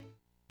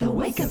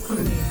Wake Up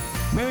Crew.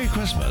 Merry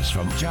Christmas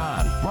from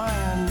John,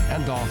 Brian,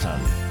 and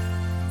Dalton.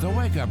 The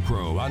Wake Up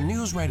Crew on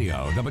News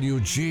Radio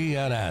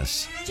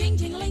WGNS. Jing,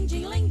 jing-a-ling,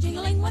 jing-a-ling,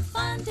 jing-a-ling, what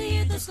fun to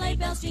hear the sleigh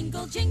bells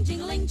jingle. Jing,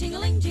 jing-a-ling,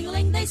 jing-a-ling,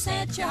 jing-a-ling, they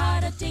set your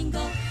heart a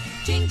tingle.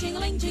 Jing,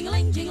 jing-a-ling,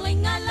 jing-a-ling,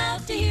 jing-a-ling, I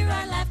love to hear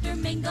our laughter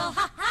mingle.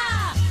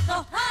 Ha-ha,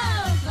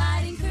 ho-ho,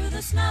 gliding through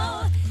the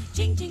snow.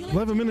 Jing, jing-a-ling,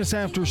 11 minutes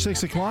after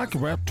 6 o'clock,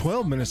 about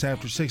 12 minutes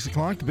after 6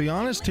 o'clock, to be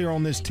honest, here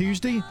on this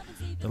Tuesday.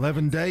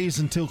 11 days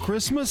until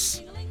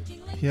Christmas.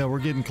 Yeah, we're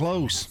getting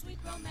close.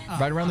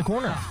 Right around the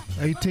corner.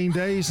 18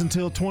 days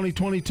until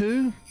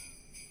 2022.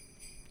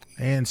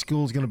 And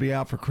school's going to be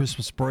out for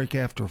Christmas break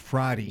after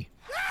Friday.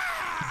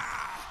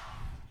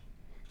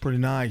 Pretty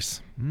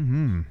nice.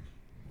 Mm-hmm.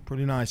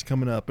 Pretty nice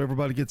coming up.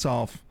 Everybody gets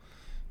off.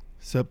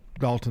 Except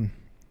Dalton.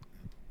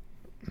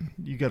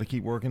 You got to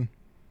keep working.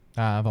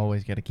 I've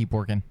always got to keep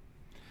working.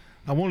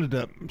 I wanted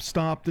to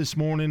stop this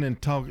morning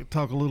and talk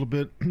a little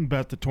bit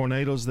about the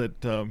tornadoes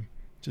that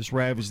just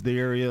ravaged the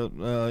area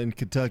in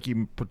Kentucky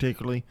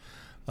particularly.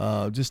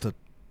 Just a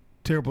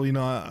terrible,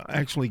 I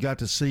actually got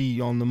to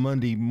see on the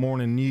Monday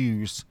morning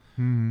news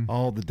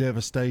all the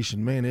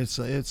devastation. Man, it's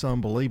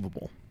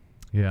unbelievable.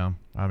 Yeah,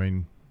 I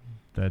mean,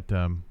 that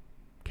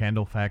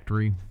candle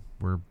factory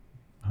where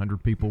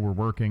 100 people were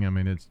working, I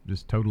mean, it's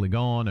just totally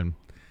gone, and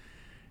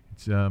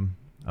it's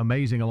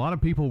amazing. A lot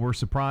of people were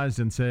surprised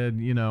and said,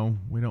 we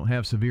don't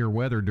have severe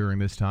weather during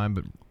this time,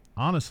 but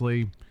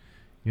honestly,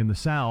 in the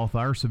South,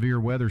 our severe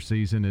weather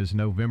season is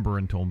November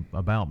until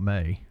about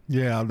May.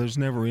 Yeah, there's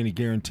never any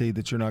guarantee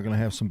that you're not going to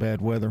have some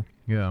bad weather.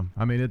 Yeah,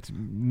 I mean, it's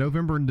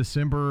November and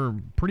December,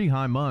 pretty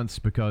high months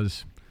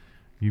because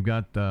you've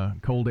got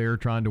cold air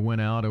trying to win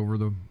out over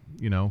the,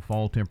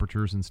 fall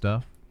temperatures and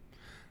stuff.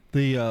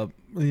 They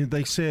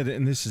said,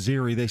 and this is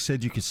eerie, they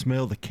said you could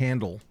smell the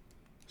candle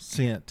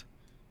scent,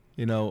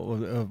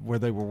 where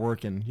they were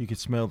working. You could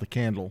smell the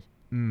candle.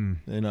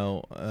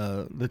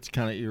 That's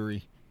kind of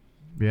eerie.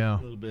 Yeah.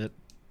 A little bit.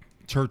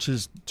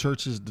 Churches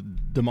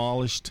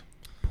demolished.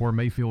 Poor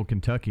Mayfield,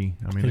 Kentucky.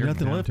 I mean, there's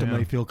nothing left in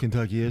Mayfield,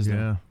 Kentucky, is there?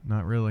 Yeah,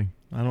 not really.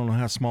 I don't know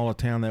how small a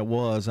town that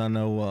was. I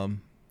know.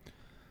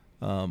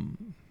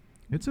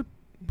 It's a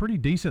pretty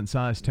decent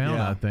sized town,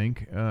 yeah. I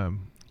think.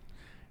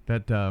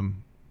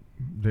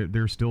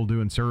 They're still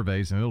doing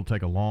surveys, and it'll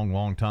take a long,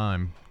 long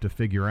time to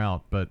figure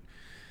out. But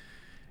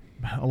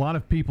a lot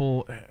of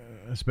people,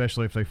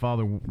 especially if they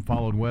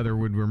followed weather,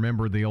 would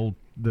remember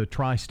the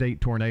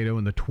tri-state tornado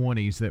in the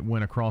 20s that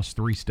went across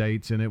 3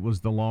 states, and it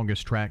was the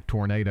longest track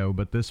tornado.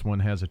 But this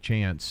one has a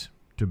chance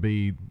to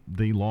be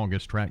the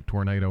longest track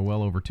tornado,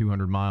 well over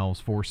 200 miles,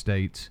 4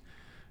 states,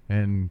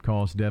 and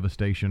caused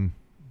devastation.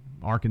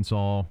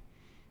 Arkansas,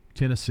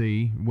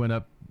 Tennessee, went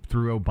up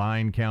through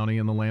Obion County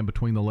in the Land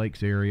Between the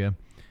Lakes area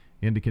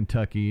into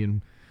Kentucky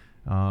and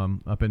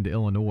up into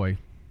Illinois.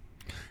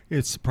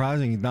 It's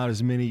surprising not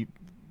as many.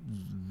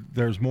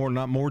 There's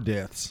not more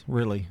deaths,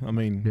 really. I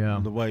mean,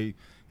 the way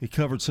it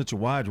covered such a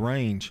wide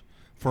range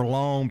for a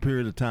long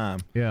period of time.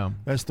 Yeah.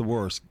 That's the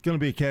worst. Going to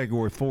be a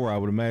Category 4, I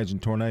would imagine,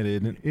 tornado,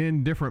 isn't it?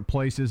 In different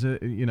places,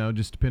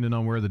 just depending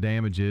on where the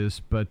damage is.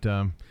 But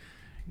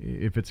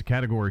if it's a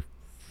Category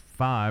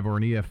 5 or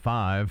an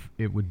EF5,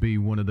 it would be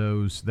one of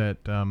those that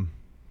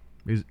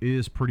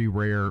is pretty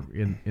rare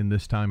in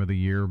this time of the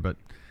year. But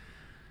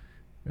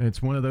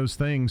it's one of those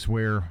things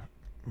where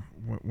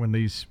when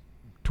these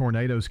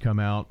tornadoes come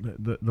out,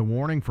 the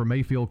warning for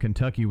Mayfield,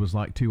 Kentucky was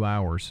like 2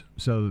 hours.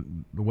 So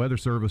the Weather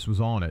Service was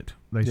on it.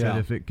 They said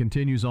if it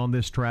continues on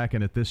this track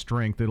and at this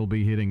strength, it'll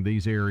be hitting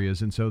these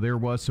areas. And so there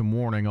was some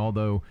warning,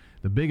 although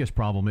the biggest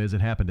problem is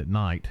it happened at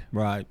night.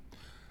 Right.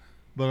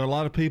 But a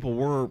lot of people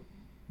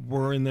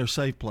were in their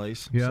safe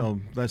place. Yeah.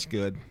 So that's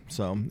good.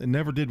 So it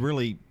never did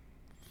really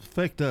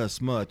affect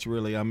us much,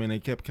 really. I mean, they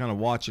kept kind of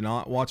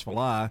watchful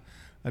eye.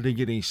 I didn't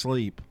get any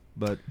sleep,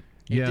 but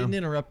it didn't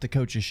interrupt the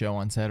coach's show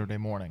on Saturday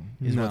morning,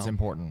 is what's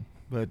important.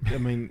 But I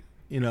mean,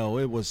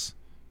 it was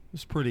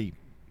pretty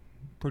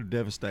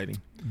devastating.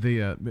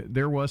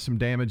 There was some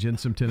damage in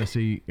some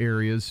Tennessee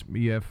areas,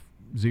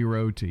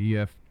 EF0 to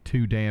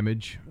EF2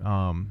 damage.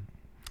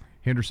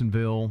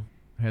 Hendersonville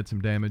had some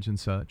damage and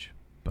such,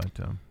 but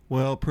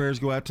well, prayers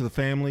go out to the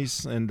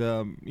families, and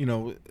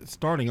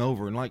starting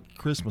over and like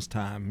Christmas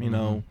time,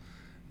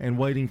 and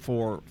waiting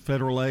for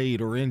federal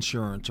aid or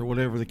insurance or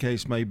whatever the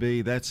case may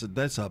be. That's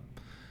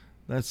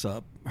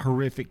a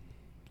horrific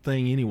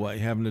thing anyway,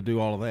 having to do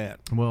all of that.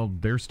 Well,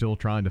 they're still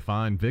trying to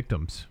find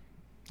victims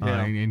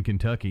in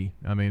Kentucky.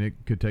 I mean, it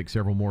could take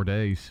several more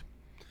days.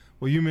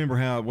 Well, you remember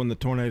how when the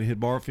tornado hit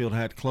Barfield,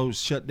 had to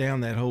shut down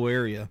that whole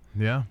area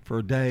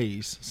for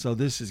days. So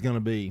this is going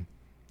to be,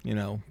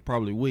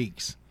 probably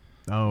weeks.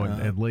 Oh,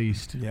 at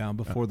least. Yeah,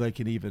 before they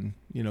could even,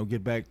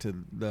 get back to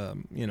the,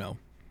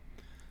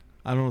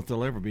 I don't know if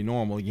they'll ever be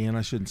normal again.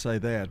 I shouldn't say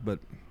that, but.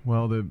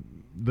 Well,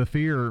 the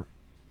fear,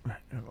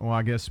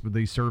 I guess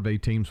these survey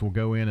teams will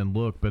go in and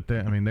look, but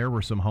there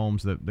were some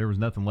homes that there was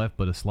nothing left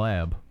but a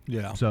slab.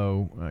 Yeah.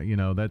 So,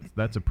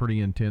 that's a pretty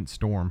intense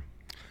storm.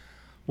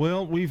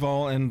 Well, we've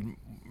all, and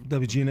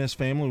WGNS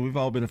family, we've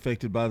all been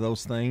affected by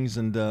those things,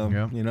 and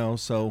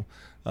so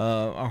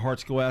our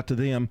hearts go out to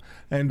them.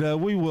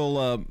 And we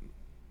will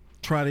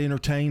try to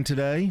entertain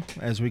today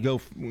as we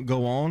go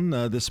on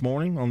this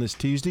morning on this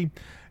Tuesday.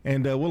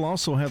 And we'll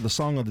also have the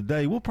song of the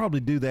day. We'll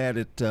probably do that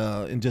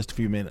in just a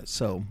few minutes.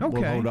 So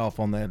We'll hold off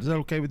on that. Is that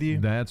okay with you?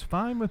 That's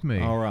fine with me.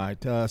 All right.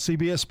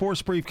 CBS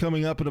Sports Brief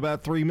coming up in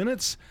about 3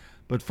 minutes.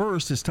 But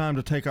first, it's time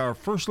to take our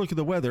first look at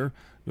the weather.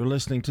 You're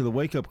listening to the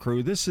Wake Up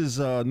Crew. This is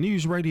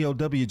News Radio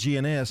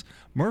WGNS,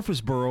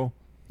 Murfreesboro,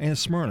 and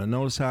Smyrna.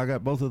 Notice how I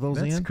got both of those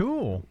in? That's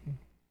cool.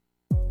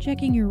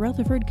 Checking your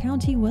Rutherford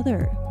County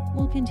weather.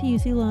 We'll continue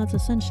to see lots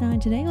of sunshine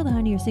today with a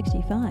high near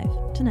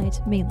 65. Tonight,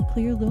 mainly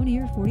clear, low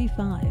near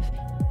 45.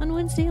 On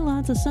Wednesday,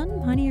 lots of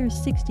sun, high near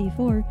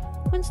 64.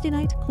 Wednesday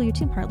night, clear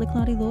to partly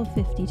cloudy, low of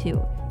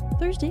 52.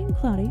 Thursday,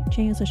 cloudy,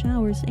 chance of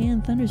showers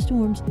and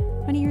thunderstorms,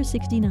 high near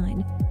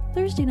 69.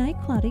 Thursday night,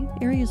 cloudy,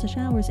 areas of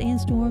showers and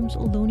storms,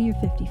 low near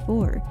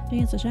 54.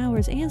 Chance of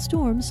showers and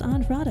storms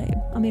on Friday.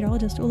 I'm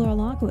meteorologist Laura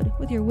Lockwood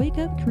with your Wake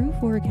Up Crew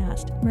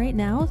forecast. Right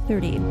now,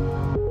 30.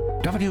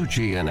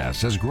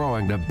 WGNS is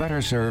growing to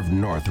better serve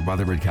North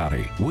Rutherford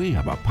County. We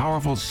have a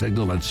powerful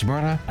signal in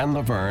Smyrna and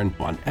Laverne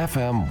on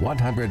FM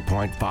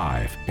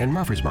 100.5. In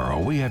Murfreesboro,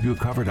 we have you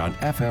covered on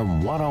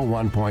FM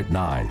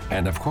 101.9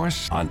 and, of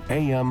course, on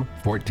AM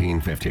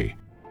 1450.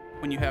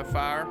 When you have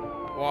fire,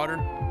 water,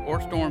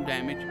 or storm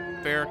damage,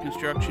 Farrah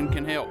Construction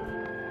can help.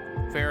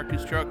 Farrah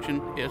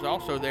Construction is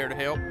also there to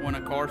help when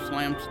a car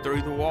slams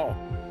through the wall.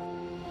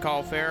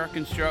 Call Farrah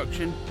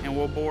Construction and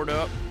we'll board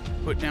up,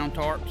 put down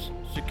tarps,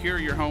 secure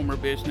your home or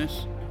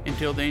business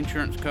until the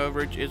insurance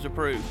coverage is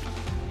approved.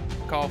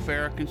 Call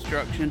Farrah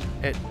Construction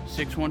at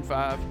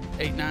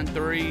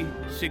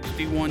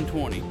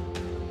 615-893-6120.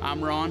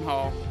 I'm Ron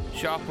Hall.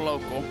 Shop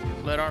local.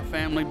 Let our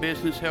family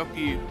business help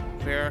you.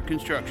 Farrah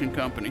Construction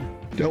Company.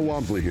 Del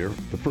Walmsley here.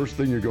 The first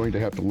thing you're going to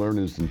have to learn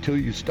is until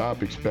you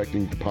stop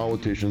expecting the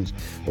politicians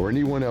or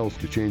anyone else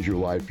to change your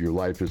life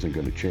isn't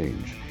going to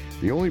change.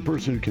 The only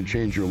person who can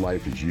change your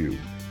life is you,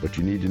 but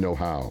you need to know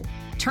how.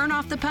 Turn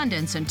off the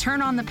pundits and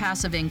turn on the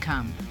passive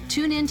income.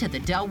 Tune in to the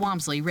Del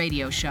Walmsley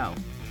Radio Show.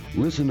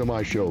 Listen to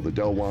my show, the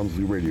Del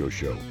Walmsley Radio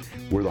Show,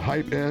 where the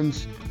hype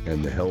ends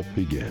and the help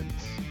begins.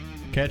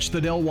 Catch the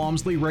Del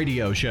Walmsley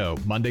Radio Show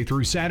Monday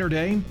through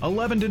Saturday,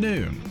 11 to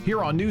noon,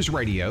 here on News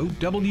Radio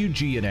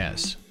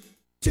WGNS.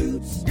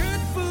 Toots, good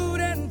food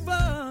and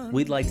fun.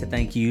 We'd like to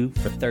thank you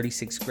for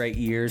 36 great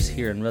years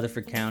here in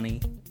Rutherford County.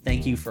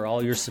 Thank you for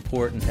all your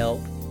support and help.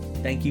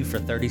 Thank you for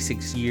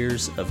 36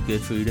 years of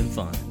good food and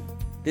fun.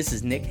 This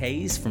is Nick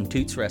Hayes from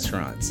Toots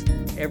Restaurants.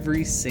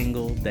 Every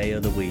single day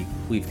of the week,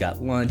 we've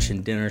got lunch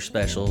and dinner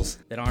specials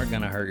that aren't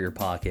going to hurt your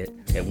pocket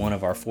at one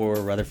of our 4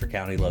 Rutherford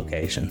County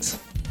locations.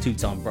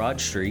 Toots on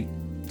Broad Street,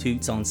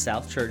 Toots on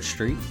South Church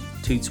Street,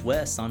 Toots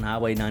West on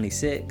Highway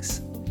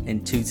 96,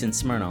 and Toots in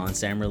Smyrna on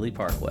Sam Ridley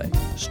Parkway.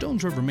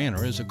 Stones River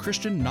Manor is a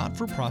Christian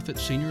not-for-profit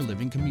senior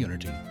living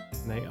community.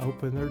 They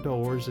opened their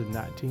doors in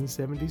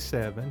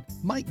 1977.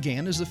 Mike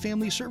Gann is the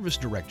Family Service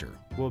Director.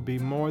 We'll be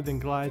more than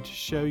glad to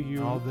show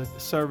you all the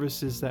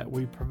services that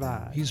we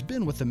provide. He's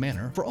been with the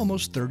Manor for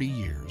almost 30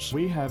 years.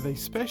 We have a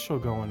special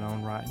going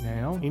on right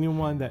now.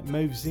 Anyone that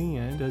moves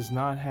in does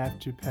not have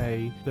to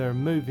pay their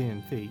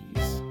move-in fees.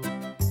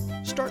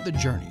 Start the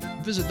journey.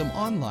 Visit them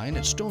online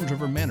at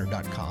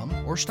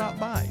stonesrivermanor.com or stop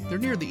by. They're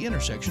near the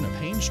intersection of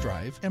Haynes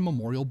Drive and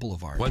Memorial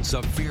Boulevard. When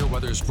severe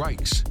weather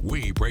strikes,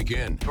 we break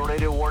in.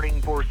 Tornado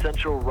warning for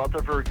central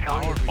Rutherford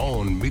County. Our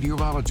own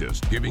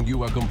meteorologist giving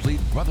you a complete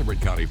Rutherford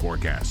County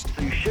forecast.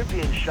 So you should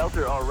be in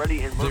shelter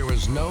already in There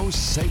is no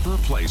safer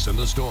place in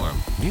the storm.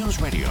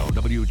 News Radio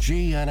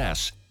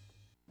WGNS.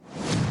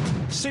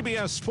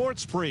 CBS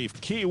Sports Brief.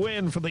 Key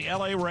win for the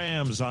LA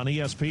Rams on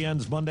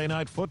ESPN's Monday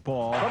Night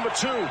Football. Number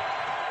 2.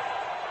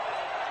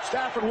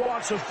 Stafford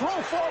wants to throw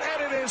forward,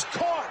 and it is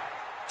caught.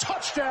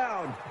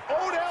 Touchdown,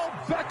 Odell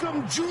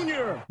Beckham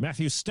Jr.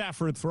 Matthew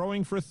Stafford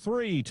throwing for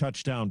 3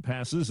 touchdown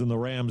passes in the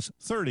Rams'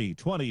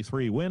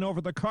 30-23 win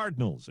over the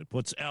Cardinals. It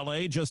puts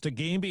L.A. just a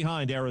game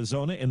behind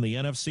Arizona in the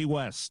NFC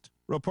West.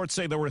 Reports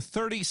say there were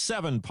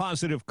 37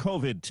 positive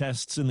COVID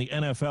tests in the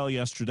NFL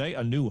yesterday,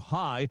 a new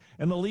high,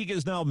 and the league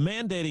is now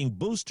mandating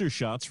booster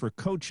shots for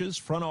coaches,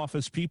 front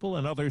office people,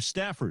 and other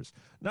staffers.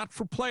 Not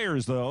for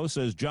players, though,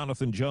 says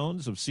Jonathan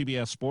Jones of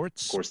CBS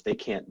Sports. Of course, they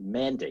can't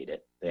mandate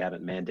it. They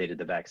haven't mandated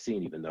the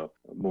vaccine, even though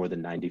more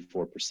than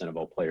 94% of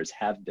all players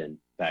have been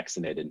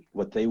vaccinated.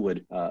 What they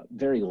would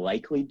very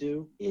likely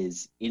do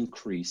is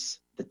increase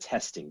the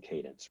testing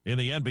cadence. In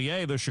the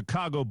NBA, the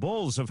Chicago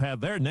Bulls have had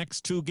their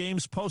next 2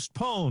 games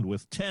postponed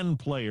with 10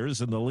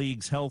 players in the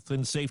league's health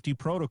and safety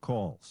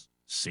protocols.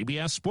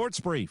 CBS Sports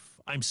Brief.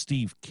 I'm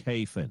Steve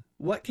Kathan.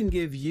 What can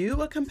give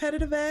you a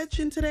competitive edge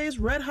in today's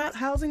red-hot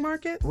housing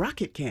market?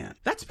 Rocket can.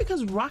 That's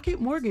because Rocket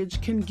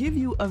Mortgage can give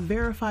you a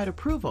verified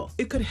approval.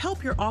 It could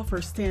help your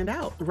offer stand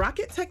out.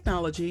 Rocket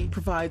Technology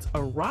provides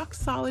a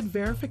rock-solid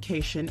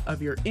verification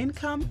of your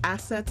income,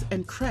 assets,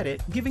 and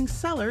credit, giving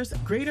sellers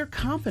greater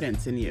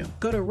confidence in you.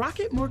 Go to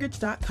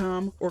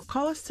rocketmortgage.com or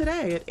call us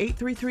today at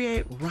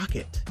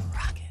 8338-ROCKET.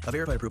 Rocket. A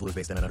verified approval is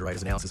based on an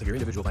underwriter's analysis of your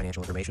individual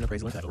financial information,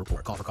 appraisal, and title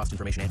report. Call for cost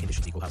information and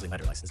conditions. Equal housing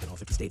lender licensed in all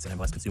 50 states and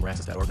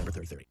MLSConsumerAccess.org number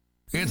 3030.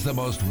 It's the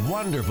most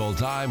wonderful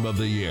time of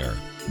the year.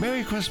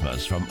 Merry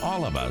Christmas from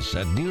all of us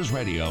at News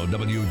Radio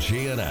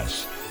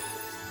WGNS.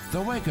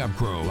 The Wake Up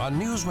Crew on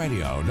News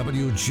Radio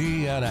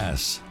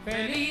WGNS.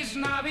 Feliz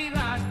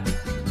Navidad.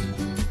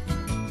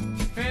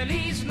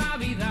 Feliz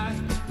Navidad.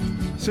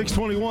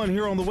 6:21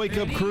 here on the Wake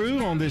Up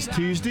Crew on this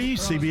Tuesday.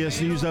 CBS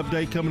News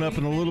update coming up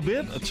in a little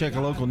bit. A check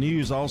of local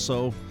news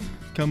also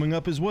coming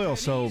up as well.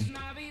 So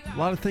a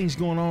lot of things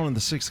going on in the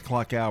 6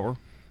 o'clock hour.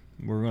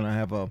 We're going to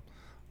have a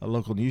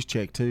local news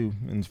check too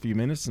in a few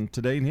minutes, and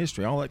Today in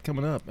History, all that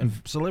coming up, and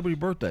celebrity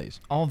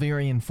birthdays. All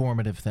very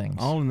informative things.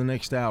 All in the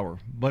next hour.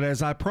 But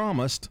as I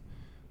promised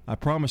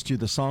you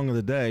the song of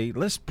the day.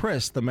 Let's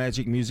press the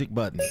magic music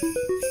button.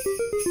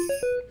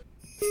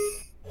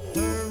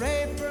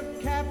 Hooray for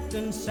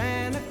Captain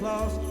Santa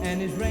Claus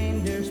and his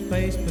reindeer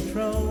space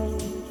patrol.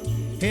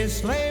 His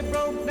sleigh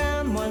broke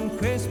down one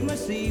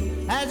Christmas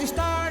Eve as he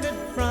started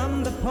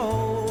from the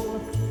pole.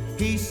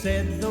 He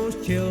said those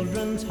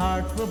children's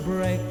hearts will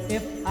break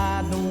if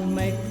I don't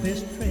make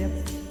this trip.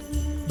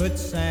 But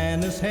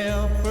Santa's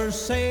helpers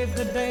saved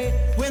the day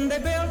when they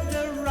built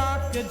a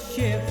rocket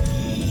ship.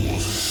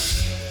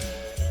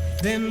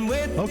 Then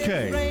with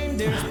okay,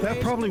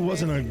 that probably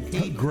wasn't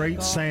a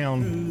great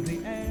sound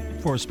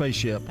for a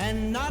spaceship.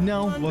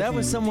 No, that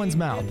was someone's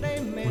mouth.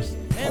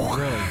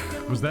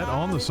 Was that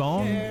on the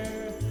song?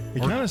 It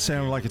kind of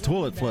sounded like a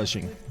toilet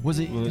flushing. Was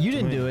it? You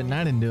didn't do it, and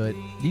I didn't do it.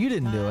 You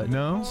didn't do it.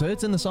 No. So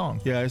it's in the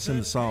song. Yeah, it's in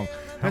the song.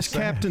 That's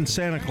Captain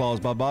Santa Claus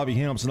by Bobby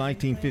Helms,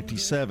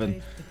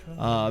 1957.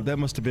 That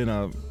must have been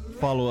a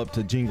follow-up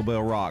to Jingle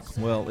Bell Rock.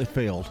 Well, it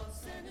failed.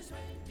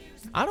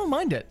 I don't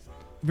mind it.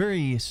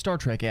 Very Star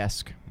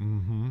Trek-esque.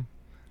 Mm-hmm.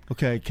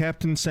 Okay,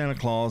 Captain Santa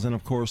Claus and,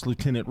 of course,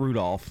 Lieutenant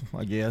Rudolph,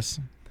 I guess.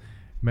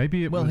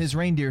 Maybe it was his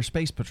reindeer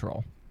space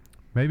patrol.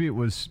 Maybe it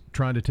was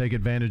trying to take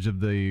advantage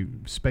of the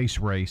space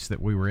race that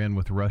we were in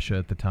with Russia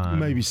at the time.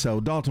 Maybe so.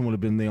 Dalton would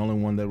have been the only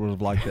one that would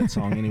have liked that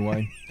song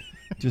anyway.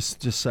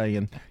 Just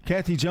saying.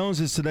 Kathy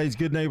Jones is today's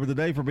Good Neighbor of the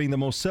Day for being the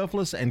most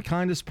selfless and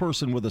kindest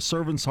person with a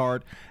servant's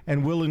heart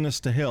and willingness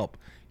to help.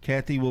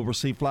 Kathy will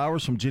receive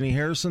flowers from Jenny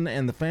Harrison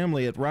and the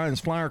family at Ryan's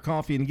Flower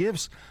Coffee and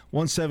Gifts,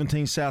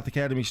 117 South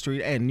Academy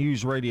Street, and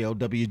News Radio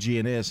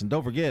WGNS. And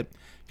don't forget,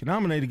 you can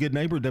nominate a good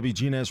neighbor at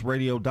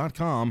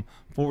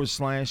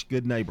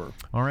WGNSradio.com/good neighbor.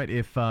 All right,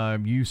 if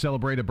you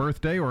celebrate a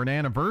birthday or an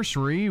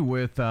anniversary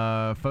with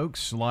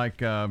folks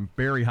like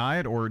Barry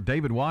Hyatt or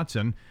David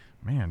Watson,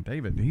 man,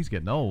 David, he's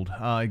getting old.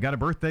 He got a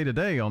birthday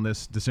today on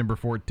this December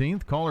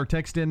 14th. Call or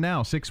text in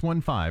now,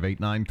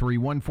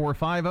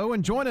 615-893-1450,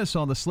 and join us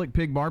on the Slick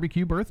Pig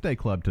Barbecue Birthday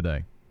Club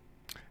today.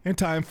 And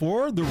time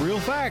for The Real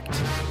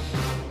Fact.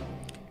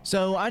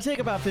 So I take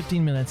about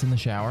 15 minutes in the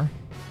shower,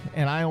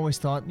 and I always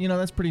thought,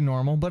 that's pretty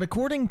normal. But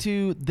according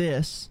to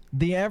this,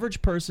 the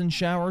average person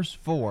showers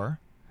for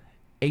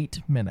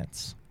 8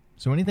 minutes.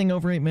 So anything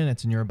over 8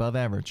 minutes and you're above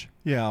average.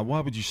 Yeah, why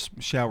would you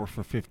shower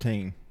for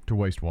 15? To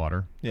waste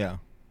water. Yeah.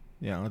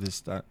 Yeah, I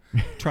just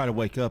try to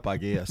wake up, I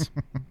guess.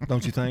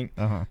 Don't you think?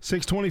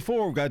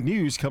 6:24, we've got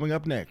news coming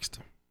up next.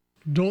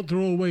 Don't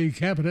throw away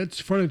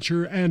cabinets,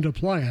 furniture, and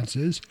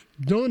appliances.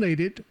 Donate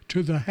it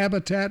to the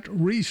Habitat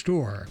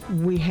Restore.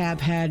 We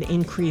have had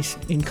increase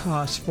in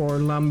costs for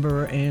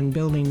lumber and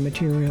building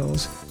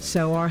materials,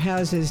 so our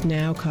houses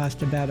now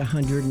cost about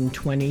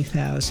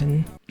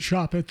 $120,000.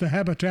 Shop at the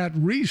Habitat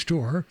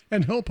Restore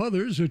and help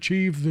others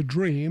achieve the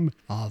dream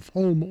of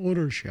home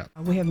ownership.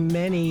 We have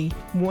many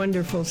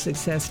wonderful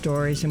success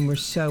stories, and we're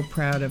so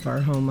proud of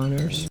our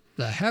homeowners.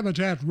 The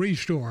Habitat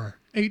Restore,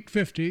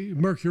 850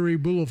 Mercury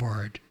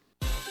Boulevard.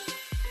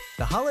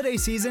 The holiday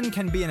season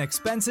can be an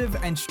expensive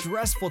and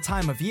stressful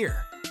time of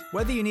year.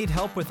 Whether you need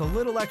help with a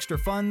little extra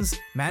funds,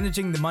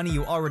 managing the money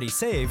you already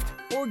saved,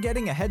 or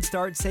getting a head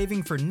start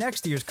saving for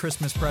next year's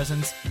Christmas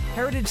presents,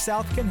 Heritage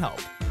South can help.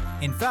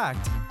 In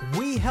fact,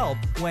 we help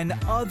when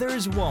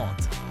others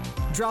won't.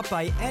 Drop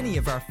by any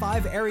of our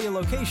 5 area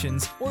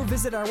locations or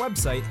visit our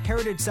website,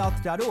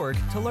 heritagesouth.org,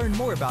 to learn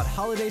more about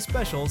holiday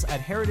specials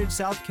at Heritage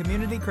South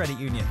Community Credit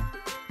Union.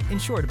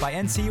 Insured by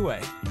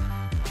NCUA.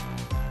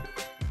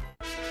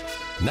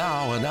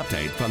 Now an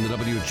update from the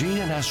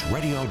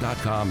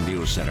WGNSradio.com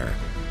News Center.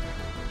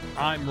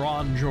 I'm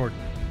Ron Jordan.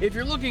 If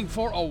you're looking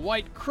for a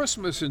white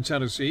Christmas in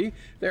Tennessee,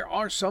 there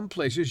are some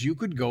places you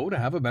could go to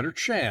have a better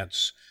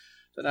chance.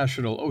 The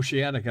National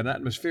Oceanic and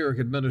Atmospheric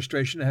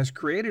Administration has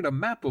created a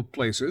map of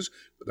places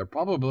where the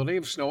probability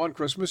of snow on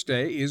Christmas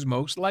Day is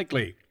most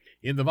likely.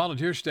 In the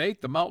Volunteer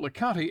State, the Mountain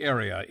County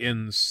area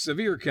in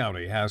Sevier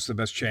County has the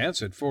best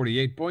chance at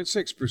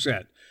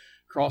 48.6%.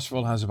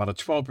 Crossville has about a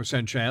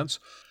 12% chance.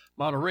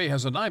 Monterey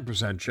has a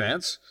 9%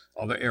 chance.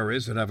 Other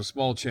areas that have a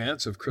small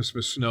chance of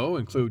Christmas snow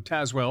include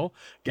Tazewell,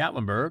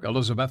 Gatlinburg,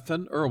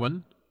 Elizabethton,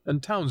 Irwin,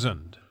 and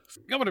Townsend.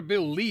 Governor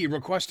Bill Lee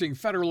requesting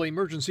federal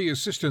emergency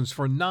assistance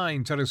for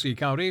 9 Tennessee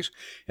counties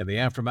in the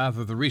aftermath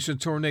of the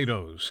recent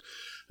tornadoes.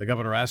 The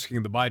governor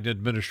asking the Biden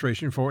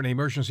administration for an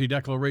emergency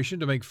declaration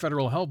to make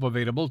federal help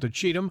available to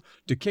Cheatham,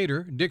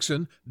 Decatur,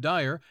 Dixon,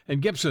 Dyer,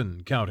 and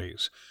Gibson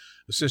counties.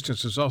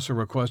 Assistance is also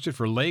requested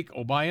for Lake,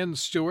 Obion,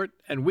 Stewart,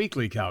 and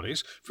Weakley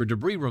counties for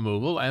debris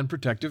removal and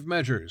protective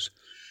measures.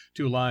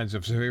 2 lines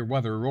of severe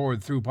weather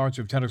roared through parts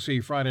of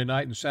Tennessee Friday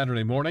night and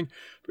Saturday morning,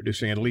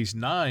 producing at least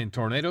 9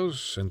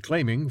 tornadoes and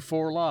claiming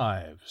 4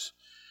 lives.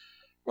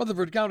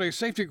 Rutherford County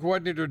Safety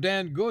Coordinator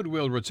Dan Good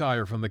will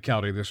retire from the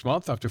county this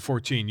month after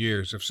 14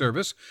 years of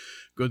service.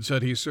 Good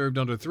said he served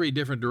under 3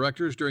 different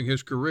directors during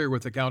his career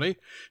with the county,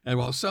 and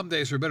while some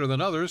days are better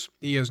than others,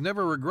 he has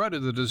never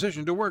regretted the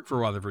decision to work for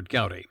Rutherford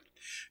County.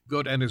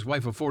 Good and his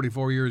wife of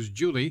 44 years,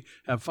 Julie,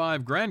 have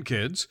 5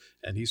 grandkids,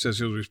 and he says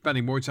he'll be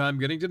spending more time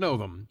getting to know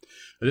them.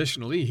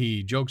 Additionally,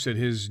 he jokes that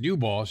his new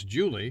boss,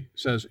 Julie,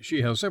 says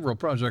she has several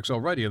projects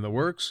already in the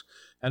works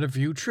and a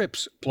few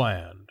trips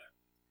planned.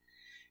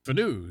 For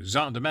news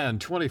on demand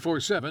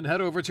 24/7,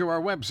 head over to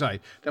our website,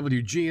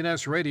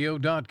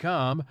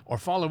 WGNSradio.com, or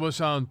follow us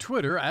on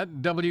Twitter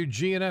at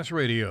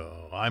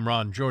WGNSradio. I'm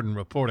Ron Jordan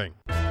reporting.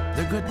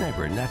 The Good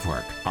Neighbor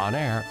Network, on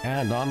air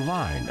and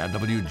online at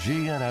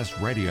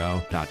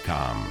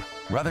WGNSradio.com.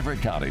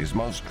 Rutherford County's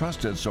most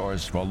trusted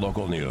source for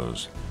local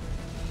news.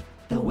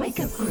 The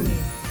Wake Up Crew.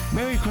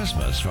 Merry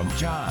Christmas from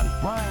John,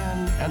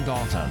 Brian, and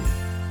Dalton.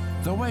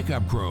 The Wake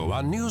Up Crew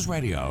on News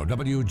Radio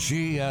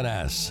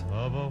WGNS.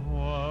 Of a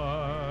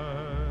white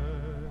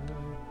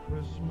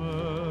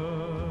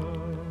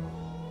Christmas,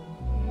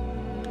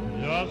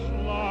 just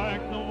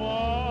like the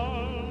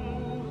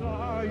ones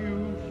I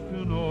used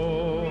to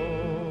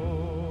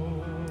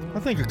know. I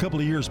think a couple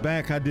of years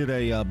back I did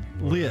a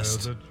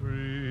list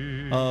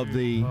of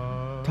the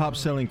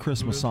top-selling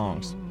Christmas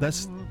songs.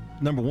 That's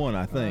number 1,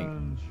 I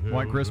think.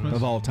 White Christmas?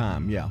 Of all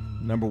time, yeah.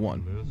 Number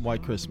 1,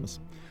 White Christmas.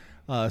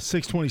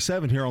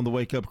 6:27 here on the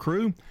Wake Up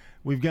Crew.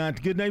 We've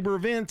got Good Neighbor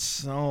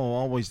events. Oh,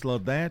 always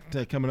love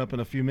that. Coming up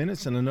in a few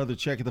minutes, and another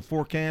check of the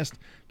forecast.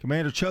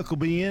 Commander Chuck will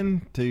be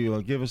in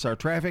to give us our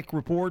traffic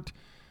report.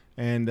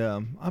 And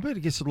I bet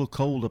it gets a little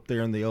cold up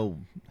there in the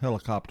old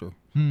helicopter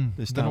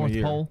this time of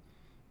year. The North Pole?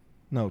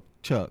 No,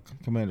 Chuck.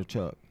 Commander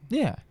Chuck.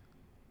 Yeah.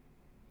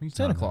 He's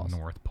Santa not Claus. the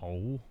North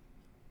Pole.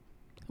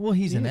 Well,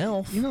 he's an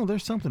elf. You know,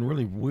 there's something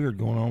really weird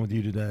going on with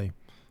you today.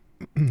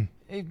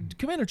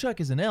 Commander Chuck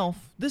is an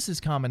elf. This is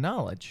common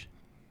knowledge.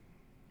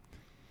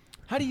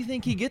 How do you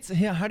think he gets?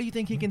 How do you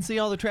think he can see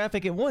all the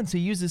traffic at once? He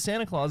uses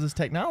Santa Claus's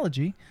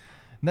technology,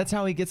 and that's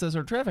how he gets us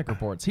our traffic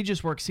reports. He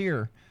just works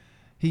here.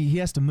 He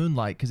has to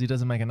moonlight because he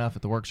doesn't make enough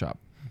at the workshop.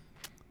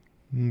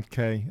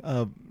 Okay,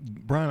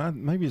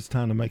 Brian, maybe it's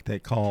time to make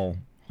that call.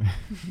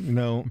 You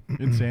know,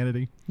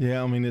 insanity.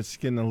 Yeah, I mean it's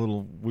getting a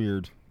little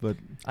weird, but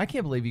I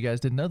can't believe you guys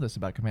didn't know this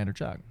about Commander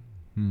Chuck.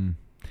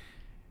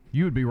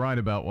 You would be right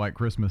about White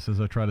Christmas as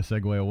I try to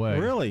segue away.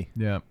 Really?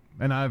 Yeah,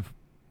 and I'm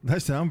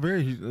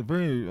very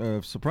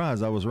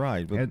surprised I was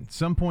right. But at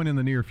some point in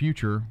the near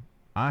future,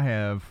 I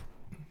have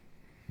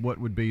what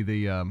would be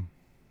the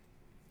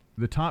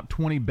top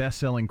 20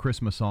 best-selling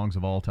Christmas songs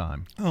of all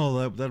time.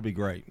 Oh, that'd be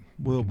great.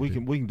 Well, we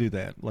can do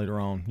that later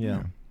on.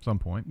 Yeah, some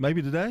point.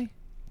 Maybe today.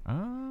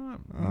 Who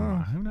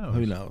knows?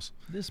 Who knows?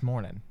 This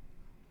morning.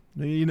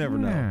 You never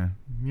know.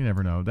 You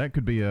never know. That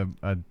could be a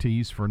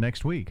tease for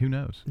next week. Who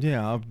knows?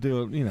 Yeah, I'll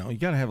do it. You know, you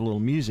got to have a little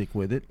music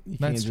with it. You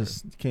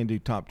That's can't do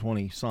top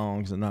 20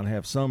 songs and not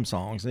have some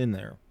songs in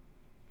there.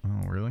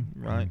 Oh, really?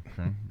 Right.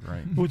 Okay,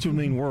 right. Which would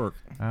mean work.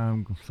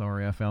 I'm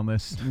sorry I found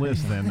this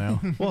list then now.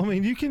 Well, I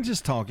mean, you can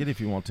just talk it if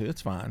you want to.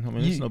 It's fine. I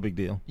mean, it's no big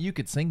deal. You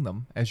could sing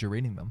them as you're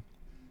reading them.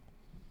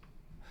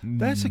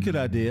 That's a good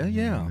idea,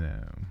 yeah.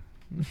 No.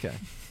 Okay.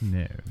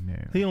 No.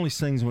 He only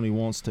sings when he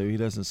wants to. He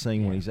doesn't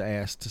sing when he's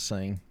asked to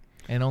sing.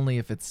 And only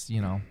if it's,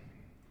 the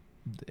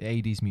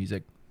 80s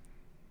music.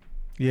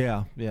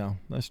 Yeah,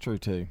 that's true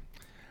too.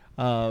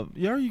 Are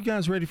you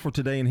guys ready for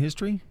Today in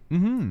History?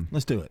 Mm-hmm.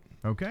 Let's do it.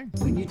 Okay.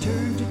 When you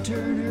turn to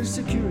Turner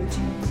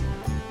Security,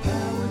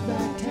 powered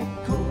by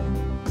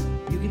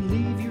TechCore, you can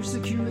leave your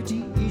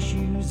security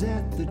issues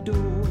at the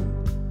door.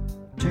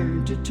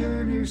 Turn to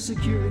Turner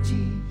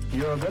Security.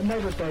 Your Good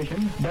Neighbor station,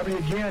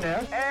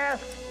 WGNS.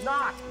 Ask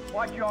not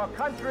what your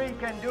country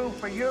can do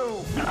for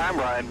you. I'm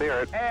Ryan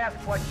Barrett. Ask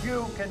what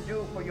you can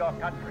do for your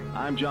country.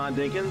 I'm John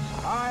Dinkins.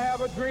 I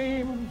have a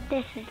dream.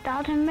 This is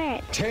Dalton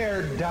Merritt.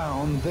 Tear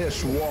down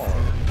this wall.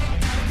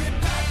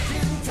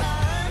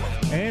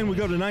 And we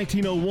go to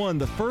 1901.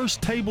 The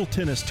first table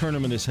tennis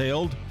tournament is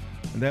held,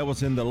 and that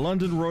was in the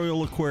London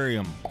Royal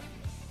Aquarium.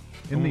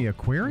 In the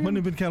aquarium? Wouldn't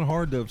it have been kind of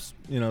hard to,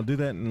 do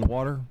that in the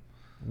water?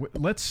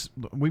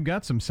 We've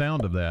got some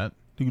sound of that.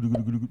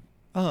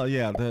 Oh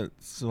yeah,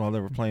 that's while they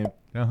were playing.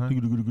 Uh-huh.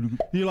 Do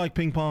you like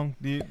ping pong?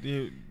 Do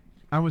you?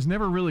 I was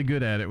never really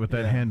good at it with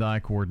that hand-eye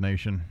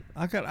coordination.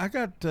 I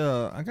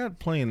got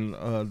playing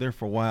there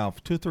for a while,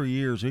 for 2 or 3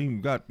 years. I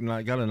even got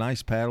a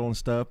nice paddle and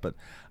stuff, but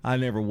I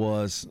never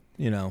was.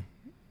 I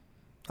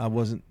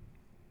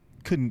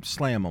couldn't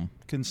slam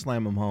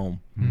them home.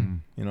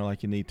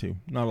 Like you need to.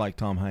 Not like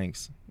Tom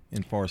Hanks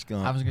in Forrest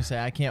Gump. I was going to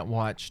say, I can't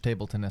watch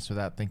table tennis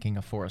without thinking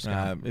of Forrest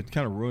Gump. It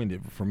kind of ruined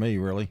it for me,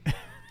 really.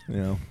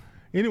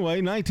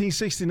 Anyway,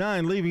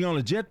 1969, Leaving on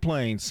a Jet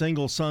Plane,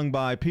 single sung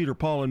by Peter,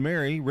 Paul, and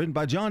Mary, written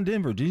by John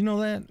Denver. Did you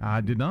know that?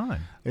 I did not.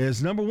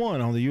 Is number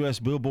 1 on the U.S.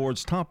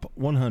 Billboard's Top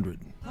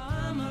 100.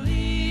 I'm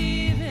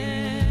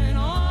leaving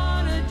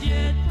on a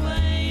jet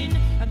plane.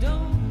 I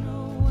don't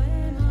know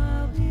when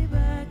I'll be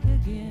back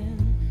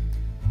again.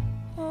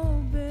 Oh,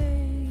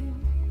 babe,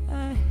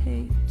 I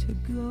hate to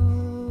go.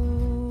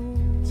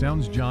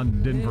 Sounds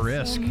John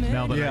Denver-esque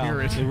now that I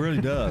hear it. It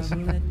really does.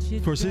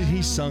 Of course,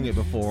 he's sung it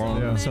before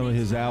on some of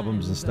his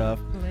albums and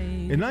stuff.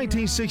 In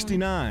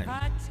 1969,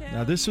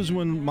 now this was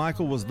when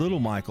Michael was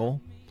Little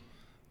Michael,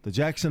 the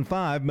Jackson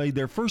 5 made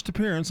their first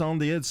appearance on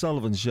The Ed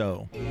Sullivan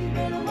Show.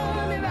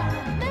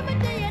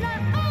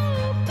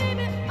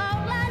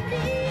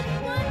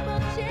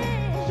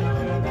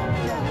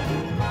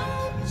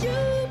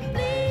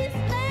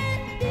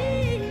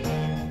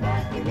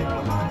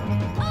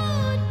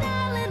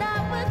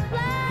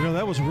 You know,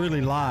 that was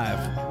really live.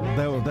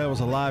 That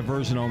was a live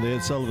version on the Ed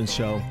Sullivan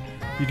Show.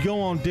 You'd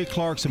go on Dick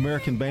Clark's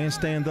American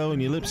Bandstand, though,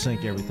 and you lip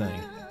sync everything.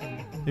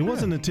 It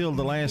wasn't until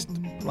the last,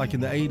 like in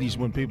the 80s,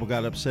 when people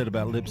got upset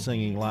about lip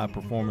singing live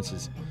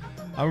performances.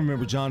 I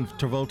remember John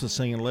Travolta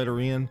singing Let Her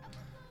In,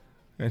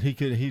 and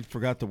he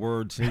forgot the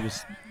words. He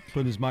was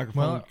putting his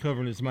microphone,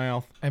 covering his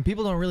mouth. And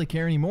people don't really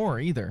care anymore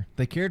either.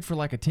 They cared for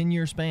like a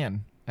 10-year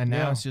span, and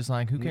now it's just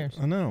like, who cares?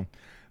 I know.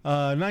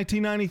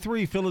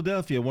 1993,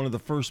 Philadelphia, one of the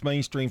first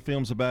mainstream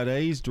films about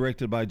AIDS,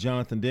 directed by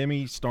Jonathan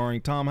Demme, starring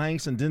Tom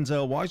Hanks and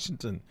Denzel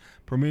Washington,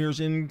 premieres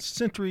in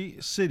Century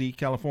City,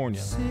 California.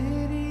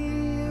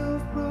 City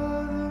of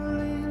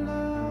brotherly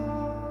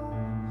love,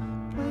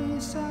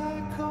 place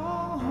I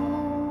call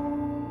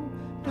home.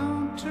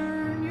 Don't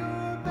turn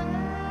your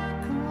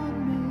back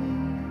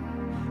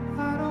on me.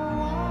 I don't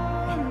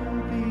want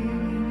to be.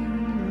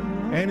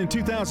 And in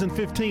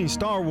 2015,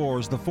 Star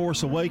Wars The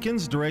Force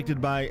Awakens, directed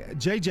by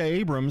J.J.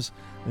 Abrams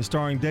and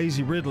starring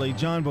Daisy Ridley,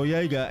 John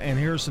Boyega, and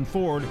Harrison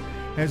Ford,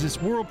 has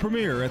its world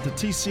premiere at the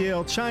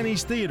TCL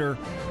Chinese Theater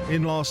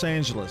in Los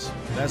Angeles.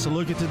 That's a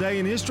look at today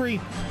in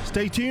history.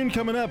 Stay tuned.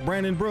 Coming up,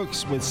 Brandon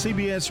Brooks with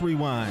CBS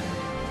Rewind.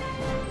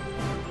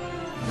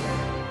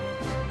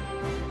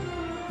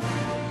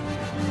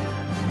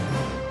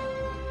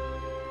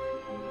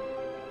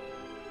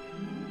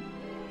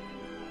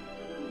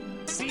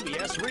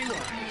 CBS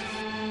Rewind.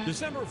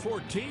 December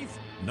 14th,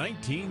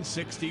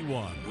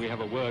 1961. We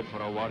have a word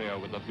for a warrior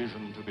with a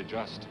vision to be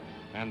just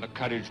and the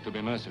courage to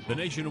be merciful. The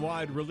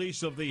nationwide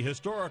release of the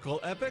historical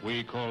epic.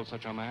 We call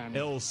such a man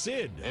El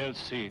Cid. El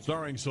Cid.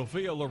 Starring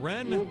Sophia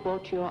Loren. You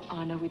brought your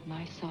honor with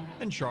my sorrow.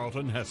 And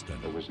Charlton Heston.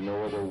 There was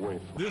no other way.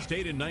 This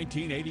date in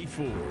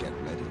 1984. Get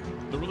ready.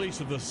 The release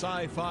of the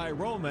sci-fi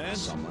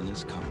romance. Someone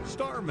is coming.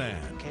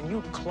 Starman. Can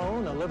you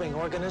clone a living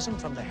organism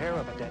from the hair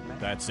of a dead man?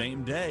 That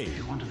same day. If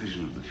you want a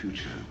vision of the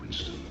future,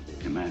 Winston,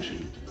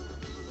 imagine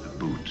a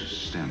boot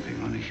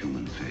stamping on a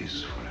human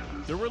face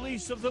forever. The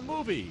release of the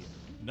movie.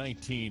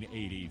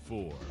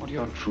 1984. What are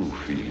your true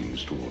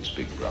feelings towards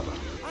Big Brother?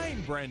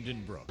 I'm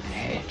Brandon Brooks.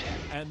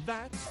 And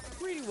that's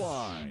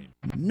Rewind.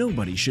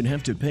 Nobody should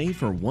have to pay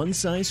for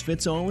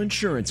one-size-fits-all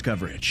insurance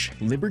coverage.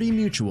 Liberty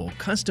Mutual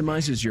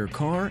customizes your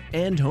car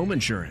and home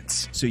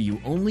insurance, so you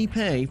only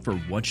pay for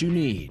what you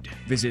need.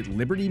 Visit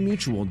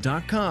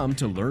libertymutual.com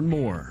to learn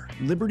more.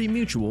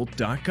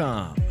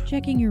 libertymutual.com.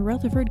 Checking your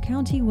Rutherford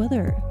County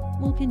weather.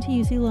 We'll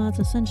continue to see lots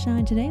of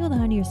sunshine today with a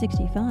high near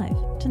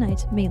 65.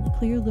 Tonight, mainly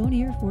clear, low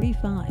near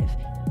 45.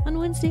 On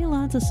Wednesday,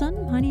 lots of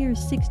sun, high near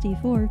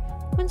 64.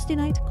 Wednesday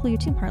night, clear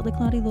to partly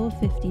cloudy, low of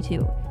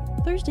 52.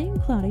 Thursday,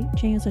 cloudy,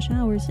 chance of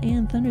showers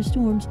and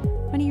thunderstorms,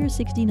 high near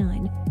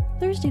 69.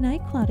 Thursday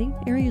night, cloudy,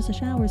 areas of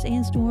showers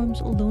and storms,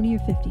 low near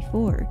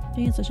 54.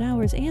 Chance of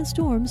showers and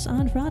storms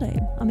on Friday.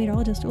 I'm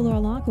meteorologist Laura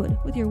Lockwood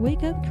with your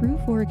Wake Up Crew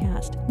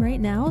forecast.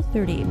 Right now,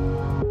 30.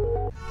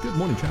 Good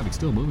morning. Traffic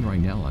still moving right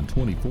now on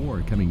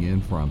 24 coming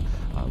in from,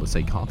 let's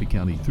say, Coffee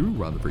County through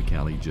Rutherford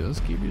County.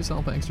 Just give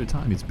yourself extra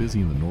time. It's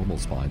busy in the normal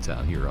spots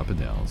out here, up and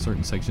down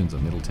certain sections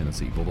of Middle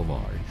Tennessee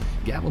Boulevard.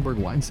 Gatlinburg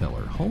Wine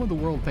Cellar, home of the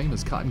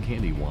world-famous cotton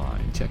candy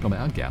wine. Check them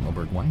out,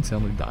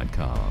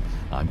 GatlinburgWineCellar.com.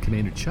 I'm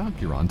Commander Chuck,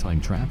 your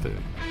on-time traffic.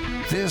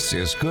 This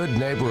is Good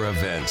Neighbor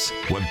Events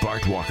with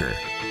Bart Walker.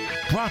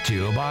 Brought to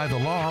you by the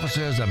law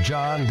offices of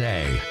John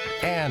Day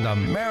and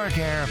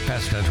AmeriCare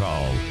Pest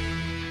Control.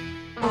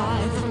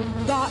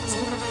 I've got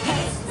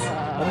pets.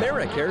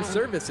 AmeriCare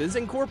Services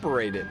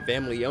Incorporated,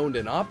 family owned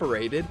and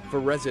operated.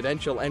 For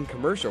residential and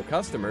commercial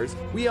customers,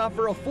 we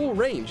offer a full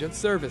range of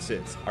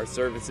services. Our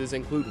services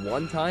include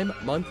one-time,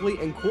 monthly,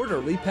 and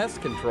quarterly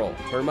pest control,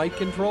 termite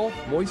control,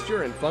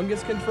 moisture and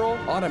fungus control,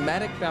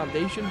 automatic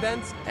foundation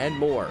vents, and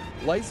more.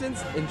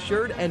 Licensed,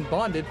 insured, and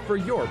bonded for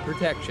your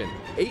protection.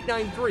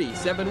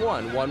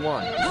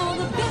 893-7111. Call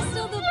the best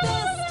of the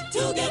best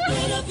to get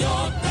rid of your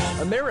pets.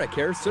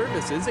 AmeriCare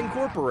Services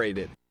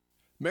Incorporated.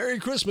 Merry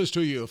Christmas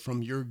to you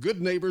from your good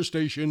neighbor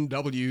station,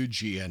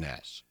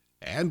 WGNS.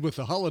 And with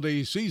the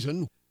holiday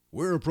season,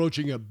 we're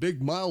approaching a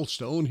big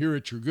milestone here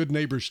at your good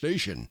neighbor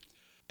station.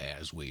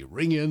 As we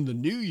ring in the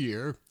new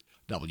year,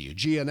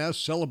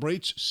 WGNS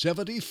celebrates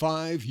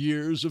 75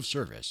 years of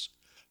service.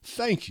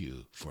 thank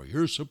you for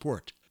your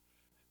support.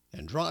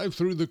 And drive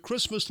through the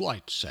Christmas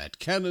lights at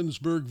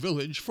Cannonsburg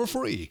Village for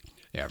free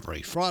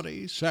every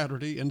Friday,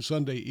 Saturday, and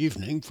Sunday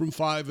evening from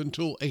 5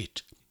 until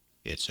 8.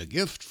 It's a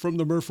gift from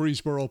the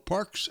Murfreesboro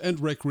Parks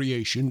and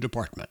Recreation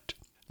Department.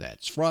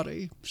 That's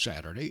Friday,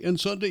 Saturday, and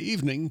Sunday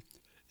evening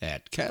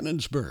at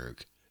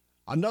Cannonsburg.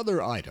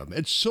 Another item,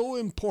 it's so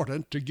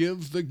important to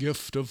give the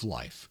gift of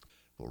life.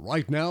 Well,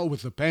 right now,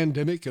 with the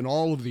pandemic and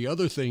all of the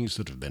other things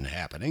that have been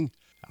happening,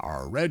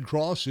 our Red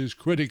Cross is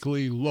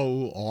critically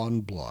low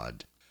on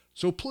blood.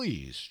 So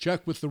please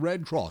check with the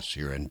Red Cross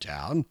here in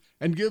town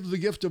and give the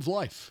gift of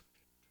life.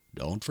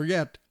 Don't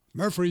forget,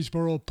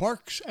 Murfreesboro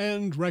Parks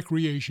and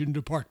Recreation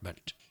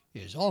Department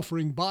is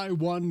offering buy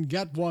one,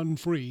 get one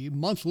free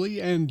monthly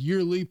and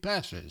yearly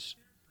passes.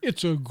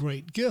 It's a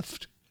great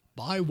gift.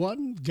 Buy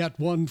one, get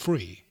one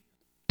free.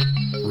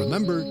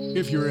 Remember,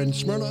 if you're in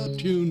Smyrna,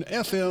 tune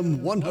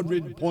FM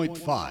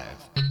 100.5.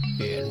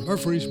 In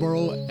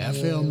Murfreesboro,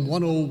 FM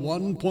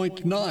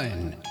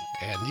 101.9.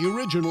 And the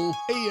original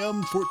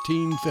AM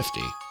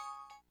 1450.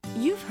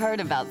 You've heard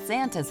about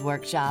Santa's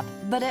Workshop,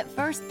 but at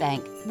First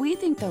Bank, we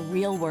think the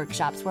real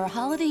workshops where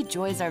holiday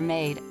joys are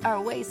made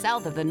are way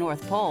south of the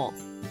North Pole.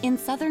 In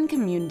southern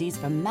communities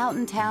from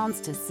mountain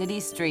towns to city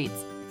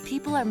streets,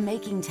 people are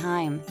making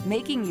time,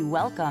 making you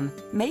welcome,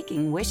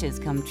 making wishes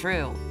come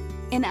true.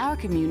 In our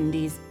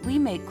communities, we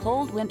make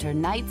cold winter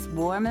nights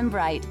warm and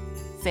bright.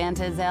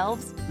 Santa's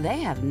elves,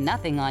 they have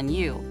nothing on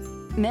you.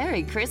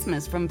 Merry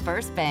Christmas from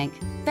First Bank.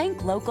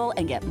 Bank local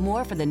and get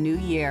more for the new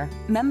year.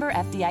 Member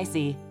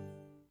FDIC.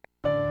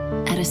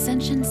 At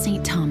Ascension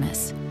St.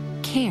 Thomas,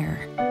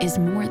 care is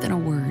more than a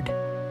word.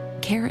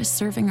 Care is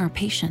serving our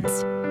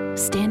patients,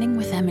 standing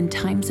with them in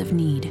times of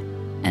need,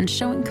 and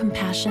showing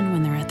compassion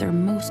when they're at their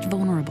most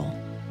vulnerable.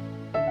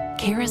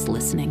 Care is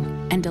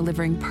listening and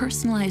delivering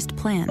personalized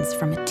plans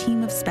from a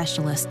team of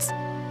specialists,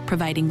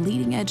 providing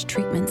leading-edge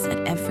treatments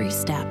at every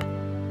step.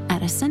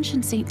 At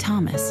Ascension St.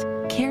 Thomas,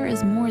 care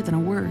is more than a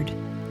word.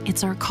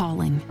 It's our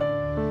calling.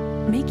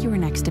 Make your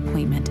next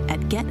appointment at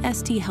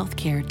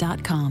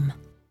getsthealthcare.com.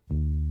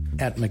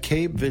 At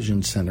McCabe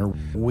Vision Center,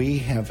 we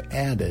have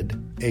added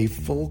a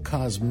full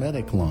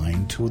cosmetic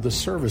line to the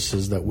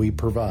services that we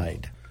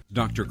provide.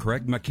 Dr.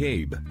 Craig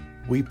McCabe.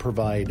 We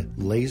provide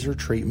laser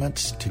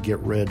treatments to get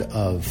rid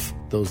of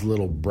those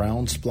little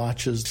brown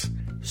splotches,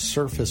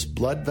 surface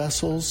blood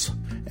vessels,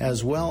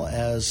 as well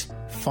as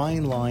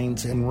fine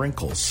lines and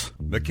wrinkles.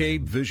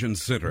 McCabe Vision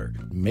Center.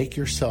 Make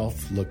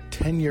yourself look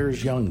 10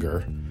 years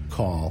younger.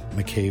 Call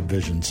McCabe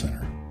Vision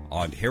Center.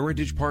 On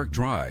Heritage Park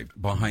Drive,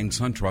 behind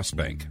SunTrust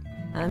Bank.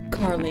 I'm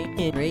Carly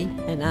Henry,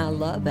 and I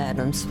love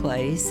Adams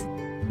Place.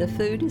 The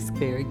food is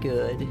very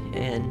good,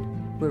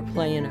 and we're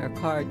playing our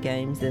card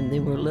games, and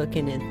then we're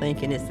looking and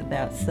thinking it's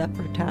about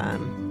supper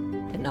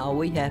time. And all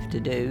we have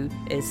to do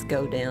is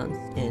go down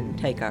and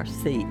take our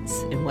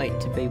seats and wait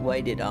to be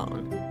waited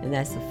on. And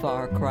that's a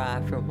far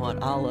cry from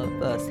what all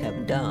of us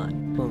have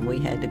done when we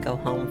had to go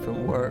home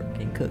from work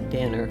and cook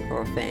dinner for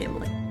our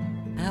family.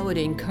 I would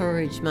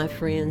encourage my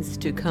friends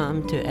to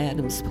come to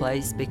Adams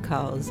Place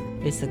because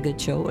it's a good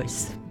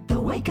choice. The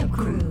Wake Up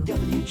Crew,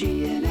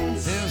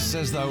 WGNS. This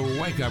is the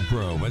Wake Up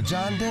Crew with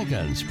John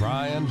Dinkins,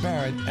 Brian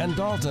Barrett, and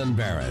Dalton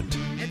Barrett.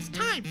 It's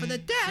time for the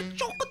dad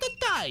joke of the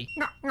day.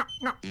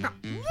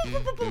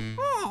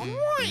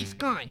 Oh, nice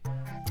guy.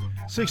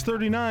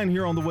 6:39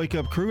 here on the Wake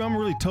Up Crew. I'm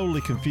really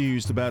totally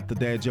confused about the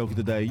dad joke of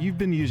the day. You've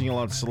been using a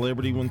lot of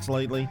celebrity ones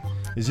lately.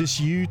 Is this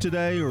you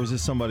today, or is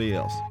this somebody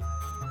else?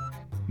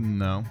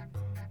 No.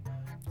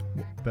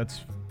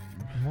 That's...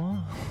 What?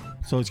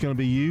 So it's going to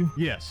be you?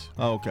 Yes.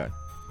 Oh, okay.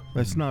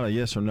 That's not a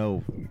yes or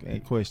no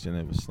question.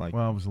 It was like...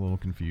 Well, I was a little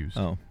confused.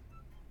 Oh.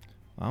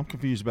 I'm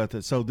confused about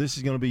that. So this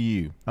is going to be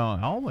you?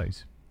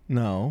 Always.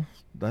 No,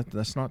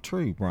 that's not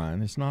true,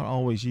 Brian. It's not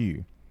always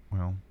you.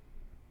 Well...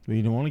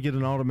 You don't want to get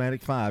an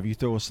automatic 5. You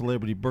throw a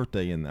celebrity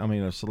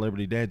a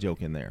celebrity dad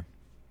joke in there.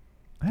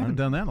 I haven't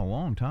done that in a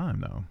long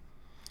time, though.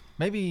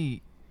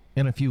 Maybe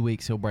in a few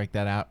weeks he'll break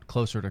that out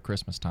closer to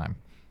Christmas time.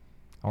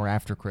 Or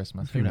after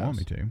Christmas. If you want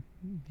me to.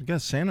 We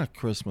got Santa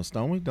Christmas,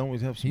 don't we? Don't we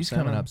have some He's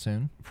Santa? coming up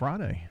soon.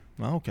 Friday.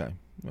 Oh, okay.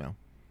 Well,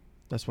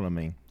 that's what I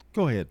mean.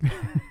 Go ahead.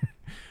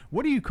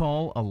 What do you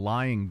call a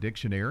lying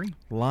dictionary?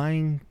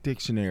 Lying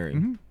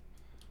dictionary.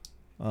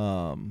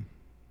 Mm-hmm.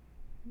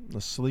 A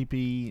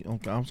sleepy...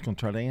 Okay, I was going to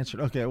try to answer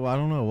it. Okay, well, I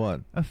don't know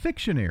what. A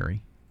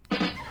fictionary.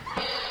 I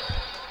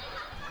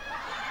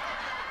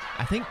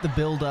think the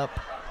build-up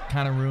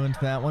kind of ruined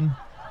that one.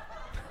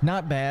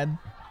 Not bad.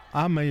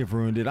 I may have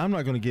ruined it. I'm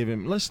not going to give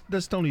him... Let's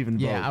don't even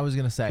vote. Yeah, I was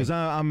going to say. Because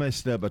I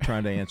messed up by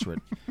trying to answer it.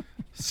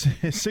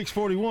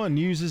 6:41,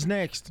 news is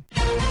next.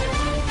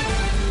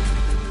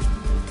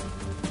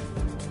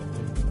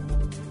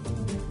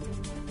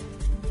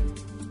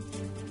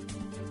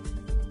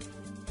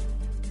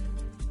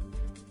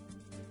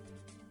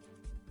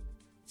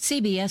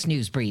 CBS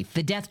News Brief.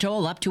 The death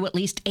toll up to at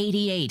least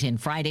 88 in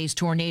Friday's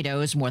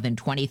tornadoes. More than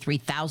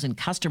 23,000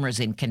 customers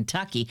in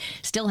Kentucky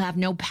still have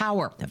no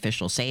power.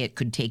 Officials say it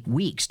could take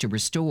weeks to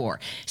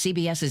restore.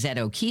 CBS's Ed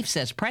O'Keefe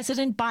says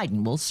President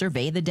Biden will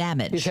survey the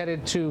damage. He's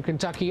headed to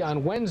Kentucky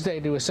on Wednesday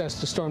to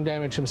assess the storm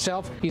damage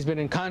himself. He's been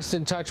in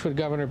constant touch with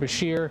Governor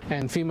Beshear,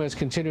 and FEMA is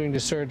continuing to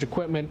surge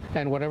equipment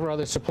and whatever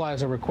other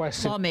supplies are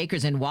requested.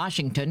 Lawmakers in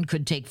Washington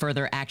could take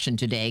further action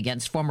today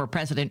against former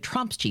President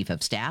Trump's chief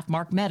of staff,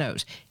 Mark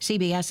Meadows.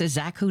 CBS's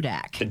Zach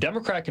Hudak. The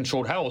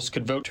Democrat-controlled House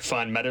could vote to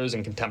find Meadows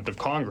in contempt of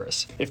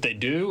Congress. If they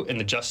do, and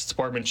the Justice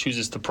Department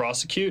chooses to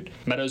prosecute,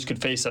 Meadows could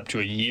face up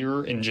to a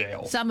year in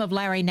jail. Some of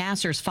Larry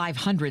Nassar's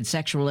 500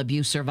 sexual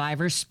abuse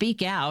survivors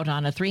speak out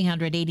on a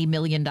 $380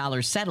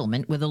 million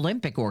settlement with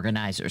Olympic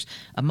organizers.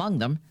 Among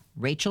them,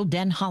 Rachel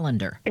Den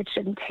Hollander. It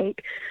shouldn't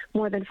take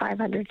more than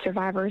 500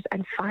 survivors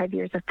and 5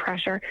 years of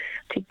pressure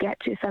to get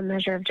to some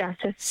measure of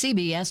justice.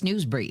 CBS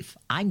News Brief.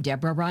 I'm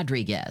Deborah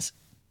Rodriguez.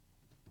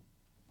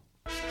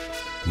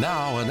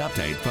 Now an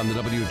update from the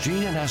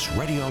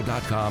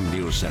WGNSradio.com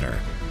News Center.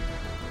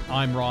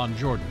 I'm Ron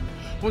Jordan.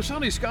 With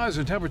sunny skies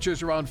and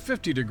temperatures around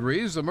 50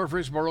 degrees, the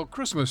Murfreesboro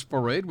Christmas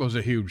Parade was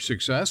a huge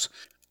success.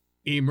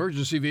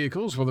 Emergency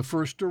vehicles were the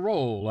first to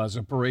roll as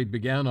the parade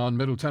began on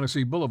Middle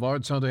Tennessee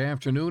Boulevard Sunday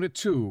afternoon at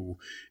 2.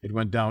 It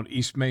went down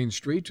East Main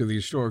Street to the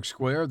historic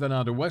square, then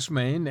onto West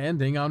Main,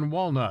 ending on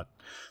Walnut.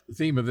 The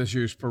theme of this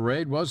year's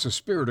parade was the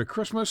spirit of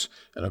Christmas,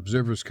 and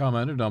observers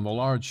commented on the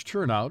large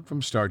turnout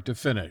from start to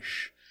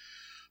finish.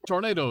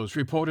 Tornadoes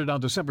reported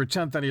on December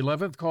 10th and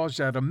 11th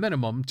caused at a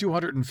minimum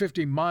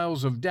 250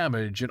 miles of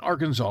damage in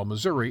Arkansas,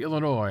 Missouri,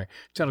 Illinois,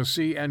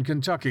 Tennessee, and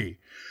Kentucky.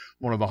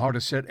 One of the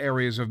hardest hit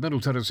areas of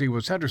Middle Tennessee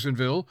was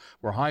Hendersonville,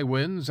 where high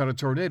winds and a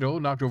tornado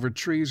knocked over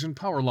trees and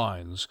power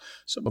lines.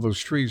 Some of those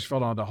trees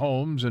fell onto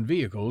homes and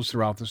vehicles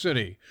throughout the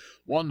city.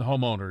 One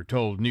homeowner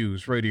told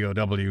News Radio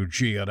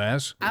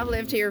WGNS, I've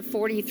lived here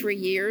 43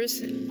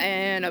 years,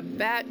 and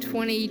about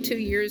 22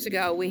 years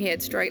ago we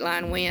had straight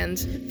line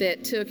winds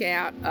that took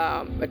out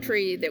a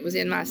tree that was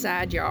in my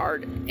side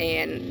yard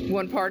and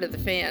one part of the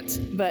fence,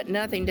 but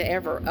nothing to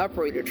ever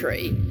uproot a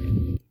tree.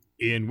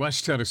 In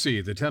West Tennessee,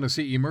 the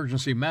Tennessee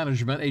Emergency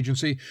Management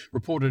Agency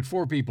reported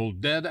 4 people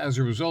dead as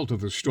a result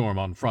of the storm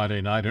on Friday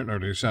night and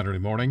early Saturday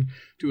morning.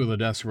 2 of the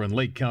deaths were in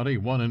Lake County,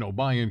 1 in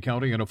Obion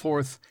County, and a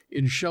 4th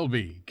in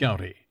Shelby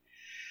County.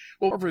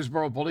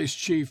 Murfreesboro Police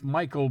Chief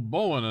Michael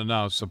Bowen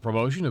announced the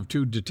promotion of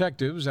 2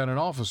 detectives and an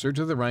officer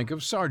to the rank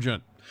of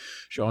sergeant.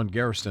 Sean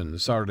Garriston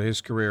started his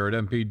career at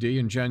MPD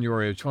in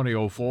January of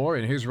 2004.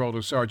 In his role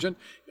as sergeant,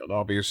 he'll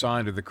now be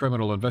assigned to the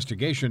Criminal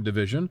Investigation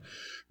Division.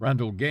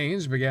 Randall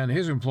Gaines began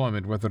his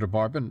employment with the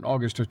department in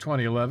August of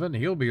 2011.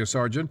 He'll be a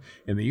sergeant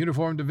in the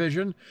Uniform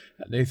Division.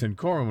 Nathan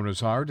Corwin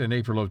was hired in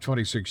April of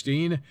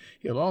 2016.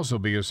 He'll also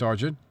be a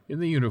sergeant in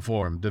the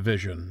Uniform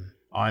Division.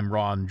 I'm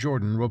Ron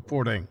Jordan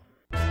reporting.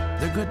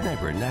 The Good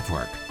Neighbor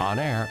Network, on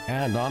air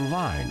and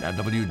online at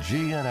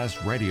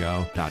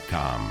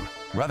WGNSradio.com.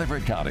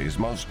 Rutherford County's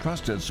most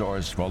trusted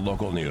source for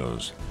local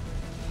news.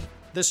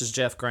 This is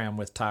Jeff Graham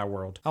with Tire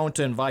World. I want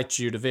to invite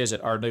you to visit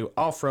our new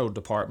off-road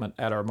department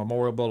at our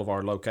Memorial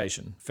Boulevard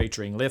location,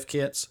 featuring lift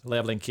kits,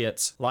 leveling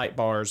kits, light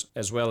bars,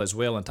 as well as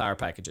wheel and tire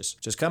packages.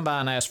 Just come by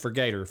and ask for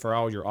Gator for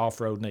all your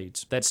off-road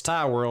needs. That's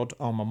Tire World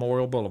on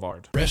Memorial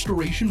Boulevard.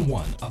 Restoration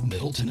One of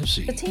Middle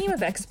Tennessee. A team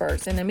of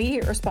experts and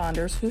immediate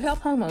responders who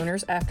help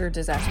homeowners after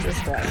disaster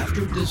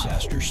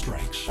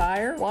strikes.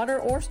 Fire, water,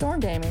 or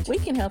storm damage, we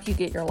can help you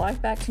get your life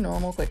back to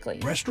normal quickly.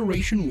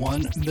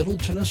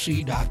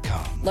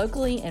 Restoration1MiddleTennessee.com.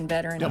 Locally and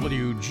veteran.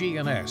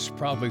 WGNS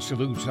proudly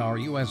salutes our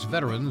U.S.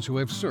 veterans who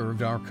have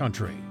served our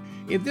country.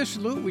 In this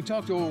salute, we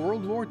talk to a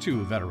World War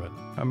II veteran.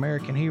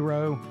 American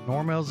hero,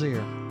 Norm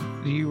Elzier.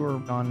 You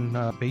were on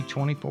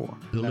B-24.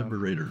 The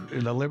Liberator.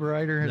 The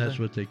Liberator? That's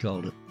what they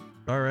called it.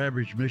 Our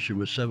average mission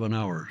was 7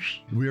 hours.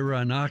 We were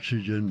on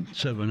oxygen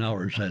 7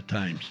 hours at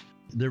times.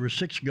 There were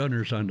 6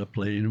 gunners on the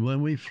plane.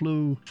 When we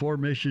flew 4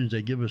 missions,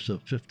 they give us a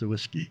fifth of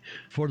whiskey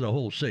for the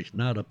whole 6,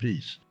 not a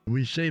piece.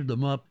 We saved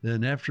them up,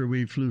 and after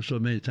we flew so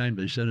many times,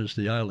 they sent us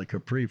to the Isle of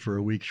Capri for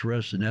a week's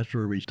rest, and that's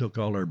where we took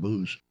all our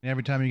booze.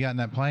 Every time you got in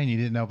that plane, you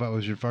didn't know if that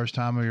was your first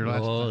time or your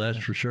last time? Oh, that's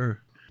for sure.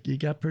 You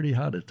got pretty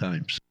hot at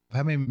times.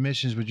 How many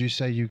missions would you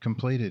say you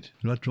completed?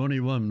 Not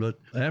 21, but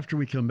after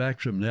we come back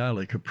from the Isle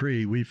of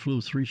Capri, we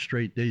flew 3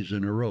 straight days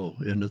in a row,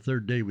 and the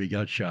 3rd day we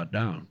got shot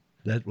down.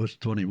 That was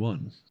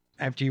 21.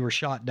 After you were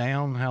shot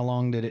down, how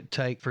long did it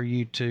take for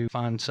you to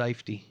find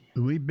safety?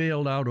 We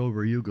bailed out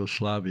over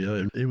Yugoslavia,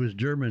 and it was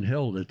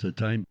German-held at the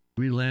time.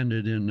 We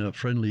landed in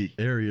friendly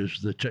areas,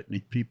 the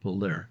Chetnik people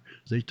there.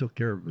 They took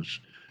care of us,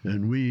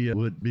 and we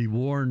would be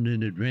warned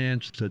in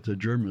advance that the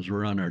Germans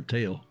were on our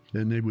tail,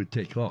 and they would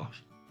take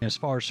off. As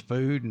far as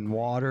food and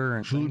water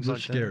and food things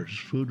was like scarce.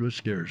 Food was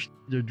scarce.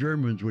 The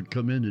Germans would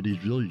come into these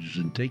villages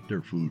and take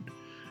their food.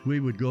 We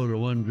would go to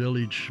one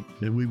village,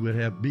 and we would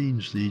have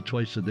beans to eat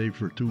twice a day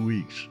for 2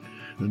 weeks.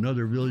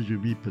 Another village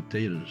would be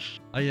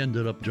potatoes. I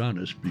ended up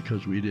jaundiced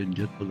because we didn't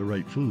get the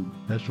right food.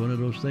 That's one of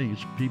those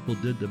things. People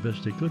did the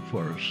best they could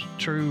for us.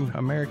 True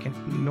American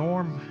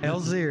Norm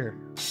Elzier.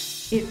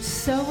 It's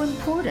so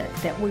important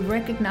that we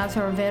recognize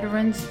our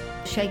veterans,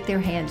 shake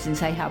their hands and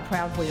say how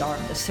proud we are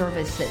of the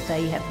service that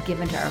they have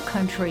given to our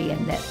country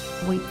and that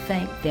we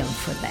thank them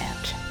for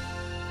that.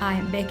 I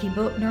am Becky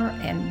Bookner,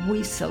 and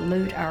we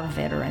salute our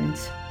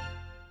veterans.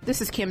 This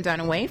is Kim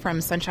Dunaway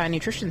from Sunshine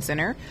Nutrition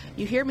Center.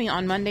 You hear me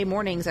on Monday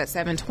mornings at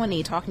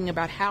 7:20 talking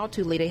about how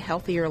to lead a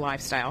healthier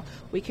lifestyle.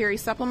 We carry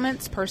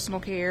supplements,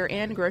 personal care,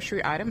 and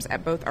grocery items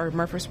at both our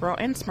Murfreesboro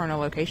and Smyrna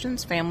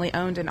locations, family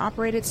owned and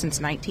operated since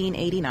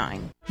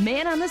 1989.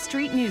 Man on the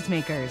Street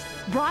Newsmakers,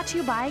 brought to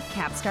you by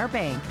Capstar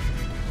Bank.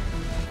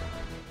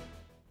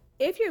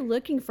 If you're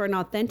looking for an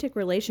authentic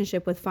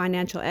relationship with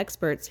financial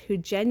experts who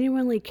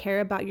genuinely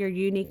care about your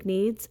unique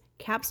needs,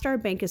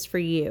 Capstar Bank is for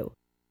you.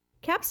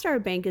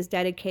 Capstar Bank is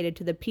dedicated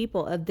to the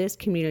people of this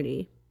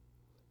community.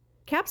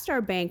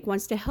 Capstar Bank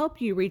wants to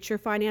help you reach your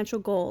financial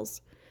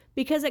goals,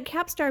 because at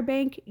Capstar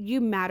Bank, you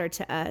matter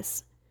to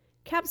us.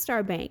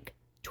 Capstar Bank,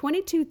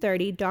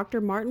 2230 Dr.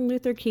 Martin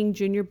Luther King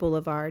Jr.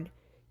 Boulevard,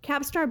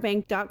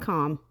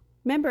 capstarbank.com.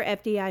 Member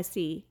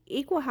FDIC,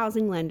 Equal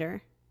Housing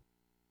Lender.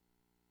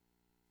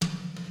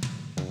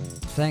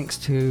 Thanks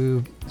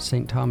to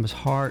St. Thomas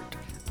Heart,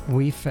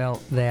 we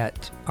felt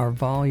that our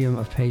volume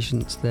of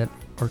patients that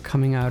are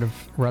coming out of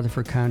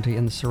Rutherford County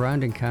and the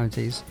surrounding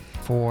counties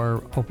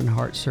for open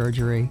heart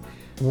surgery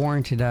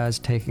warranted us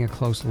taking a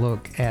close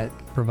look at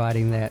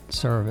providing that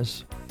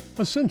service.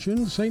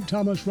 Ascension St.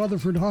 Thomas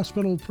Rutherford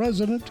Hospital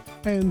President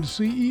and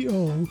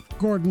CEO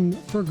Gordon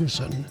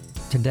Ferguson.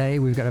 Today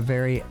we've got a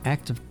very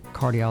active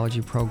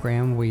cardiology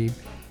program. We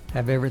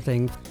have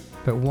everything,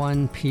 but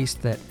one piece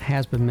that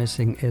has been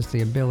missing is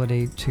the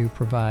ability to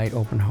provide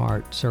open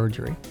heart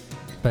surgery.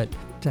 But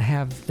to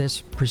have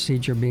this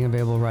procedure being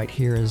available right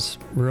here is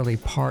really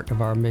part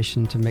of our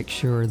mission to make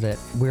sure that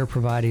we're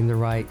providing the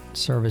right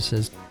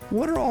services.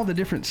 What are all the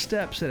different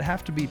steps that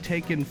have to be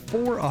taken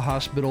for a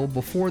hospital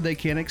before they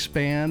can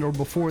expand or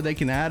before they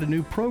can add a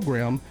new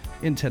program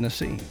in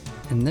Tennessee?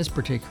 In this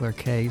particular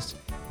case,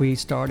 we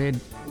started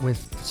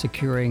with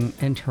securing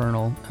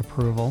internal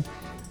approval.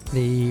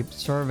 The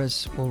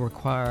service will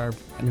require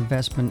an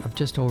investment of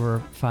just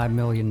over $5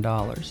 million.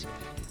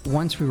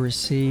 Once we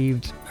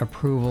received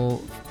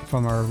approval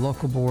from our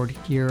local board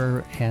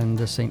here and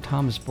the St.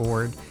 Thomas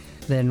board,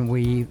 then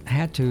we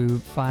had to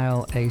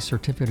file a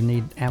certificate of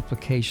need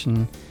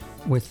application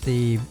with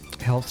the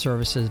Health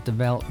Services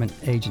Development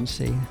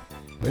Agency.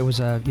 It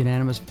was a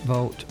unanimous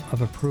vote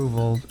of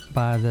approval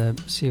by the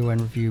CON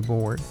Review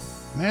Board.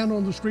 Man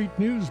on the Street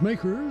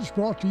Newsmakers,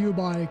 brought to you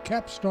by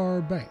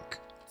Capstar Bank.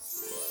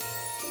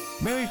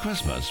 Merry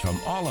Christmas from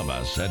all of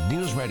us at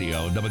News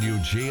Radio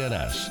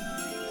WGNS.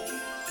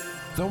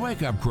 The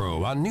Wake Up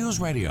Crew on News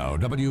Radio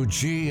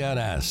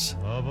WGNS.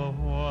 Of a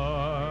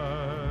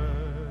white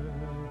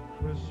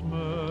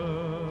Christmas,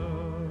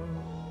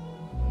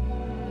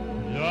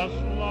 just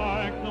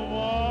like the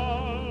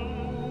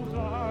ones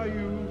I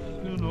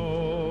used to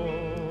know.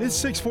 It's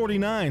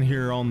 6:49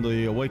 here on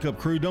the Wake Up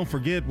Crew. Don't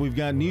forget, we've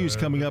got news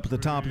coming up at the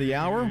top of the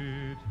hour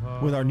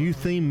with our new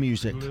theme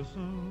music. It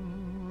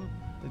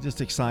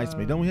just excites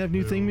me. Don't we have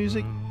new theme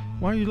music?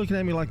 Why are you looking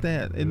at me like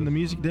that? Isn't the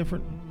music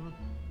different?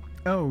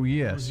 Oh,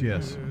 yes.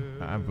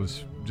 I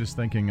was just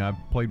thinking, I've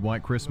played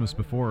White Christmas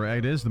before.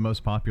 It is the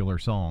most popular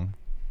song.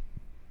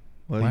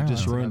 Well, you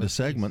just ruined a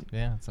segment.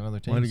 Yeah, it's another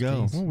tease. Way to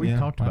go. Well, we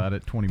talked about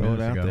it 20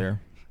 minutes ago.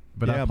 There.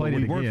 But I played we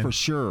it again. weren't for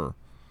sure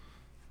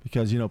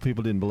because,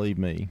 people didn't believe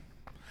me.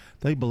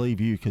 They believe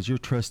you because you're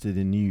trusted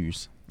in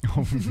news.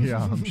 Oh,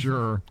 yeah, I'm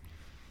sure.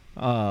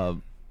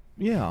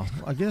 Yeah,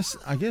 I guess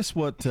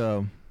what...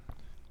 you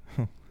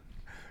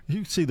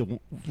see the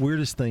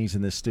weirdest things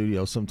in this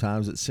studio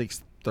sometimes at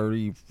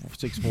 6:30,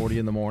 6:40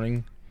 in the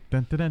morning.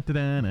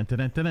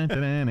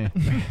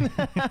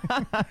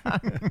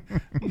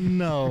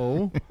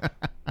 No.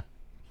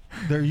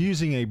 They're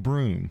using a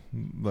broom,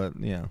 but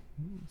yeah,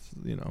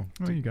 Well,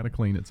 you got to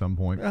clean at some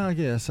point. I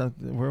guess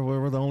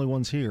we're the only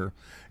ones here.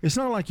 It's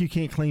not like you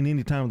can't clean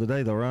any time of the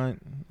day, though, right?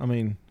 I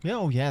mean,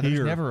 there's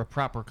never a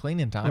proper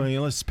cleaning time. I mean,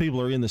 unless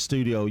people are in the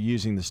studio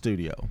using the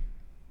studio,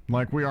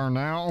 like we are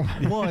now.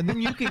 Well, and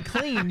then you can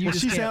clean.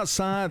 She's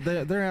outside.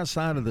 They're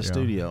outside of the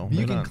studio.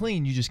 You can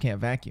clean. You just can't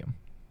vacuum.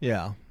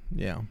 Yeah.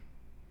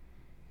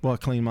 Well, I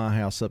cleaned my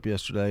house up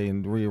yesterday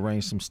and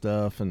rearranged some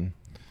stuff, and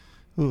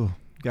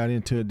got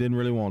into it. Didn't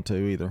really want to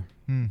either.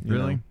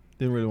 Really?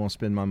 Didn't really want to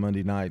spend my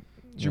Monday night.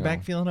 Is your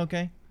back feeling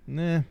okay?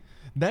 Nah.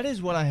 That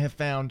is what I have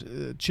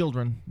found.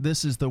 Children,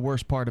 this is the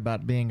worst part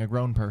about being a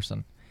grown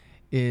person.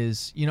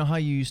 Is how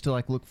you used to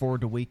look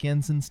forward to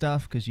weekends and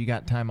stuff because you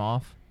got time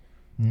off.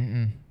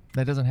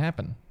 That doesn't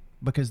happen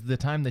because the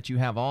time that you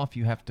have off,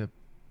 you have to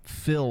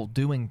fill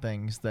doing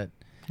things that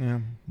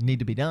need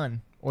to be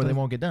done, or they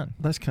won't get done.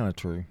 That's kind of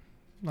true.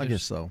 I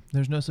guess so.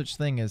 There's no such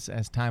thing as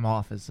time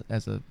off as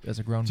a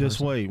grown person. Just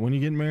wait. When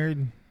you get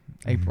married?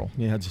 April.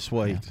 Yeah, just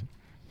wait. Yeah.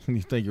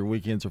 You think your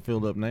weekends are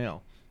filled up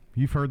now.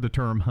 You've heard the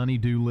term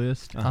honey-do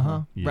list?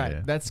 Yeah.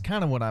 Right. That's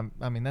kind of what I'm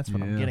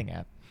getting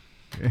at.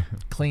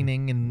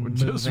 Cleaning and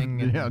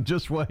moving.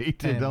 Just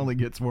wait. It only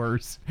gets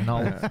worse. And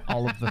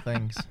all of the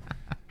things.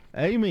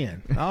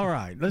 Amen. All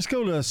right, let's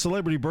go to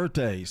celebrity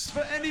birthdays.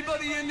 For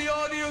anybody in the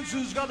audience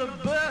who's got a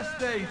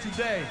birthday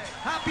today,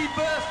 happy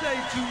birthday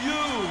to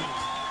you.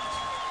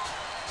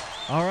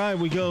 All right,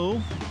 we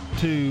go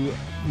to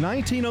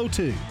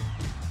 1902.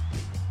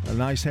 A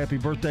nice happy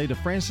birthday to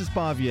Frances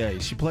Bavier.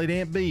 She played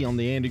Aunt Bee on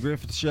The Andy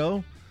Griffith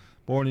Show.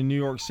 Born in New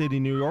York City,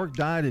 New York.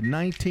 Died in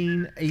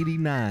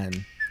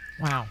 1989.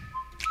 Wow.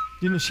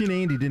 You know, she and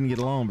Andy didn't get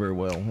along very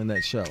well in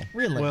that show.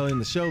 Really? Well, in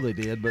the show they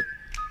did, but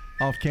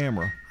off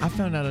camera. I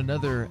found out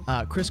another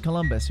Chris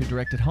Columbus, who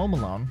directed Home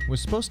Alone,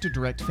 was supposed to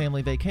direct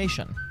Family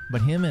Vacation,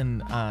 but him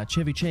and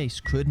Chevy Chase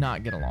could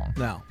not get along.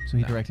 No. So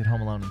he directed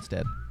Home Alone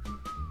instead.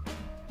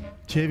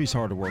 Chevy's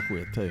hard to work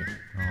with, too.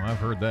 Oh, I've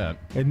heard that.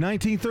 In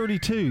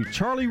 1932,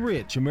 Charlie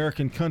Rich,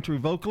 American country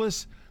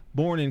vocalist,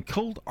 born in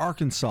Colt,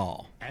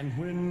 Arkansas. And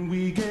when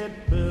we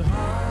get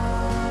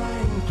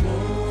behind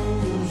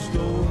closed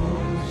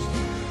doors,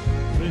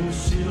 when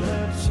she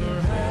lets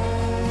her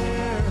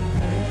hair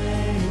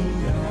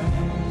hang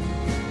down,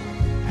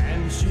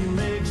 and she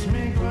makes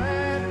me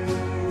glad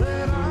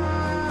that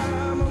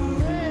I'm a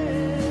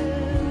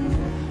man.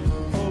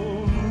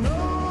 Oh,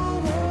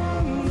 no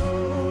one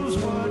knows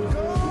what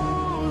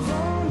goes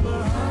on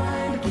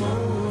behind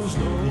closed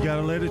doors. You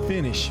gotta let it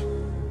finish.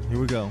 Here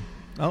we go.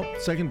 Oh,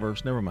 second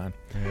verse. Never mind.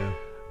 Yeah.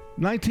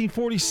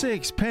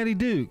 1946, Patty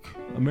Duke,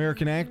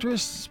 American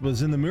actress,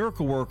 was in The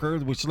Miracle Worker,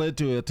 which led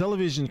to a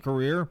television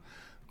career.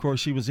 Of course,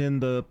 she was in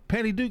The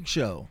Patty Duke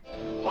Show.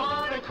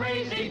 What a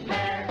crazy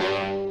pair.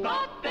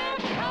 Thought they're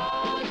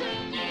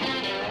cousins.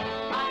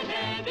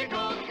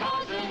 Identical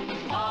cousins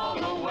all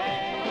the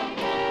way.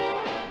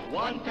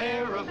 One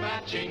pair of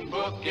matching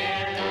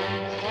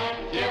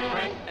bookends,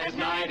 different as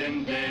night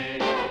and day.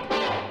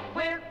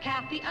 Where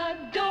Kathy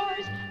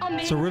adores a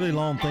It's a really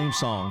long theme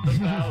song.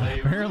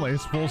 Apparently,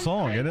 it's a full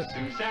song, isn't it?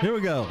 Here we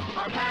go.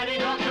 Our Patty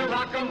loves to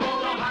rock and roll,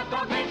 a hot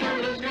dog makes her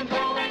lose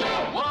control.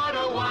 What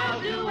a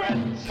wild duet.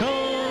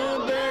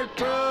 Come their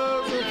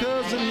trouser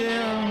cousin,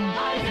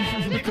 yeah.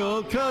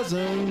 Identical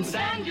cousins.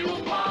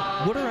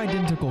 What are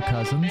identical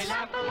cousins?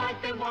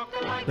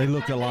 They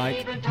look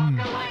alike.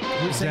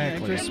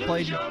 Exactly. Chris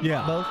played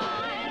Yeah. both?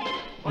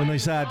 When they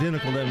say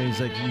identical, that means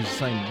they can use the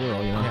same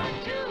girl, you know.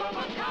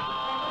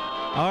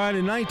 All right,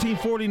 in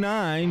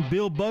 1949,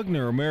 Bill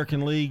Bugner,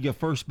 American League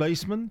first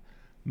baseman,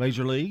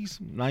 Major Leagues,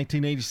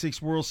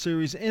 1986 World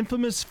Series,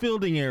 infamous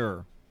fielding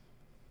error.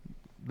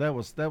 That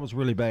was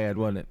really bad,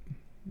 wasn't it?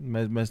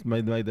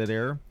 Made that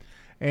error.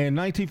 And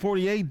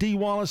 1948, Dee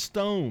Wallace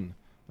Stone,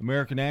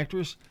 American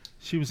actress.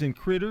 She was in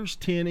Critters,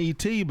 10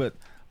 E.T., but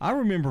I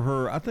remember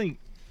her, I think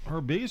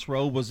her biggest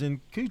role was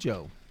in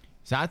Cujo.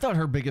 So I thought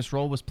her biggest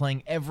role was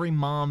playing every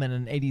mom in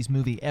an 80s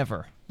movie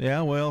ever.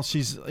 Yeah, well,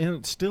 she's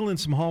still in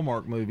some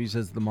Hallmark movies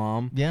as the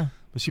mom. Yeah.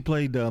 But she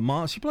played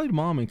mom. She played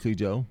mom in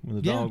Cujo with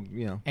the dog.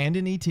 Yeah. And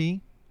in E.T.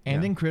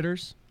 and Yeah. in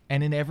Critters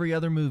and in every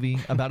other movie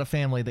about a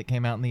family that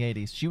came out in the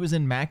 80s. She was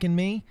in Mac and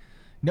Me.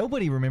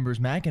 Nobody remembers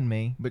Mac and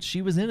Me, but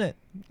she was in it.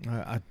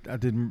 I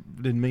didn't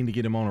mean to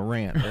get him on a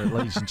rant,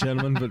 ladies and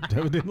gentlemen, but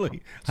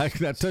evidently I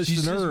touched She's the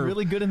just nerve.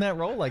 really good in that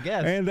role, I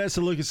guess. And that's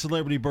a look at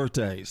celebrity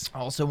birthdays. I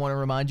also want to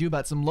remind you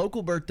about some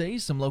local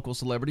birthdays, some local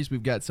celebrities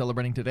we've got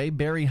celebrating today.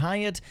 Barry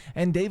Hyatt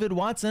and David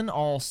Watson,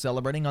 all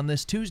celebrating on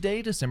this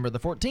Tuesday, December the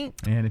 14th.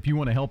 And if you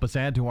want to help us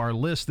add to our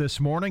list this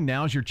morning,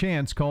 now's your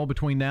chance. Call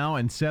between now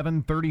and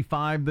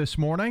 7:35 this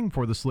morning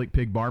for the Slick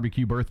Pig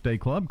Barbecue Birthday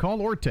Club.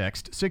 Call or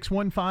text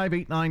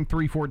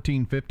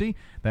 615-893-1450.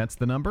 That's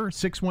the number,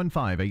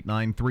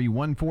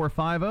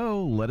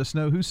 615-893-1450. Let us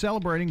know who's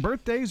celebrating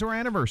birthdays or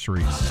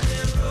anniversaries.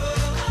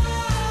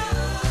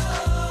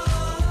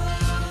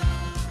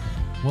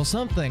 Well,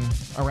 something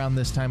around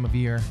this time of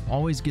year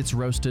always gets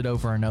roasted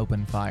over an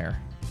open fire.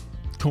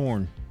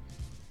 Corn.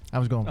 I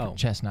was going for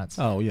chestnuts.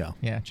 Oh, yeah.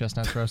 Yeah,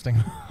 chestnuts roasting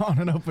on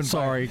an open fire.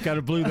 Sorry, kind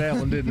of blew that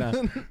one, didn't I?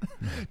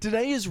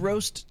 Today is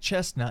Roast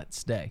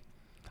Chestnuts Day.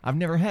 I've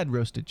never had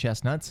roasted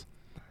chestnuts.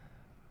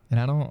 And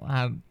I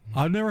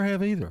never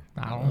have either.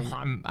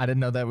 I didn't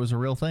know that was a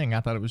real thing. I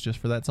thought it was just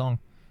for that song.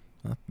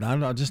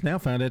 I just now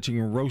found out you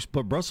can roast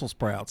Brussels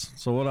sprouts.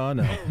 So what do I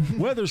know?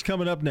 Weather's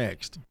coming up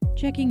next.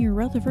 Checking your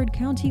Rutherford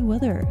County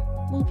weather.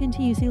 We'll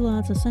continue to see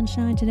lots of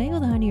sunshine today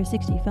with a high near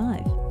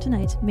 65.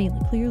 Tonight,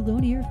 mainly clear, low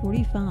near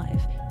 45.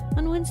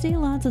 On Wednesday,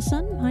 lots of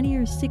sun, high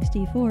near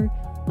 64.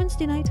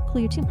 Wednesday night,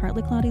 clear to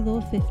partly cloudy, low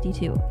of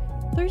 52.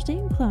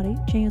 Thursday, cloudy,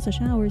 chance of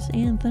showers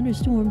and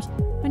thunderstorms,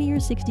 high near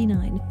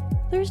 69.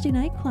 Thursday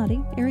night,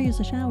 cloudy, areas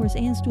of showers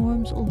and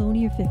storms, low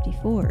near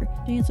 54.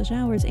 Chance of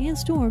showers and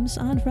storms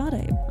on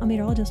Friday. I'm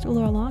meteorologist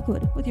Laura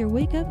Lockwood with your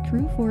Wake Up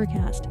Crew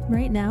forecast.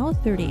 Right now,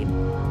 30.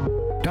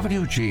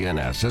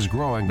 WGNS is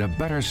growing to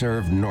better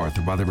serve North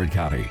Rutherford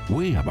County.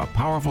 We have a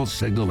powerful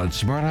signal in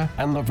Smyrna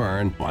and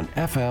Laverne on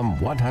FM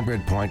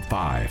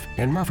 100.5.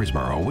 In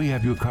Murfreesboro, we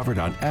have you covered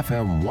on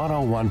FM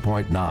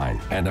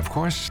 101.9 and, of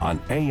course, on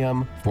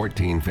AM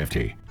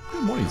 1450.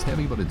 Good morning. It's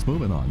heavy, but it's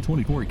moving on.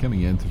 24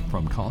 coming in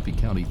from Coffee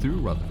County through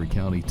Rutherford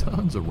County.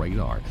 Tons of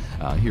radar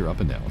here up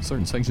and down.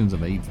 Certain sections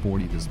of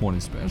 840 this morning,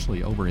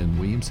 especially over in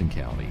Williamson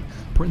County.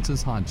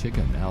 Prince's Hot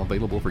Chicken now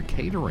available for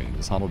catering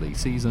this holiday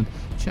season.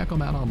 Check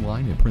them out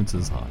online at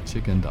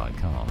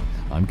princeshotchicken.com.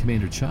 I'm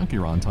Commander Chuck.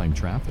 You're on-time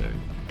traffic.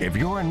 If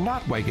you're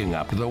not waking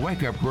up to the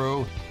Wake Up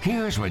Crew,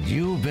 here's what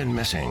you've been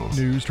missing.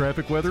 News,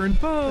 traffic, weather, and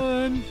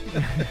fun.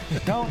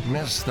 Don't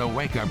miss the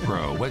Wake Up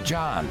Crew with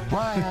John,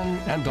 Brian,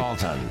 and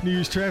Dalton.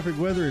 News, traffic,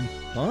 weather, and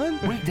fun?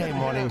 Weekday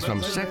mornings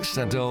from 6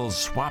 until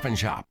Swap and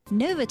Shop.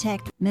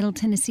 Novatech, Middle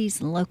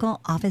Tennessee's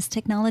local office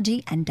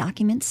technology and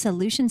document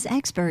solutions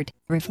expert,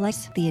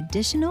 reflects the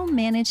additional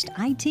managed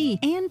IT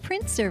and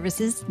print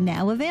services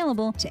now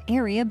available to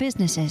area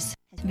businesses.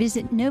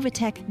 Visit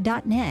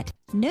Novatech.net.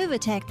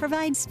 Novatech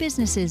provides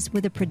businesses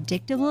with a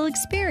predictable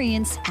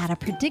experience at a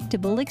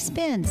predictable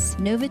expense.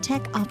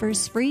 Novatech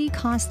offers free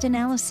cost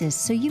analysis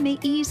so you may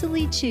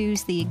easily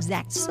choose the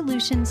exact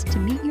solutions to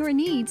meet your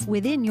needs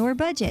within your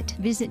budget.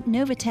 Visit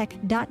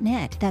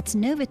Novatech.net. That's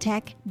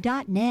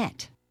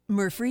Novatech.net.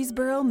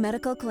 Murfreesboro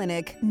Medical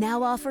Clinic,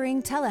 now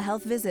offering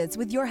telehealth visits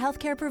with your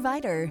healthcare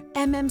provider.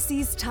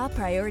 MMC's top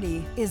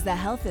priority is the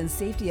health and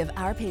safety of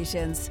our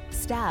patients,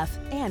 staff,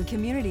 and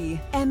community.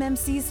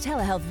 MMC's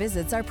telehealth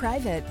visits are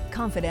private,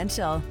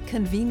 confidential,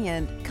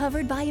 convenient,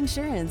 covered by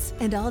insurance,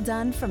 and all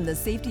done from the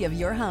safety of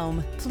your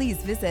home. Please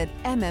visit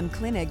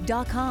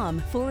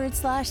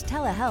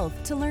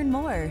mmclinic.com/telehealth to learn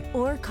more,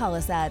 or call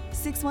us at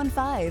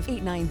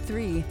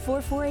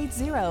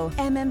 615-893-4480.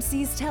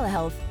 MMC's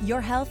Telehealth,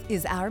 your health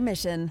is our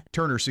mission.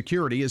 Turner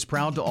Security is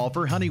proud to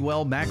offer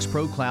Honeywell Max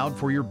Pro Cloud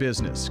for your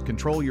business.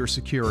 Control your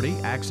security,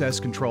 access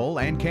control,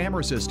 and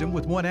camera system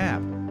with one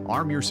app.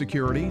 Arm your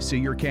security, see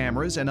your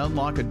cameras, and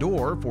unlock a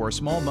door for a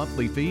small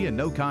monthly fee and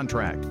no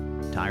contract.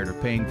 Tired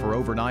of paying for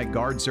overnight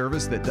guard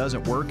service that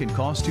doesn't work and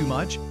costs too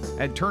much?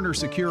 At Turner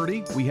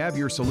Security, we have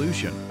your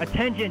solution.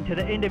 Attention to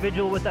the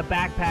individual with a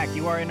backpack.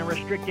 You are in a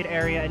restricted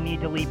area and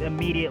need to leave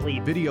immediately.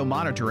 Video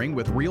monitoring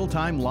with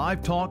real-time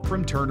live talk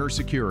from Turner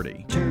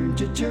Security. Turn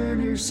to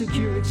Turner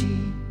Security.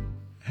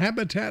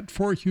 Habitat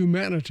for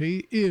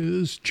Humanity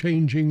is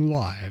changing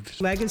lives.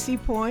 Legacy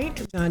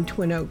Point on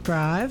Twin Oak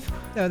Drive.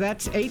 So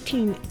that's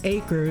 18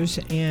 acres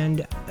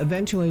and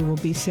eventually will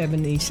be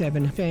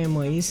 77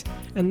 families.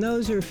 And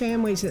those are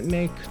families that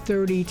make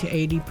 30 to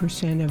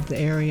 80% of the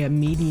area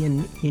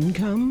median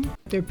income.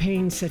 They're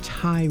paying such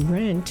high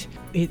rent,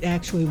 it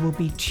actually will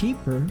be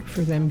cheaper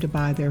for them to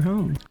buy their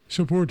home.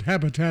 Support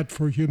Habitat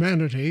for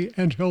Humanity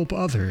and help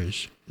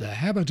others. The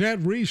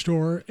Habitat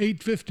Restore,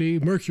 850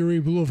 Mercury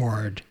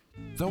Boulevard.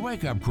 The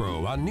Wake Up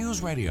Crew on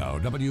News Radio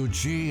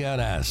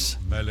WGNS.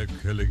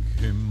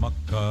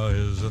 Melikilikimaka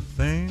is a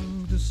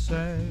thing to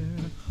say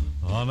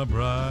on a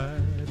bright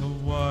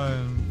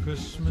Hawaiian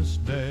Christmas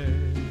day.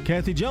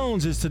 Kathy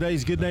Jones is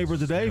today's Good Neighbor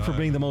today for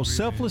being the most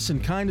selfless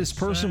and kindest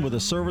person with a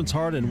servant's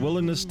heart and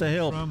willingness to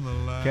help.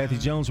 Kathy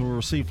Jones will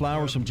receive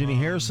flowers from Jenny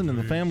Harrison and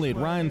the family at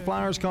Ryan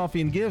Flowers,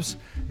 Coffee and Gifts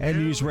at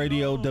News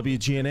Radio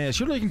WGNS.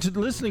 You're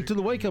listening to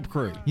the Wake Up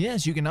Crew.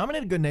 Yes, you can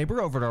nominate a good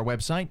neighbor over at our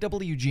website,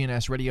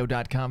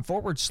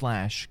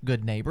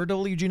 WGNSradio.com/good neighbor.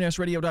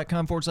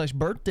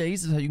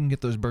 WGNSradio.com/birthdays is how you can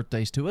get those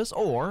birthdays to us.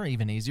 Or,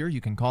 even easier,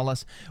 you can call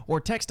us or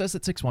text us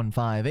at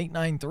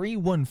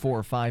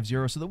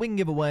 615-893-1450 so that we can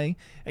give away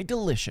a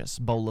delicious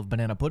bowl of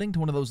banana pudding to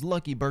one of those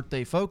lucky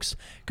birthday folks.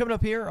 Coming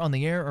up here on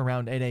the air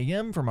around 8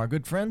 a.m. from our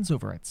good friends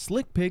over at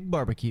Slick Pig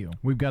Barbecue.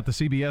 We've got the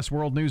CBS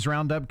World News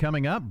Roundup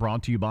coming up,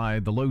 brought to you by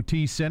the Low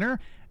T Center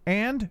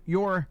and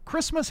your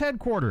Christmas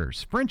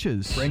headquarters,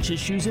 French's. French's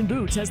Shoes and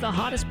Boots has the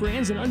hottest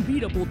brands and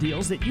unbeatable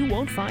deals that you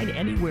won't find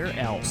anywhere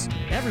else.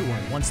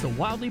 Everyone wants the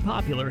wildly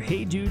popular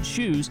Hey Dude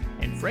shoes,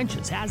 and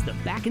French's has them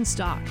back in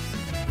stock.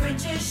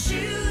 French's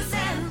Shoes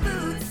and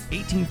Boots.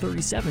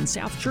 1837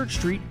 South Church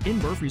Street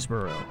in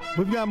Murfreesboro.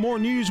 We've got more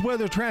news,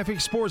 weather, traffic,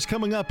 sports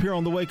coming up here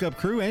on the Wake Up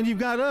Crew, and you've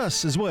got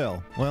us as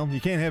well. Well,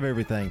 you can't have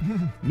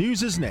everything.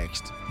 News is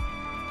next.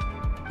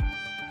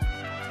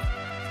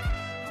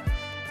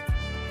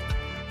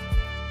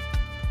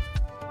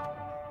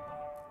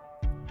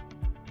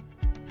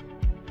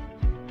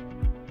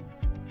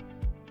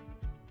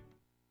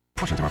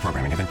 Portions of our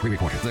programming have been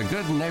pre-recorded. The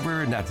Good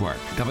Neighbor Network,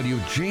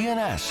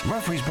 WGNS,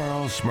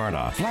 Murfreesboro,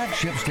 Smyrna,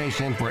 flagship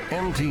station for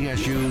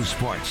MTSU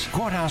Sports.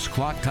 Courthouse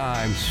clock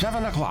time,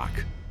 7 o'clock.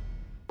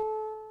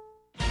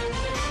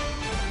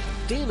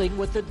 Dealing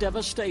with the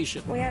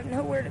devastation. We have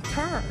nowhere to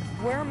turn.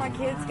 Where are my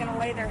kids going to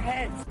lay their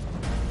heads?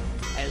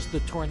 As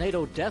the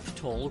tornado death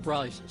toll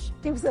rises.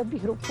 She was a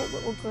beautiful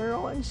little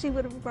girl, and she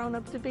would have grown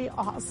up to be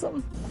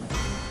awesome.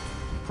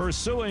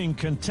 Pursuing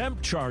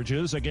contempt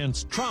charges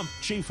against Trump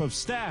Chief of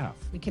Staff.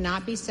 We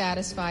cannot be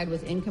satisfied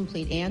with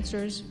incomplete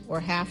answers or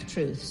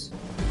half-truths.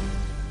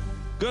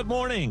 Good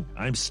morning.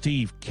 I'm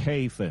Steve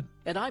Kathan.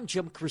 And I'm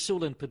Jim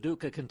Krasul in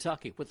Paducah,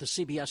 Kentucky with the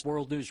CBS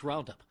World News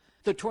Roundup.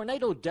 The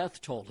tornado death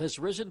toll has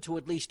risen to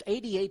at least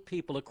 88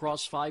 people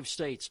across 5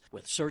 states,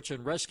 with search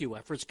and rescue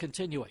efforts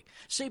continuing.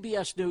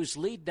 CBS News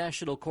lead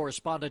national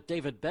correspondent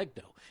David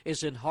Begnaud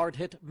is in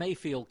hard-hit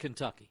Mayfield,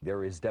 Kentucky.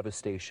 There is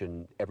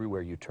devastation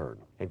everywhere you turn,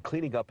 and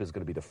cleaning up is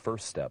going to be the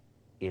first step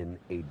in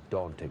a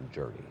daunting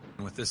journey.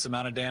 With this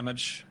amount of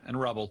damage and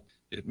rubble,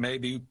 it may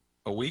be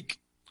a week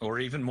or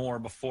even more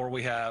before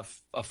we have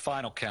a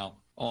final count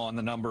on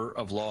the number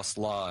of lost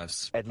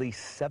lives. At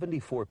least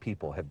 74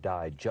 people have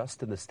died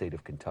just in the state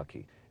of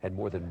Kentucky, and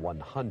more than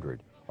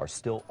 100 are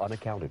still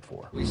unaccounted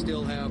for. We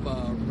still have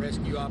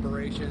rescue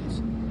operations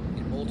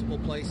in multiple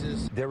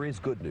places. There is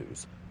good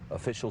news.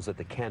 Officials at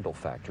the Candle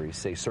Factory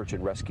say search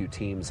and rescue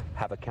teams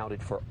have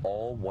accounted for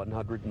all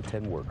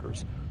 110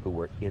 workers who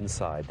were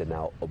inside the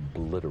now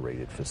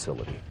obliterated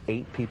facility.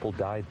 8 people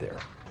died there,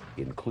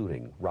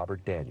 including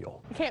Robert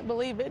Daniel. I can't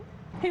believe it.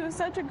 He was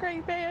such a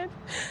great man.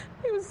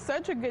 He was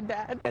such a good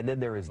dad. And then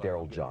there is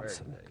Daryl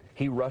Johnson.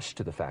 He rushed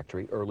to the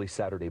factory early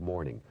Saturday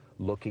morning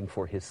looking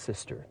for his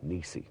sister,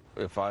 Niecy.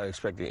 If I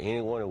expected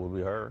anyone, it would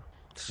be her.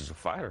 She's a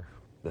fighter.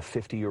 The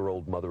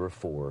 50-year-old mother of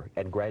 4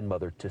 and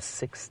grandmother to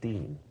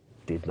 16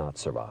 did not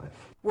survive.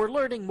 We're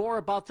learning more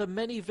about the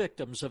many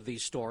victims of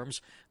these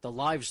storms, the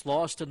lives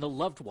lost and the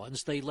loved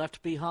ones they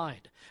left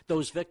behind.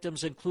 Those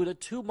victims include a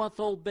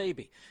 2-month-old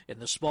baby in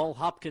the small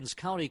Hopkins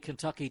County,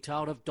 Kentucky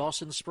town of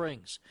Dawson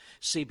Springs.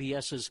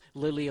 CBS's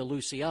Lilia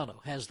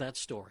Luciano has that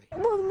story.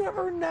 We'll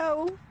never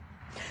know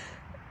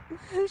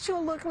who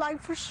she'll look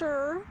like for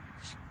sure,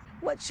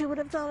 what she would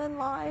have done in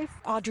life.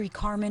 Audrey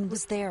Carmen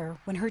was there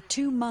when her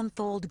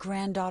 2-month-old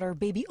granddaughter,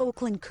 baby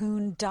Oakland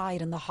Kuhn,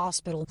 died in the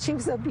hospital. She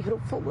was a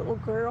beautiful little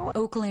girl.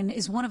 Oakland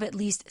is one of at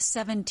least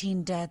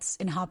 17 deaths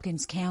in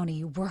Hopkins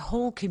County, where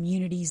whole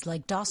communities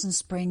like Dawson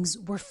Springs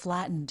were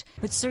flattened.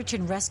 But search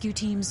and rescue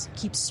teams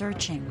keep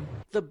searching.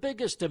 The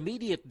biggest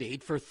immediate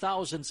need for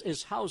thousands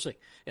is housing,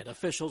 and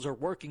officials are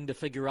working to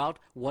figure out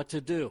what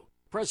to do.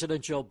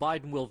 President Joe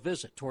Biden will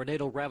visit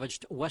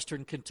tornado-ravaged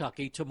western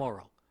Kentucky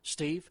tomorrow.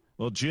 Steve?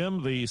 Well,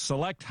 Jim, the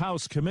Select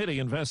House Committee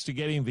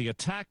investigating the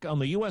attack on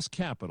the U.S.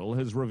 Capitol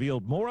has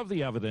revealed more of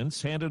the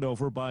evidence handed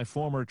over by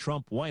former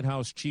Trump White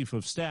House Chief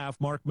of Staff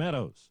Mark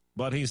Meadows.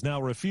 But he's now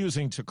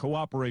refusing to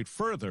cooperate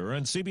further,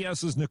 and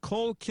CBS's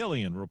Nicole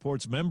Killian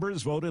reports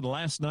members voted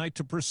last night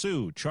to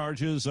pursue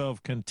charges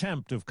of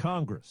contempt of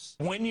Congress.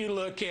 When you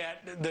look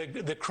at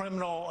the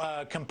criminal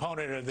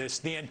component of this,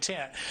 the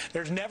intent,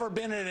 there's never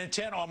been an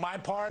intent on my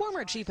part.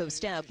 Former Chief of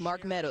Staff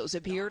Mark Meadows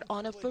appeared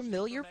on a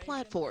familiar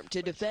platform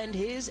to defend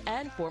his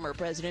and former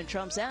President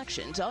Trump's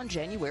actions on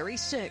January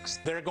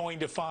 6th. They're going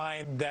to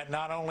find that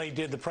not only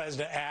did the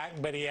president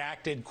act, but he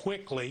acted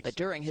quickly. But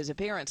during his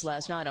appearance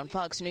last night on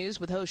Fox News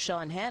with host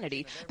Sean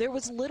Hannity, there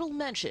was little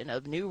mention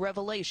of new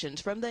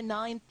revelations from the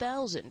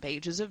 9,000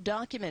 pages of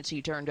documents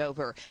he turned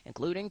over,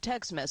 including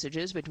text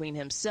messages between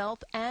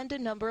himself and a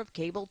number of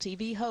cable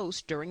TV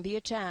hosts during the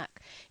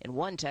attack. In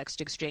one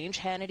text exchange,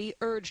 Hannity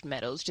urged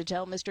Meadows to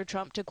tell Mr.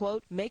 Trump to,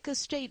 quote, make a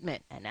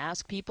statement and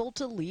ask people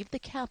to leave the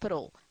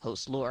Capitol.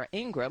 Host Laura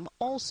Ingraham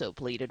also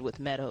pleaded with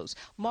Meadows.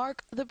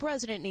 Mark, the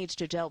president needs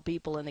to tell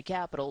people in the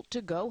Capitol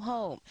to go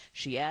home.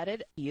 She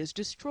added, he is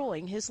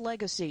destroying his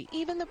legacy.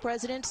 Even the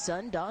president's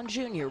son, Don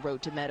Jr.,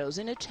 wrote to Meadows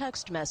in a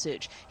text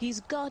message.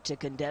 He's got to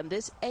condemn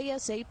this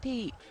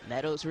ASAP.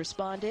 Meadows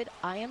responded,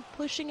 I am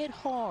pushing it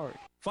hard.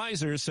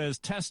 Pfizer says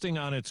testing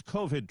on its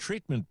COVID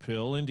treatment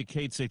pill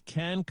indicates it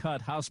can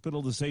cut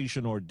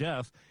hospitalization or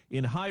death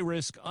in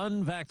high-risk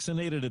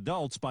unvaccinated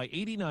adults by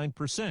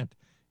 89%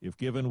 if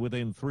given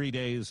within 3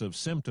 days of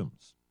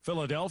symptoms.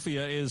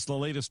 Philadelphia is the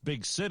latest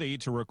big city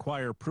to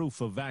require proof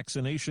of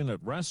vaccination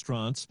at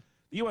restaurants.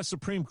 The U.S.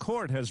 Supreme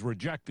Court has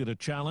rejected a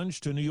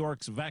challenge to New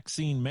York's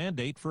vaccine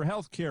mandate for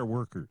healthcare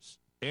workers.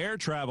 Air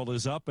travel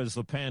is up as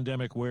the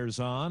pandemic wears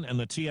on, and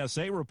the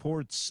TSA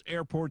reports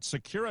airport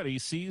security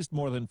seized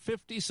more than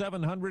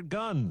 5,700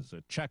 guns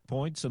at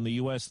checkpoints in the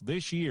U.S.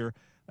 this year.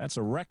 That's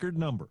a record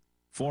number.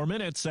 4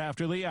 minutes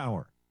after the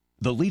hour.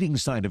 The leading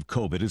sign of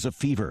COVID is a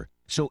fever,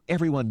 so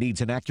everyone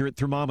needs an accurate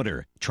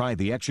thermometer. Try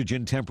the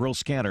Exergen temporal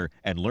scanner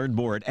and learn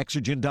more at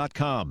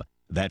Exergen.com.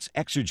 That's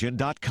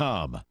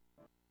Exergen.com.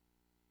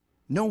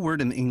 No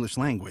word in the English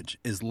language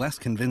is less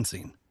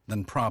convincing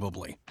than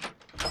probably.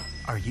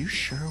 Are you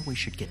sure we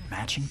should get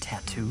matching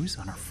tattoos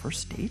on our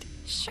first date?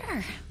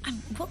 Sure.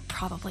 We'll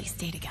probably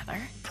stay together.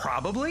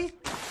 Probably?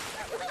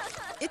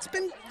 It's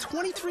been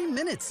 23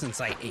 minutes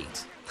since I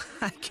ate.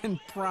 I can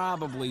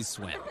probably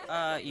swim.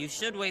 You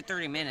should wait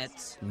 30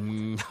 minutes.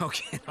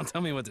 Okay, now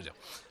tell me what to do.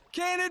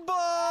 Cannonball!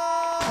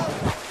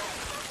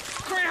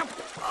 Cramp!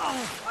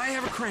 Oh, I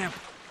have a cramp.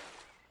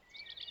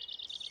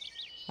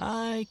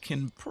 I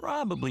can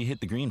probably hit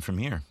the green from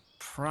here.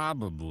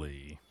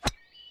 Probably.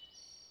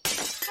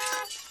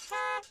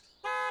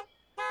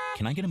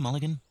 Can I get a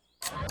mulligan?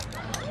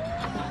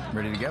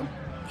 Ready to go?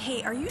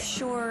 Hey, are you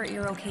sure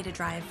you're okay to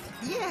drive?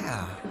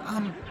 Yeah,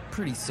 I'm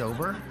pretty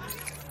sober.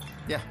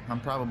 Yeah,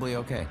 I'm probably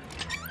okay.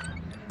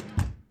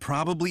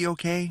 Probably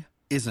okay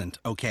isn't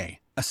okay,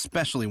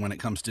 especially when it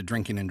comes to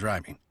drinking and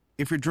driving.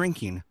 If you're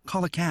drinking,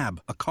 call a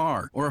cab, a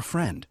car, or a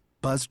friend.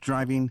 Buzzed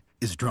driving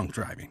is drunk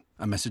driving.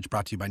 A message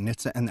brought to you by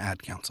NHTSA and the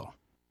Ad Council.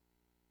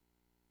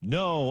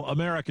 No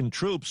American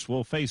troops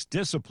will face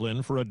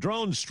discipline for a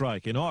drone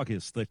strike in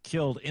August that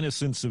killed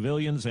innocent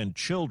civilians and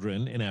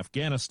children in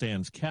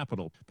Afghanistan's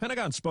capital.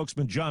 Pentagon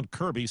spokesman John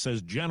Kirby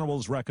says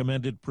generals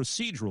recommended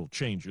procedural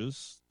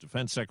changes.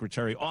 Defense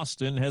Secretary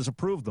Austin has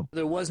approved them.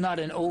 There was not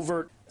an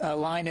overt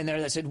line in there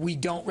that said we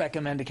don't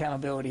recommend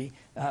accountability.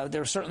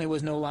 There certainly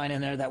was no line in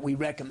there that we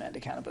recommend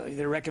accountability.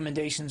 Their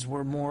recommendations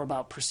were more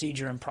about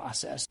procedure and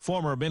process.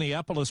 Former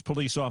Minneapolis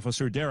police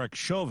officer Derek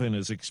Chauvin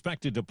is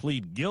expected to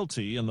plead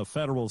guilty in the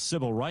federal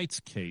civil rights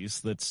case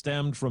that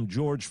stemmed from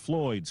George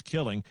Floyd's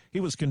killing.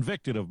 He was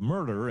convicted of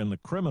murder in the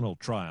criminal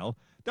trial.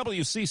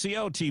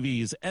 WCCO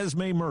TV's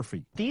Esme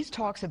Murphy. These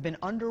talks have been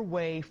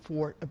underway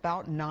for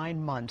about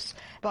 9 months,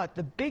 but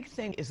the big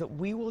thing is that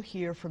we will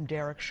hear from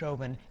Derek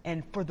Chauvin,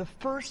 and for the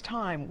first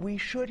time, we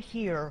should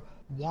hear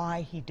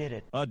why he did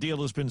it. A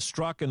deal has been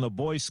struck in the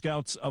Boy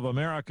Scouts of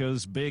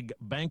America's big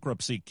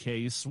bankruptcy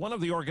case. One of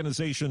the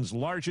organization's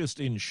largest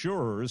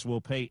insurers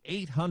will pay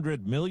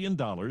 $800 million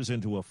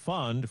into a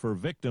fund for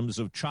victims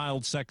of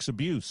child sex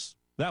abuse.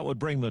 That would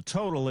bring the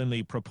total in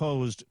the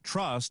proposed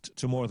trust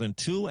to more than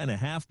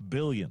 $2.5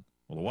 billion.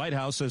 Well, the White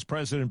House says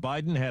President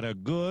Biden had a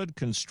good,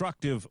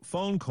 constructive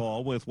phone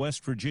call with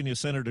West Virginia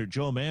Senator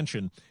Joe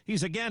Manchin.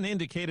 He's again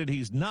indicated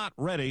he's not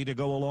ready to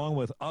go along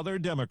with other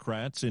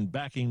Democrats in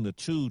backing the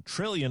 $2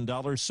 trillion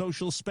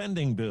social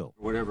spending bill.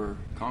 Whatever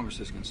Congress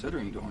is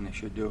considering doing, they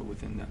should do it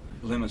within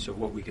the limits of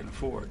what we can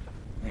afford.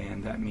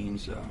 And that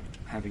means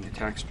having a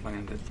tax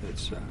plan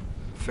that's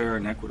fair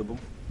and equitable.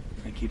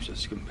 It keeps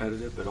us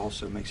competitive, but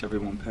also makes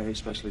everyone pay,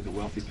 especially the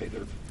wealthy, pay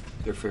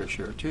their fair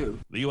share, too.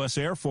 The U.S.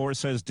 Air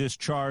Force has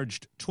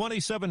discharged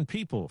 27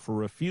 people for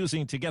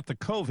refusing to get the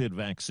COVID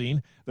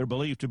vaccine. They're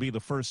believed to be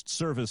the first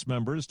service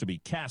members to be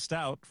cast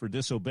out for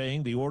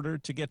disobeying the order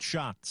to get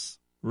shots.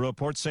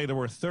 Reports say there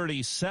were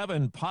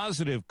 37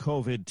 positive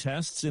COVID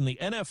tests in the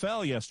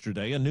NFL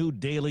yesterday, a new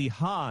daily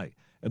high.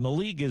 And the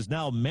league is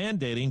now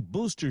mandating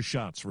booster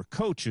shots for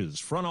coaches,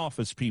 front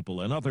office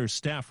people, and other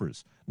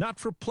staffers. Not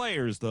for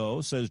players,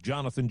 though, says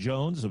Jonathan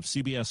Jones of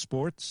CBS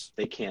Sports.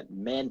 They can't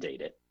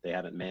mandate it. They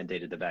haven't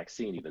mandated the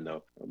vaccine, even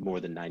though more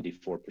than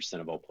 94%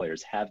 of all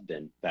players have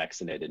been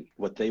vaccinated.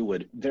 What they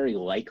would very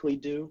likely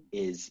do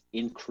is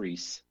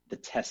increase the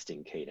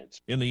testing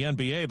cadence. In the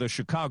NBA, the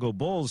Chicago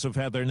Bulls have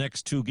had their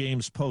next 2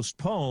 games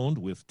postponed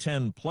with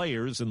 10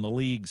 players in the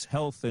league's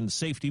health and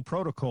safety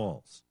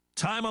protocols.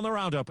 Time on the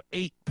roundup,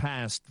 8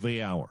 past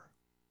the hour.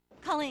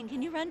 Colleen,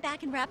 can you run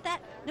back and wrap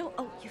that? No,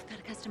 you've got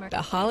a customer.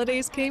 The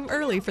holidays came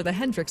early for the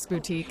Hendricks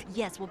Boutique.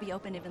 Yes, we'll be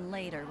open even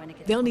later when it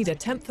gets They'll need a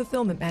temp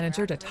fulfillment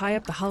manager to tie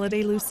up the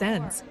holiday loose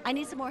ends. I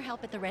need some more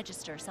help at the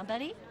register.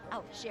 Somebody?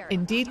 Oh, Sharon.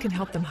 Indeed can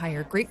help them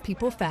hire great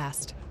people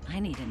fast.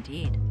 I need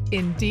Indeed.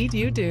 Indeed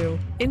you do.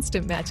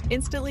 Instant Match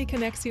instantly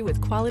connects you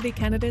with quality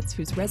candidates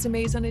whose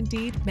resumes on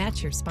Indeed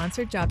match your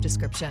sponsored job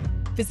description.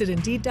 Visit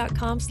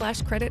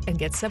Indeed.com/credit and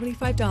get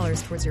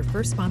 $75 towards your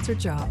first sponsored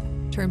job.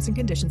 Terms and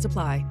conditions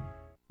apply.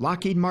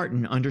 Lockheed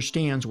Martin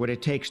understands what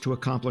it takes to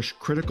accomplish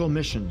critical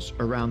missions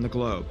around the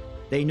globe.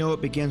 They know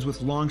it begins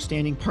with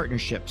long-standing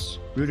partnerships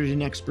rooted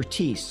in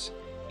expertise,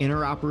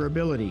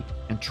 interoperability,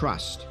 and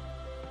trust.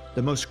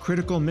 The most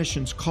critical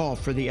missions call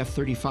for the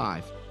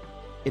F-35.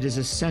 It is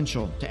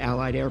essential to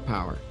Allied air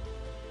power.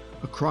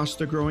 Across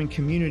the growing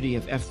community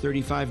of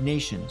F-35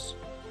 nations,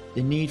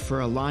 the need for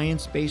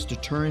alliance-based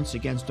deterrence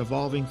against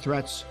evolving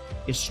threats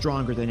is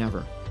stronger than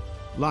ever.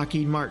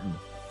 Lockheed Martin,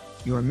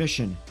 your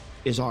mission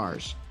is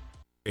ours.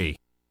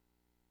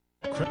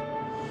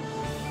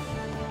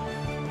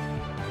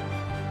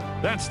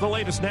 That's the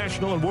latest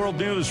national and world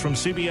news from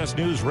CBS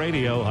News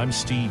Radio. I'm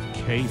Steve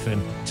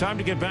Kathan. Time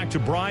to get back to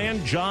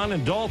Brian, John,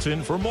 and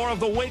Dalton for more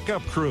of the Wake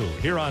Up Crew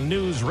here on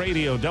News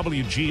Radio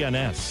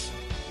WGNS.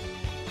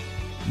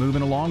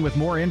 Moving along with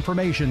more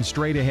information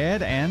straight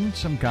ahead and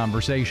some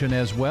conversation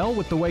as well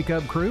with the Wake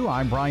Up Crew.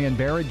 I'm Brian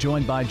Barrett,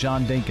 joined by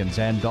John Dinkins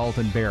and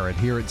Dalton Barrett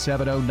here at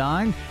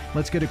 7:09.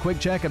 Let's get a quick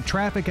check of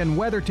traffic and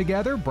weather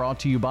together, brought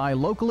to you by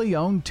locally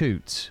owned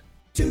Toots.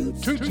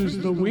 Toots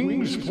is the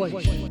wings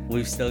place.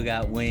 We've still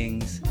got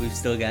wings. We've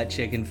still got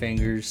chicken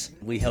fingers.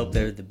 We hope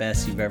they're the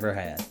best you've ever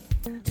had.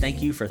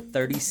 Thank you for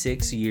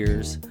 36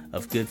 years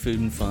of good food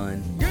and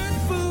fun. Good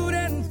food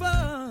and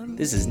fun.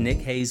 This is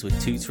Nick Hayes with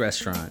Toots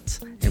Restaurants,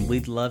 and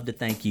we'd love to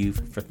thank you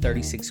for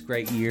 36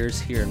 great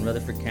years here in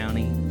Rutherford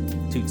County.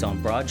 Toots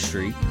on Broad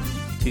Street,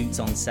 Toots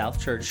on South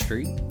Church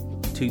Street,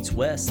 Toots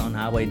West on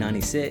Highway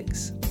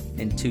 96,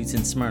 and Toots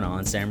in Smyrna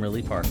on Sam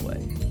Ridley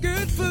Parkway.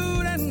 Good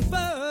food and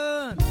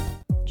fun.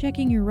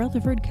 Checking your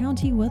Rutherford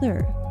County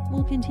weather.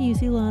 We'll continue to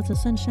see lots of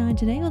sunshine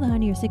today with a high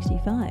near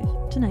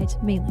 65. Tonight,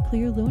 mainly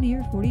clear, low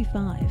near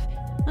 45.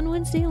 On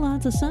Wednesday,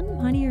 lots of sun,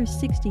 high near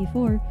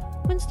 64.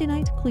 Wednesday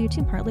night, clear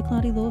to partly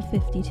cloudy, low of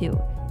 52.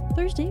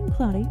 Thursday,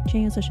 cloudy,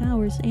 chance of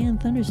showers and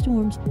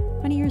thunderstorms,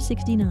 high near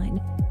 69.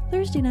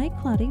 Thursday night,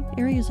 cloudy,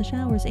 areas of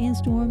showers and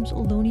storms,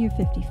 low near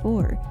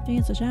 54.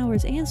 Chance of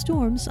showers and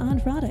storms on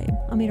Friday.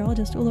 I'm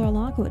meteorologist Laura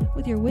Lockwood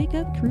with your Wake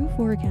Up Crew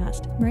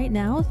forecast. Right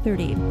now,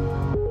 30.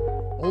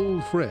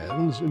 Old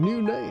friends,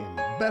 new name,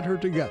 better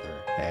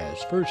together,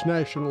 as First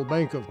National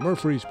Bank of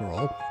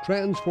Murfreesboro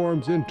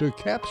transforms into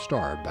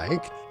Capstar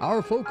Bank.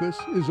 Our focus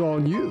is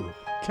on you.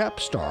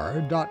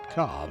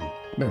 Capstar.com.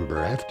 Member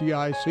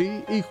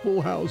FDIC,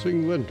 Equal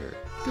Housing Lender.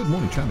 Good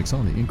morning. Traffic's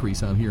on the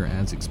increase out here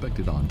as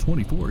expected on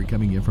 24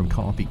 coming in from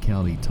Coffee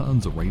County.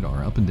 Tons of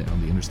radar up and down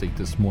the interstate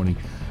this morning,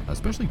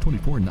 especially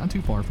 24 not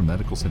too far from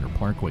Medical Center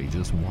Parkway.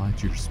 Just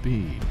watch your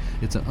speed.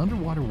 It's an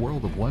underwater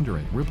world of wonder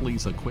at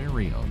Ripley's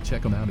Aquarium.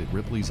 Check them out at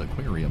Ripley's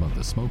Aquarium of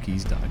the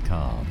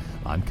Smokies.com.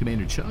 I'm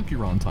Commander Chuck.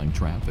 You're on time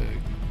traffic.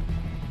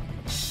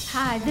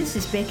 Hi, this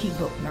is Becky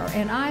Bookner,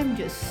 and I'm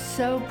just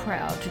so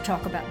proud to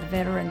talk about the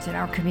veterans in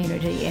our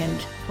community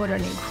and what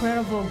an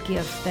incredible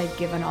gift they've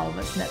given all of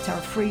us, and that's our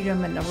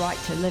freedom and the right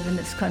to live in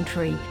this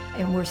country,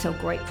 and we're so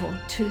grateful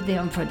to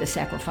them for the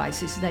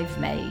sacrifices they've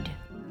made.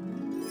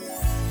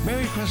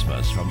 Merry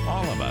Christmas from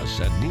all of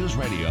us at News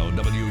Radio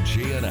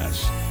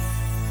WGNS.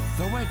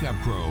 The Wake Up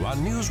Crew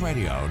on News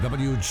Radio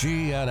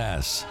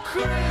WGNS.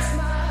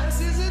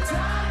 Christmas is a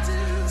time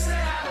to say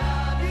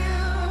I love you.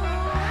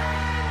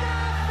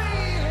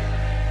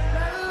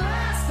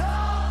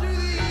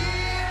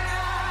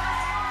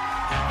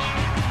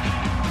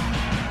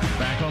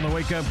 Back on the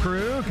Wake Up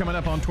Crew, coming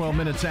up on 12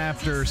 minutes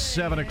after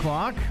 7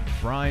 o'clock.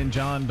 Brian,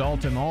 John,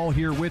 Dalton, all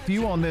here with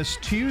you on this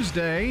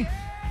Tuesday,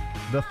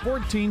 the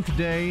 14th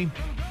day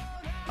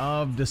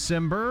of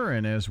December.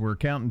 And as we're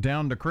counting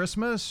down to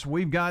Christmas,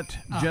 we've got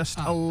just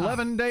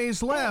 11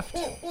 days left.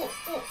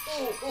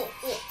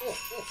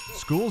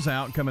 School's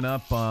out coming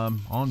up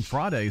on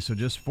Friday, so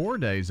just 4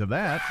 days of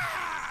that.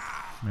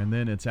 And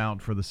then it's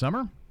out for the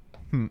summer.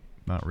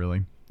 Not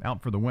really.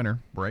 Out for the winter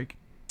break.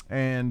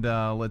 And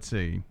let's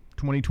see.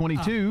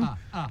 2022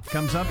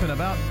 comes up in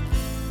about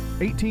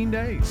 18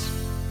 days.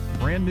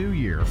 Brand new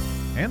year.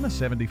 And the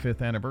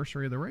 75th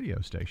anniversary of the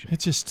radio station.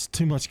 It's just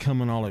too much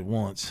coming all at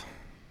once.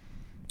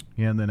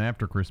 Yeah, and then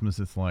after Christmas,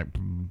 it's like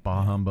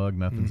bah humbug.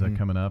 Nothing's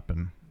coming up.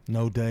 And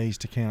no days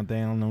to count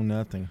down, no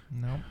nothing.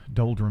 No.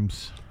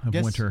 Doldrums of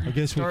winter. I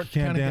guess we could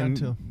count down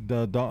to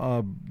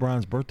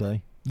Brian's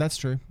birthday. That's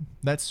true.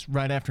 That's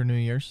right after New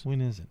Year's. When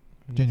is it?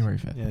 January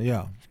 5th.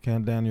 Yeah.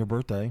 Count down your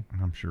birthday.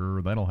 I'm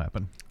sure that'll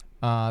happen.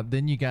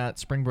 Then you got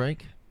spring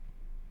break.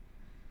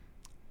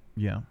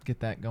 Yeah. Get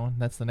that going.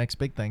 That's the next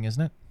big thing,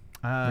 isn't it?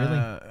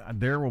 Really?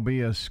 There will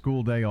be a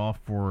school day off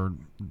for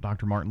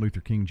Dr. Martin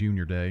Luther King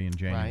Jr. Day in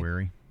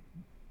January. Right.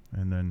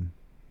 And then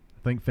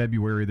I think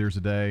February there's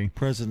a day.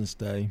 President's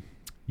Day.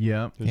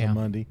 Yeah. There's a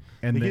Monday.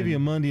 And they give you a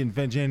Monday in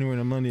January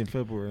and a Monday in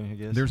February, I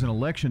guess. There's an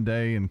election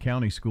day, and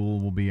county school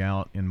will be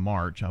out in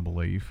March, I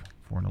believe,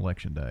 for an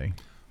election day.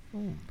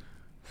 Oh.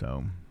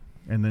 So,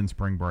 and then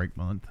spring break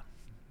month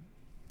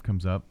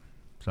comes up.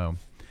 So,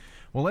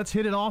 well, let's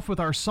hit it off with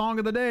our song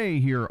of the day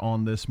here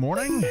on This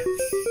Morning.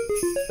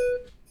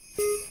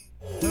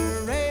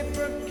 Hooray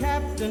for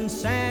Captain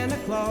Santa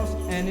Claus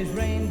and his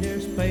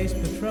reindeer space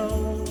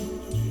patrol.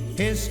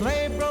 His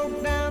sleigh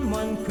broke down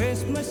one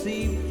Christmas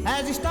Eve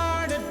as he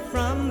started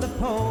from the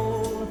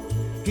pole.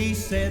 He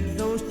said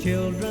those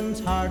children's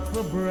hearts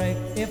will break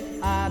if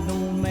I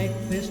don't make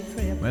this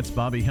trip. That's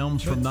Bobby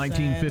Helms from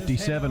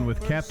 1957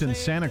 with Captain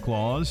Santa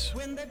Claus.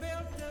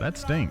 That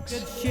stinks.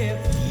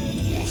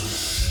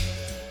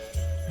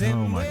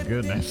 Oh, my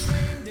goodness.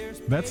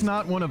 That's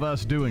not one of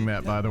us doing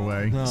that, by the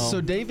way. No. So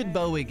David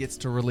Bowie gets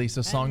to release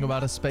a song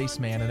about a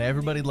spaceman, and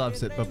everybody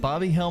loves it, but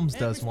Bobby Helms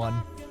does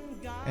one,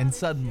 and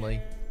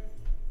suddenly...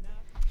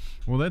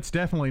 Well, that's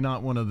definitely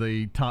not one of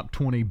the top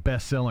 20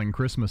 best-selling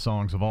Christmas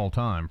songs of all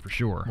time, for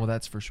sure. Well,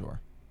 that's for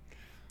sure.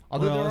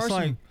 Although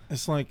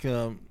it's like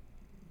the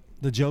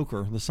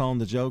Joker, the song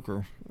 "The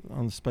Joker"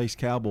 on the Space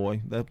Cowboy.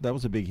 That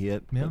was a big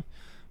hit. Yeah.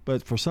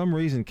 But for some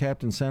reason,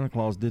 Captain Santa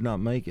Claus did not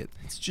make it.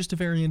 It's just a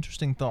very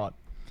interesting thought.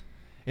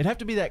 It'd have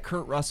to be that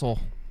Kurt Russell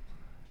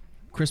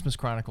Christmas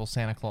Chronicles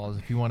Santa Claus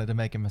if you wanted to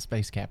make him a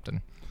space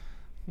captain.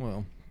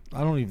 Well,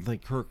 I don't even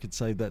think Kurt could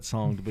save that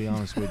song, to be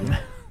honest with you.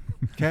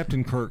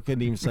 Captain Kirk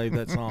couldn't even save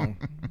that song.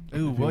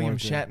 Ooh, William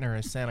Shatner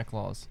as Santa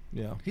Claus.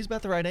 Yeah. He's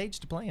about the right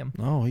age to play him.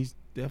 No, he's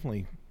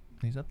definitely...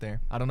 He's up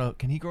there. I don't know.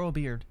 Can he grow a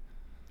beard?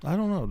 I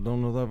don't know.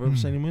 Don't know that I've ever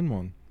seen him in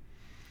one.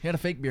 He had a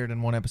fake beard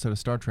in one episode of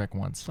Star Trek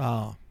once.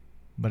 Ah.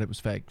 But it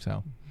was fake,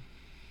 so...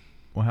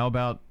 Well, how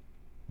about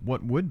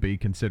what would be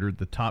considered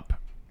the top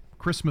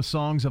Christmas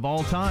songs of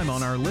all time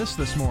on our list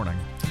this morning?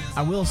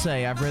 I will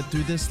say, I've read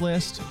through this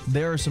list.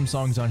 There are some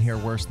songs on here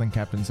worse than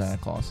Captain Santa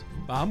Claus.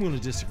 I'm going to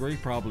disagree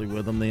probably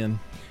with them then.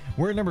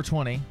 We're at number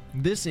 20.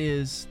 This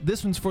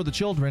one's for the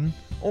children,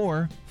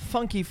 or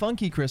Funky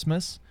Funky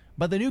Christmas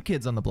by the New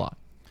Kids on the Block.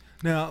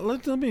 Now,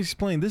 let me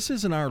explain. This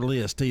isn't our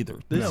list either.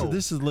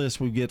 This is a list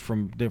we get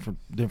from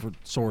different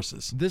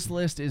sources. This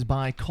list is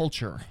by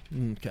Culture.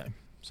 Okay.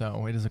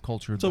 So it is a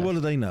Culture. So what do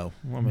they know?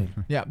 I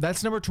mean, yeah,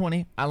 that's number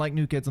 20. I like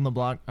New Kids on the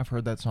Block. I've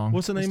heard that song.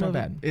 What's the name of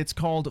it? It's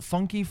called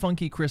Funky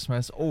Funky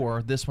Christmas,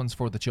 or This One's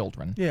for the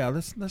Children. Yeah,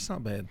 that's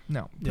not bad.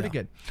 No, pretty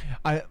good.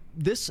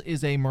 This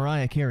is a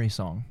Mariah Carey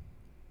song.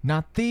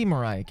 Not the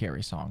Mariah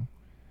Carey song,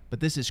 but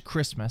this is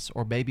Christmas,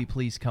 or Baby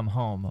Please Come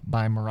Home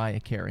by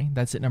Mariah Carey.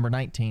 That's at number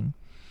 19.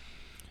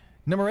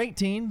 Number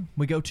 18,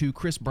 we go to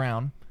Chris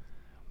Brown,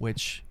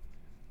 which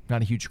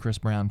not a huge Chris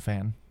Brown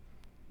fan.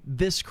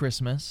 This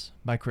Christmas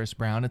by Chris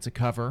Brown. It's a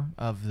cover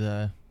of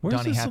the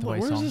Donny Hathaway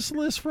song. Where's this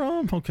list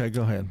from? Okay,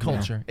 go ahead.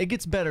 Culture. Yeah. It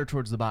gets better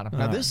towards the bottom.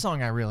 Now, this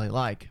song I really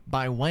like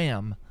by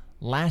Wham,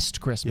 Last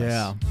Christmas.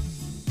 Yeah.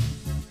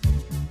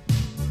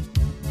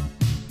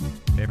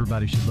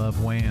 Everybody should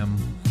love Wham.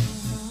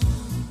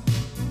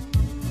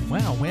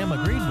 Wow, Wham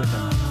agreed with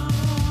him.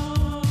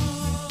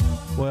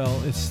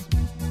 Well, it's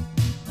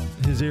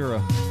his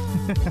era.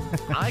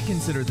 I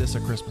consider this a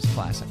Christmas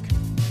classic.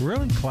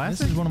 Really? Classic?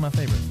 This is one of my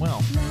favorites.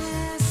 Well,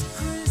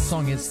 the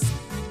song is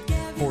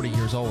 40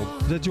 years old.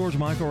 Is that George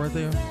Michael right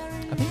there?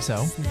 I think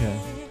so. Okay.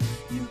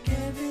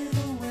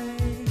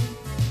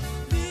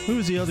 Who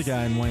was the other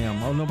guy in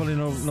Wham? Oh, nobody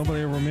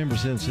ever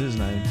remembers his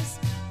name.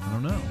 I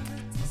don't know.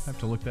 I'll have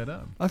to look that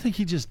up. I think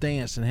he just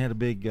danced and had a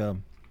big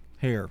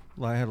hair.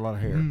 Like, had a lot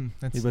of hair.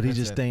 But he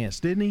just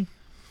danced, didn't he?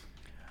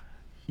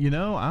 You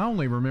know, I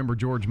only remember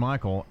George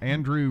Michael.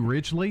 Andrew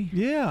Ridgeley.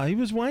 Yeah, he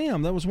was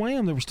Wham. That was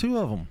Wham. There was two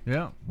of them.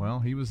 Yeah, well,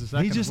 he was the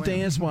second. He just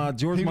danced while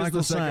George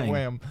Michael sang.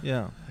 Wham.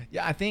 Yeah.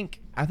 Yeah, I think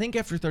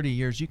after 30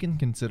 years, you can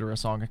consider a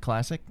song a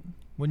classic,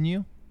 wouldn't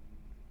you?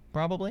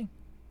 Probably.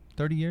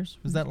 30 years?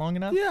 Was that long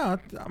enough? Yeah,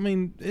 I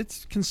mean,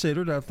 it's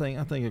considered, I think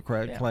a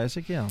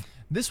classic, yeah.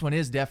 This one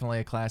is definitely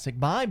a classic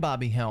by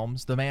Bobby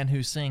Helms, the man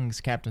who sings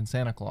Captain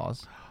Santa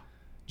Claus.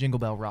 Jingle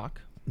Bell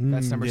Rock.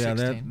 That's number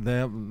 16.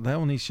 That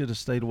one he should have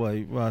stayed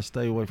away. Well,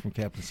 stay away from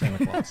Captain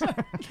Santa Claus.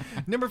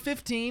 Number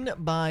 15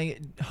 by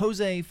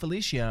Jose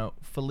Feliciano.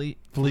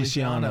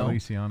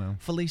 Feliciano.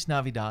 Feliz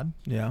Navidad.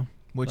 Yeah.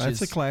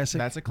 That's a classic.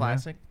 That's a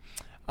classic.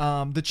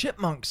 Yeah. The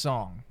Chipmunks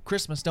song,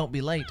 Christmas Don't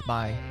Be Late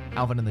by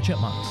Alvin and the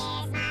Chipmunks.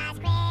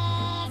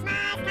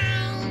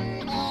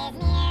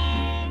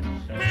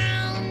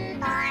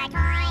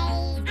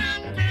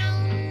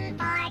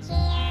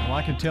 Well,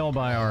 I can tell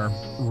by our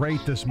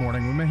rate this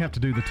morning, we may have to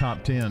do the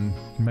top 10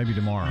 maybe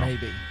tomorrow.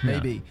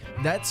 Maybe.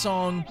 That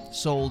song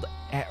sold,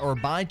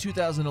 by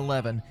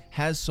 2011,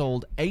 has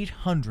sold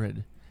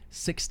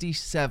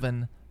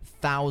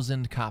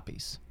 867,000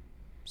 copies.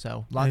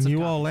 So lots and of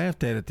you all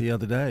laughed at it the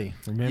other day,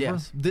 remember?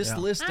 Yes. This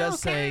list does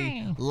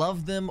say,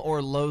 love them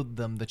or loathe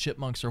them, the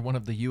Chipmunks are one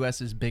of the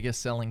U.S.'s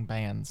biggest selling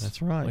bands.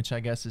 That's right. Which I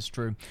guess is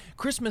true.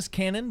 Christmas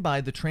Canon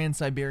by the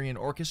Trans-Siberian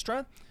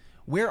Orchestra.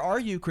 Where Are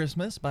You,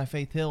 Christmas by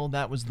Faith Hill.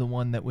 That was the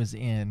one that was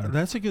in.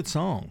 That's a good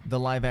song. The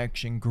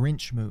live-action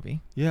Grinch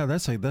movie. Yeah,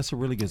 that's a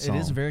really good song. It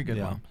is a very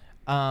good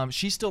one.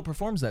 She still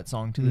performs that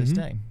song to this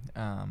day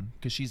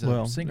because she's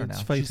a singer now.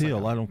 It's Faith Hill.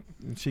 Like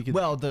she could.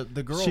 Well, the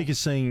girl. She could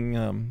sing.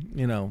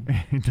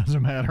 It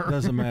doesn't matter.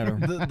 Doesn't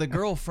matter. The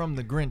girl from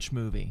the Grinch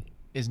movie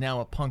is now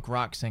a punk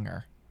rock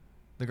singer.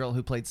 The girl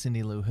who played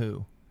Cindy Lou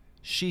Who.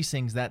 She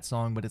sings that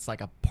song, but it's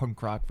like a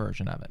punk rock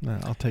version of it. No,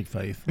 I'll take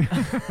Faith.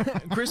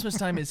 Christmas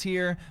Time Is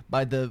Here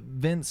by the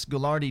Vince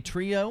Gulardi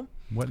Trio.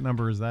 What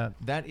number is that?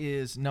 That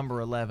is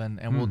number 11,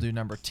 and we'll do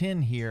number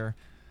 10 here.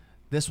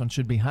 This one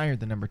should be higher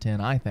than number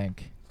 10, I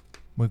think.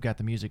 We've got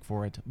the music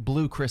for it.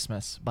 Blue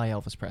Christmas by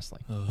Elvis Presley.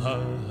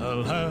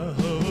 I'll have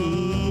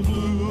a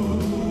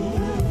blue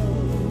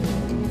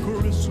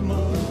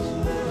Christmas.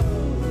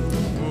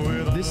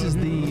 This is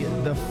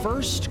the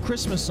first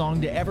Christmas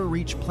song to ever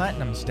reach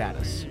platinum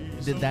status.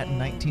 Did that in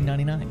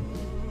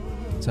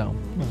 1999. So,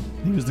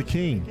 he was the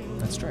king.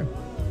 That's true.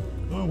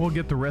 Well, we'll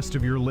get the rest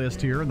of your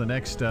list here in the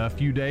next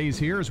few days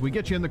here as we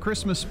get you in the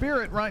Christmas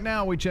spirit. Right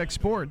now, we check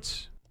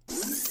sports.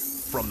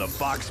 From the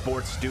Fox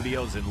Sports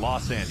Studios in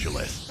Los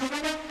Angeles,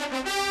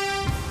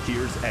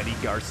 here's Eddie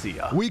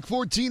Garcia. Week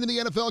 14 in the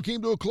NFL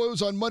came to a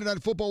close on Monday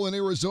Night Football in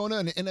Arizona,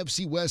 an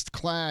NFC West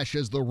clash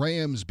as the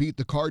Rams beat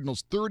the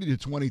Cardinals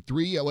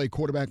 30-23. LA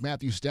quarterback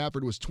Matthew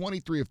Stafford was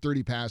 23 of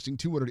 30 passing,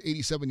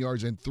 287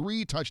 yards and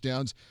 3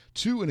 touchdowns,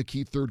 2 in a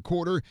key third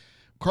quarter.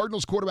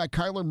 Cardinals quarterback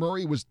Kyler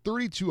Murray was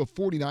 32 of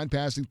 49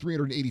 passing,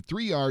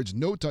 383 yards,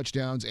 no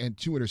touchdowns, and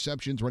 2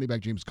 interceptions. Running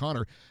back James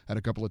Conner had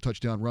a couple of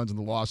touchdown runs in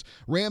the loss.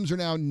 Rams are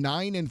now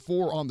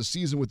 9-4 on the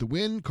season with the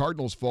win.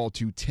 Cardinals fall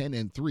to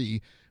 10-3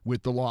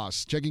 with the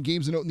loss. Checking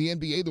games to note in the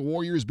NBA, the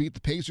Warriors beat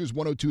the Pacers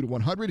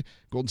 102-100.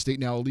 Golden State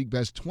now a league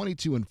best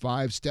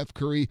 22-5. Steph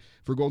Curry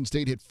for Golden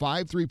State hit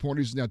 5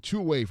 3-pointers, is now 2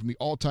 away from the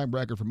all-time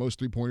record for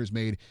most 3-pointers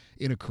made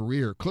in a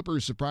career.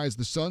 Clippers surprised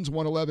the Suns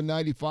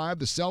 111-95.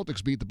 The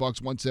Celtics beat the Bucks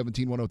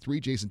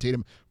 117-103. Jason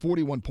Tatum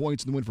 41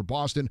 points in the win for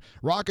Boston.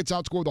 Rockets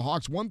outscored the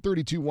Hawks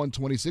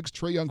 132-126.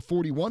 Trae Young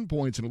 41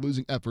 points in a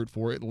losing effort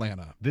for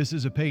Atlanta. This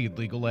is a paid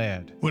legal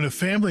ad. When a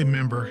family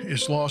member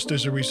is lost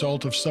as a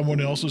result of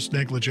someone else's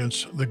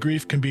negligence, the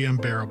grief can be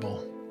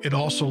unbearable. It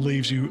also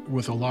leaves you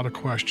with a lot of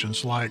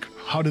questions like,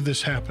 how did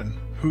this happen?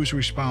 Who's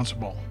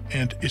responsible?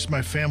 And is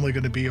my family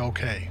going to be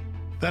okay?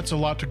 That's a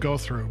lot to go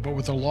through, but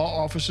with the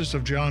law offices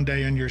of John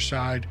Day on your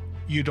side,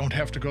 you don't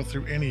have to go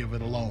through any of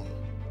it alone.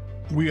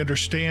 We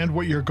understand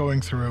what you're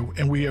going through,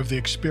 and we have the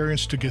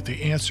experience to get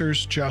the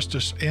answers,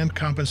 justice, and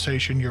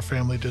compensation your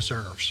family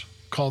deserves.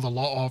 Call the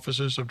law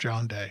offices of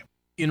John Day.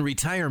 In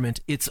retirement,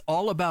 it's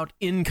all about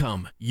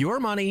income. Your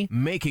money,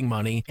 making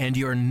money, and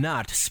you're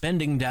not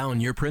spending down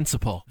your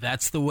principal.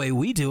 That's the way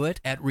we do it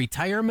at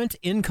Retirement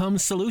Income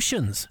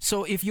Solutions.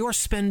 So if you're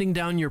spending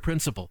down your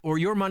principal or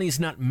your money's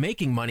not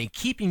making money,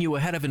 keeping you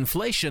ahead of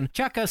inflation,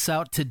 check us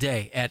out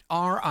today at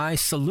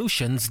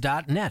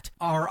risolutions.net.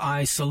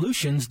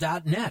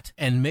 risolutions.net.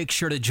 And make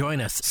sure to join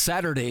us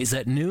Saturdays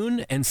at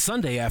noon and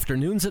Sunday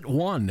afternoons at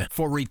 1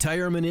 for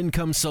Retirement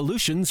Income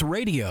Solutions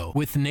Radio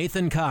with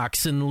Nathan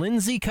Cox and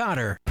Lindsay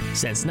Cotter.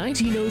 Since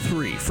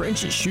 1903,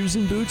 French's Shoes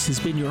and Boots has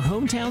been your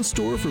hometown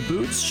store for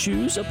boots,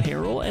 shoes,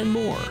 apparel, and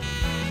more.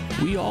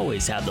 We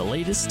always have the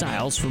latest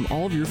styles from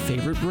all of your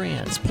favorite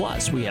brands.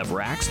 Plus, we have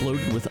racks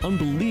loaded with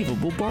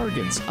unbelievable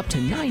bargains, up to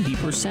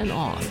 90%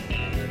 off.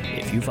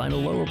 If you find a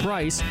lower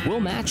price, we'll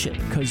match it,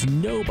 because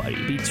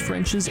nobody beats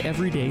French's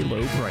everyday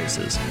low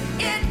prices.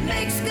 It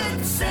makes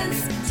good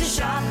sense to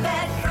shop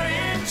at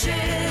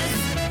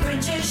French's.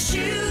 French's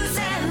Shoes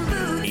and Boots.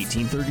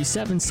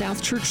 1837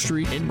 South Church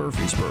Street in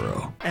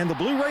Murfreesboro. And the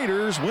Blue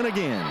Raiders win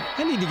again.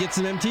 I need to get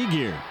some MT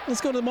gear. Let's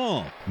go to the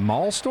mall.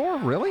 Mall store?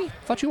 Really?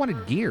 Thought you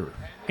wanted gear.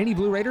 Any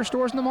Blue Raider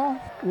stores in the mall?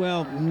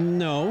 Well,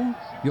 no.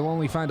 You'll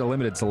only find a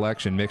limited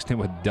selection mixed in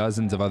with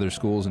dozens of other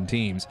schools and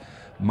teams.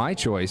 My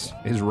choice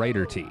is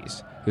Raider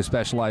Tees, who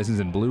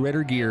specializes in Blue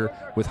Raider gear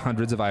with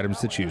hundreds of items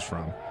to choose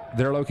from.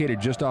 They're located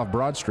just off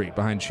Broad Street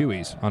behind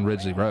Chewy's on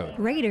Ridgely Road.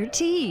 Raider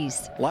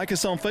Tees. Like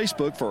us on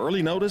Facebook for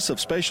early notice of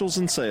specials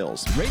and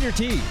sales. Raider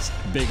Tees.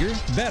 Bigger,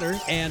 better,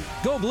 and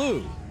go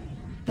blue.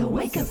 The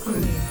Wake Up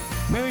Crew.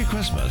 Merry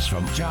Christmas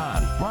from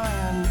John,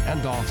 Brian,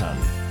 and Dalton.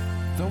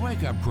 The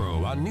Wake Up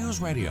Crew on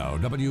News Radio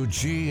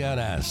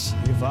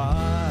WGNS. If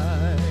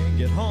I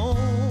get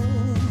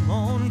home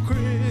on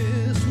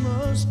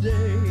Christmas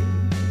Day,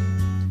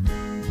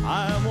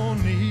 I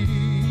won't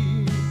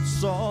need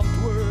soft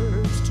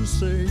words to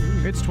say.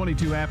 It's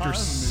 22 after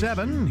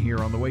 7 here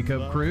on the Wake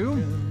Up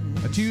Crew.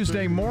 A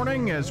Tuesday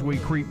morning as we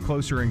creep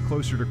closer and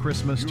closer to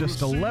Christmas.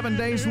 Just 11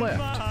 days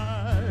left.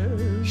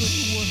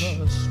 Shh.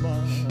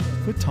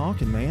 Quit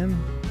talking, man.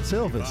 It's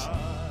Elvis.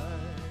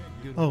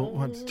 Oh,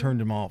 I turned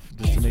him off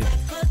just a minute.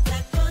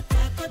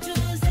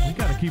 We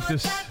got to keep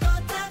this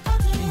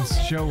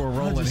show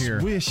rolling here.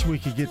 I wish we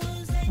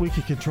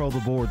could control the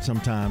board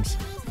sometimes.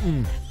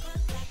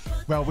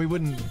 Well, we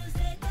wouldn't.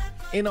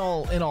 In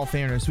all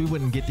fairness, we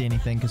wouldn't get to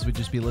anything because we'd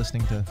just be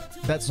listening to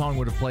that song.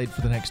 Would have played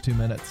for the next 2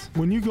 minutes.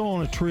 When you go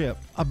on a trip,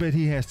 I bet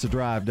he has to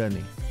drive, doesn't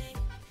he?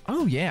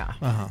 Oh yeah.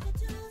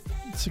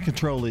 It's a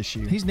control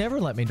issue. He's never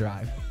let me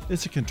drive.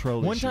 It's a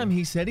control One issue. time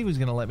he said he was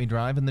going to let me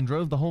drive and then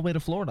drove the whole way to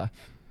Florida.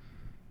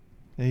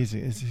 He's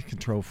a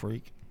control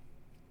freak.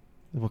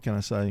 What can I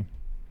say?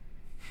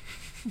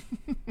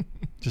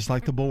 Just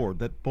like the board.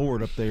 That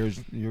board up there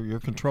is you're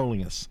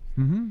controlling us.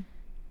 Mm-hmm.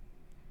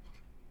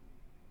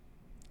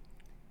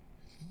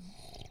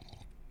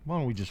 Why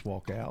don't we just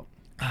walk out?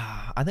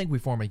 I think we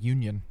form a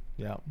union.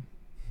 Yeah.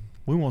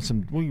 We want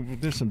some.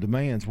 There's some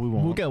demands we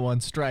want. We'll go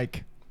on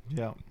strike.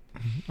 Yeah.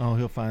 Oh,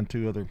 he'll find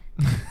two other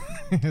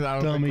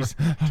dummies.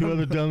 Two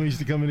other dummies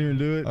to come in here and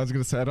do it. I was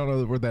going to say, I don't know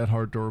that we're that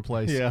hard to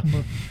replace. Yeah.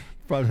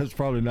 That's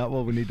probably not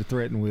what we need to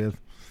threaten with.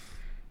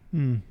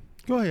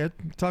 Go ahead.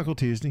 Taco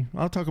Tuesday.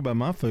 I'll talk about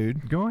my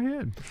food. Go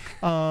ahead.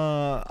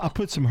 I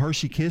put some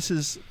Hershey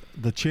Kisses,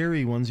 the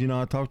cherry ones,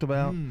 I talked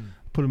about.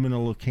 Put them in a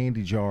little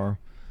candy jar,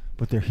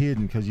 but they're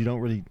hidden because you don't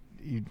really.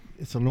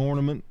 It's an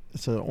ornament.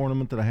 It's an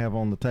ornament that I have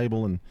on the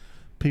table, and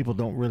people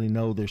don't really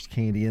know there's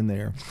candy in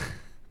there.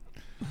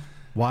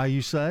 Why,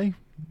 you say?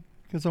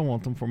 Because I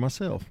want them for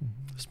myself.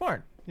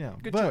 Smart. Yeah.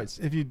 Good but choice.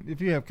 If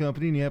you have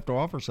company and you have to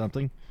offer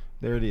something,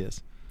 there it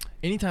is.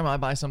 Anytime I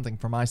buy something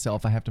for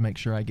myself, I have to make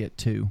sure I get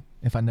two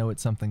if I know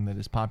it's something that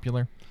is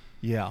popular.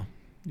 Yeah.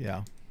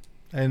 Yeah.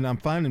 And I'm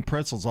finding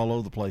pretzels all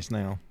over the place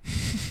now.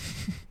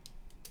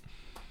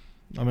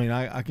 I mean,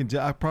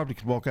 I probably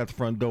could walk out the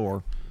front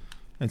door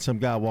and some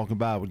guy walking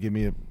by would give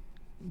me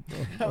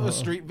Those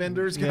street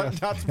vendors got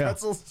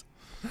pretzels.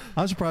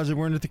 I'm surprised they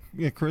weren't at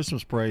the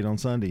Christmas parade on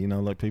Sunday,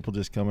 like people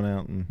just coming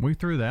out. And we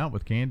threw that out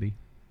with candy.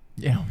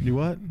 Yeah. You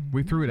what?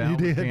 We threw it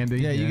out with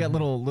candy. Yeah, you got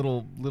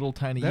little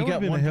tiny. That you would got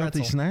have been one a healthy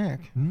pretzel. snack.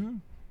 Mm-hmm.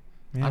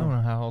 Yeah. I don't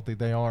know how healthy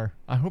they are.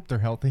 I hope they're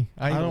healthy.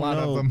 I eat a lot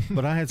of them.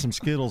 But I had some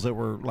Skittles that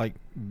were like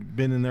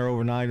been in there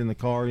overnight in the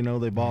car.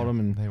 They bought them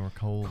and they were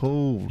cold.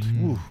 Cold.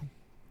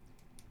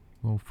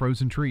 Little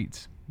frozen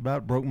treats.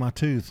 About broke my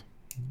tooth.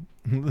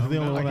 The only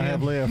one I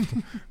have left.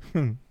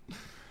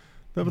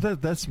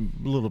 But that's a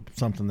little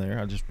something there.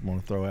 I just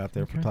want to throw out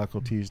there for Taco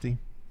Tuesday.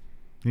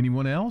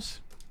 Anyone else?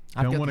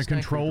 Don't want to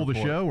control the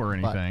show or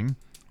anything.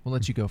 We'll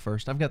let you go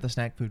first. I've got the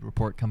snack food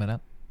report coming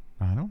up.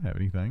 I don't have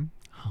anything.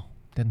 Oh,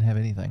 didn't have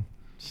anything.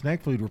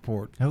 Snack food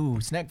report. Oh,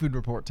 snack food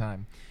report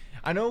time.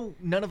 I know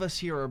none of us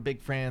here are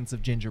big fans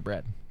of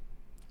gingerbread,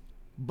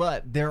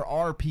 but there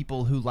are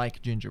people who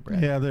like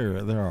gingerbread. Yeah,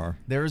 there are.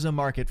 There is a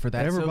market for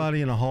that.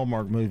 Everybody in a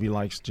Hallmark movie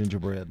likes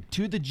gingerbread.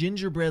 To the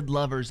gingerbread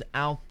lovers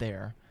out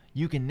there,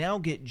 you can now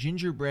get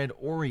gingerbread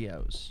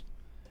Oreos.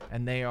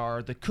 And they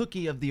are the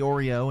cookie of the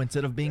Oreo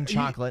instead of being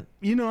chocolate.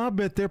 I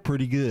bet they're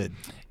pretty good.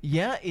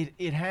 Yeah,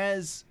 it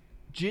has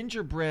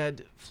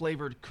gingerbread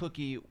flavored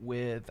cookie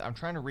with, I'm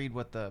trying to read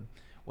what the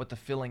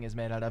filling is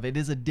made out of. It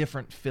is a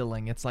different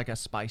filling. It's like a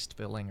spiced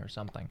filling or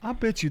something. I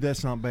bet you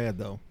that's not bad,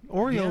 though.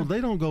 Oreo,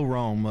 they don't go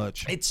wrong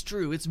much. It's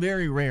true. It's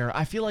very rare.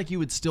 I feel like you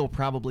would still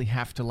probably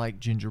have to like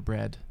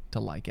gingerbread to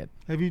like it.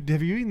 Have you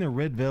eaten their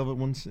red velvet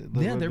ones?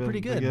 They're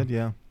pretty good.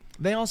 Yeah.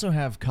 They also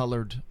have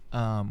colored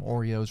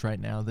Oreos right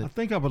now. I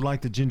think I would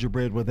like the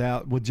gingerbread with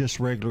just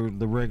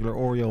the regular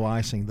Oreo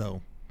icing,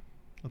 though.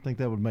 I think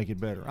that would make it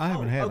better. I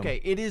haven't had them.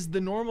 Okay, it is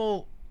the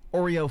normal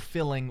Oreo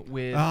filling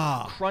with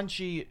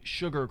crunchy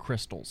sugar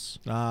crystals.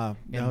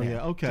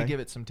 Okay. To give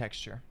it some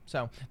texture.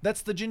 So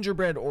that's the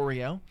gingerbread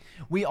Oreo.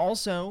 We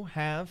also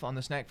have, on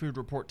the Snack Food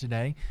Report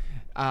today,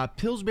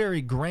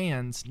 Pillsbury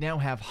Grands now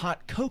have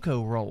hot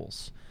cocoa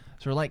rolls.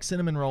 So they're like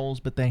cinnamon rolls,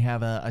 but they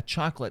have a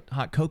chocolate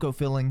hot cocoa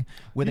filling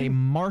with a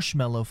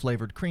marshmallow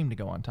flavored cream to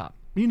go on top.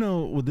 You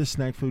know, with this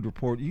Snack Food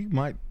Report, you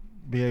might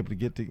be able to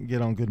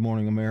get on Good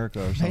Morning America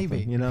or something.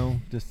 Maybe. You know,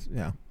 just,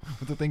 yeah.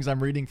 With the things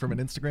I'm reading from an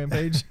Instagram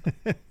page.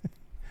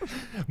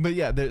 But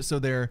yeah,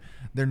 they're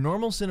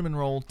normal cinnamon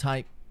roll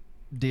type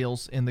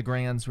deals in the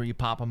Grands where you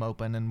pop them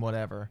open and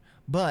whatever.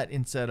 But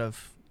instead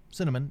of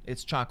cinnamon,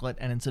 it's chocolate,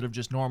 and instead of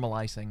just normal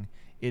icing,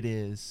 it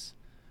is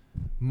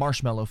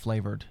marshmallow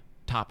flavored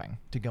topping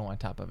to go on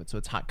top of it. So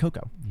it's hot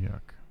cocoa.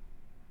 Yuck.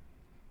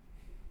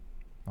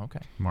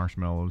 Okay.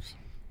 Marshmallows.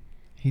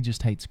 He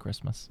just hates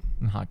Christmas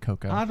and hot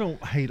cocoa. I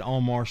don't hate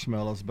all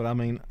marshmallows, but I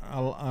mean,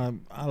 I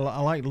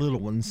like little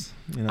ones.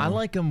 You know? I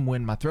like them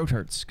when my throat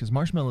hurts because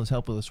marshmallows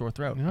help with a sore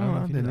throat. No,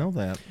 I didn't know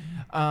that.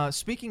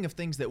 Speaking of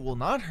things that will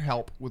not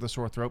help with a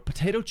sore throat,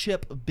 potato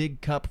chip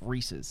big cup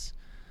Reese's.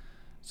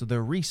 So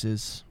they're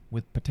Reese's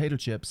with potato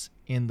chips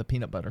in the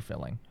peanut butter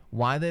filling.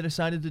 Why they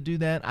decided to do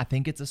that, I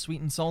think it's a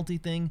sweet and salty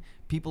thing.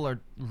 People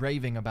are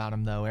raving about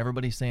them, though.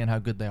 Everybody's saying how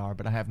good they are,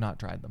 but I have not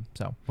tried them.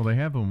 So. Well, they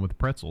have them with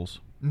pretzels.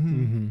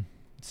 Mm-hmm.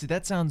 See,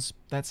 that sounds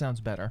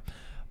better.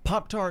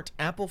 Pop-Tart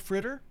apple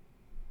fritter.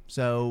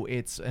 So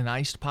it's an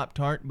iced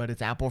Pop-Tart, but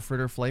it's apple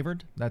fritter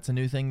flavored. That's a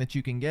new thing that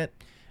you can get.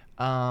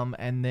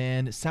 And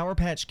then Sour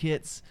Patch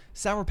Kids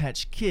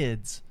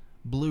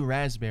Blue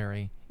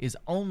Raspberry is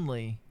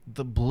only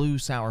the blue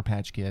Sour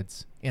Patch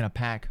Kids in a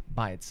pack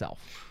by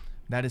itself.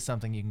 That is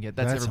something you can get.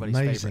 That's everybody's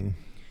amazing. favorite.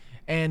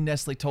 And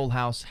Nestle Toll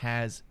House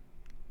has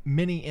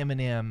mini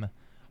M&M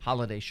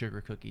holiday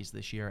sugar cookies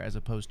this year, as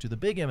opposed to the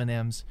big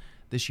M&Ms.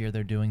 This year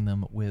they're doing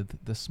them with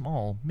the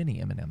small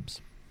mini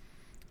M&Ms.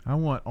 I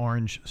want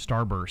orange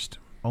Starburst.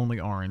 Only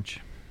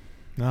orange.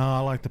 No, I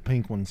like the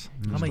pink ones.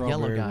 I'm a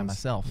yellow guy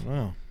myself.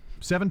 Wow.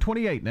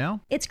 7:28 now.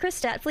 It's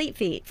Krista at Fleet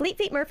Feet. Fleet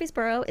Feet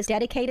Murfreesboro is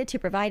dedicated to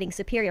providing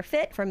superior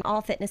fit from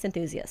all fitness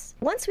enthusiasts.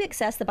 Once we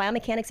assess the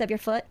biomechanics of your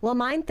foot, we'll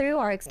mine through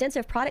our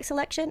extensive product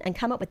selection and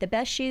come up with the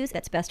best shoes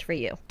that's best for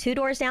you. 2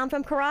 doors down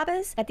from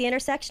Carrabba's at the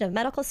intersection of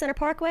Medical Center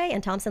Parkway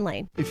and Thompson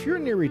Lane. If you're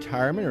near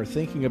retirement or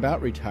thinking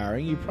about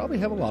retiring, you probably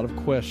have a lot of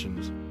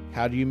questions.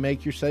 How do you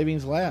make your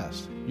savings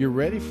last? You're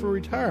ready for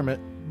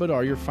retirement, but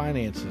are your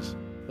finances?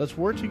 Let's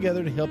work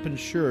together to help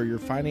ensure your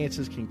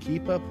finances can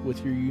keep up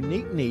with your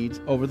unique needs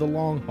over the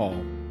long haul.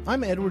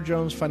 I'm Edward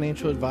Jones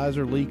financial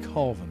advisor Lee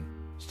Colvin.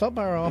 Stop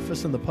by our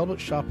office in the Public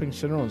Shopping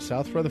Center on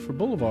South Rutherford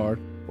Boulevard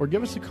or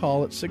give us a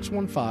call at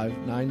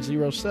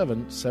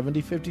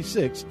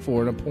 615-907-7056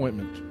 for an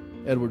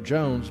appointment. Edward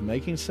Jones,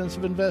 Making Sense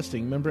of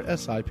Investing, member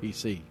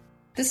SIPC.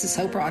 This is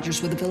Hope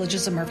Rogers with the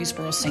Villages of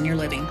Murfreesboro Senior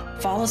Living.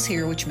 Fall is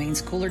here, which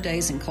means cooler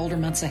days and colder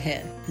months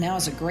ahead. Now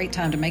is a great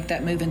time to make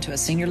that move into a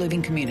senior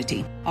living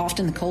community.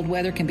 Often the cold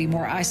weather can be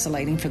more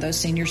isolating for those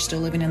seniors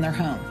still living in their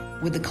home.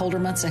 With the colder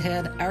months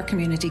ahead, our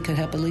community could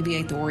help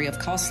alleviate the worry of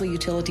costly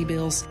utility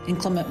bills,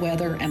 inclement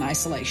weather, and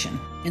isolation.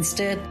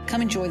 Instead,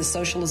 come enjoy the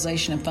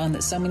socialization and fun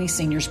that so many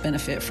seniors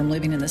benefit from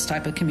living in this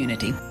type of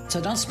community.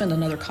 So don't spend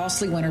another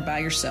costly winter by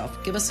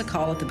yourself. Give us a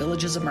call at the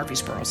Villages of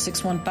Murfreesboro,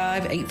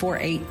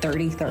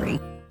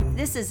 615-848-3030.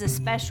 This is a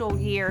special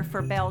year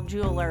for Bell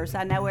Jewelers.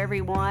 I know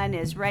everyone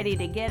is ready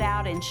to get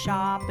out and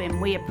shop,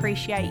 and we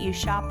appreciate you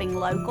shopping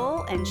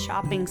local and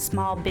shopping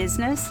small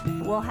business.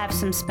 We'll have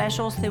some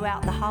specials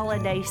throughout the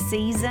holiday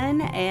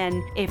season,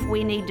 and if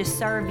we need to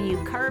serve you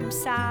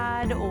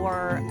curbside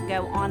or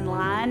go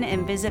online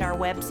and visit our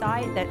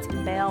website, that's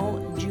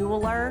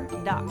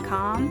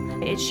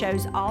belljeweler.com. It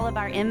shows all of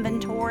our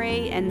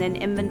inventory and then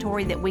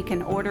inventory that we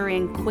can order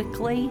in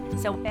quickly.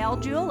 So Bell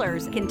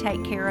Jewelers can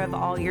take care of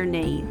all your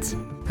needs.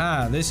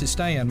 Hi, this is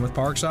Stan with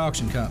Parks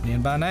Auction Company,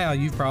 and by now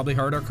you've probably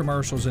heard our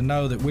commercials and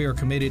know that we are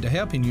committed to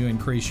helping you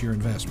increase your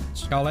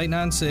investments. Call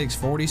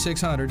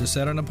 896-4600 to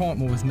set an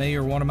appointment with me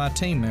or one of my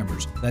team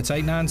members. That's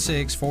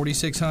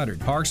 896-4600.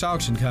 Parks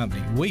Auction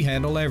Company. We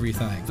handle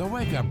everything. The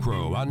Wake Up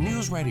Crew on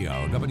News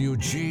Radio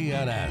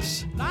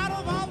WGNS. Out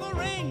of all the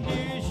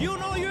reindeers, you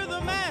know you're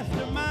the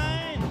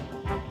mastermind.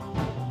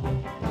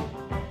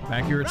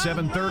 Back here at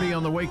 7:30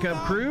 on the Wake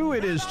Up Crew.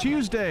 It is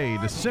Tuesday,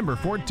 December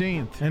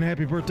 14th. And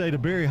happy birthday to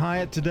Barry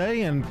Hyatt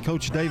today and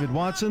Coach David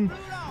Watson.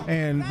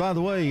 And by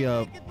the way,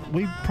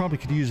 we probably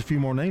could use a few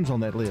more names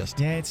on that list.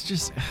 Yeah, it's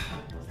just...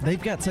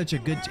 They've got such a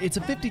good... It's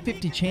a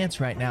 50-50 chance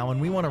right now,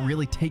 and we want to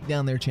really take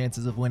down their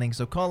chances of winning.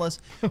 So call us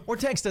or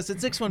text us at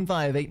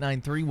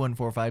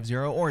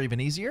 615-893-1450, or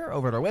even easier,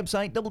 over at our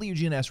website,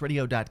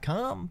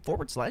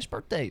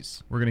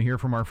 wgnsradio.com/birthdays. We're going to hear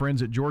from our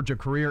friends at Georgia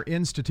Career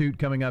Institute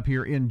coming up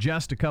here in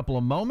just a couple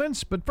of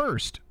moments. But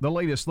first, the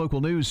latest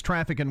local news,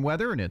 traffic, and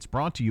weather, and it's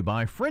brought to you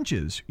by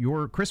French's,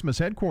 your Christmas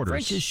headquarters.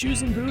 French's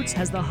Shoes and Boots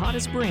has the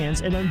hottest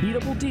brands and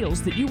unbeatable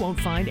deals that you won't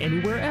find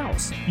anywhere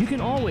else. You can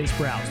always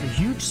browse the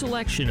huge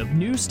selection of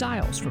new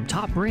styles from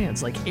top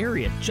brands like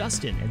Ariat,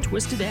 Justin, and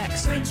Twisted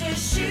X.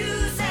 French's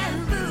Shoes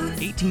and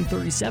Boots.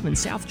 1837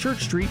 South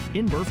Church Street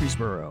in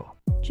Murfreesboro.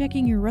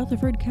 Checking your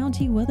Rutherford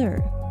County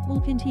weather.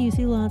 We'll continue to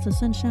see lots of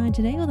sunshine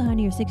today with a high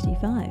near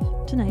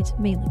 65. Tonight,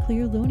 mainly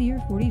clear, low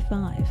near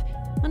 45.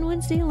 On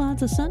Wednesday,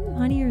 lots of sun,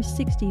 high near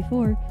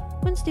 64.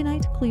 Wednesday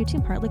night, clear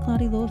to partly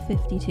cloudy, low of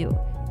 52.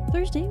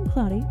 Thursday,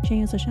 cloudy,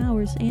 chance of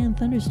showers and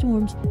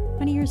thunderstorms,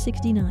 high near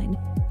 69.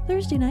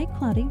 Thursday night,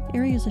 cloudy,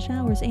 areas of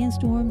showers and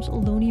storms,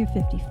 low near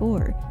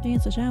 54.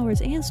 Chance of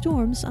showers and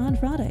storms on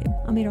Friday.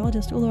 I'm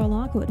meteorologist Laura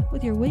Lockwood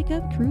with your Wake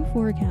Up Crew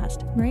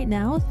forecast. Right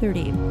now,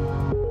 30.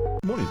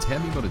 Morning's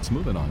heavy, but it's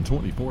moving on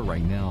 24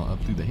 right now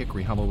up through the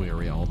Hickory Hollow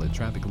area. All the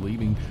traffic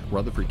leaving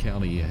Rutherford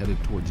County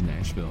headed towards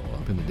Nashville.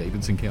 Up in the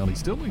Davidson County,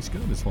 still looks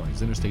good as far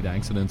as interstate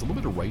accidents. A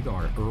little bit of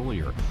radar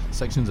earlier.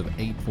 Sections of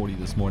 840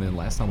 this morning.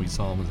 Last time we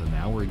saw was an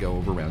hour ago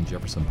over around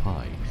Jefferson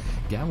Pike.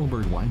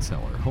 Gatlinburg Wine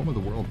Cellar, home of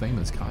the world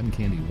famous cotton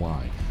candy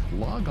wine.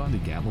 Log on to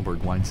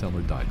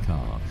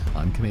GatlinburgWineCellar.com.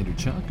 I'm Commander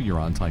Chuck, you're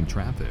on time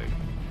traffic.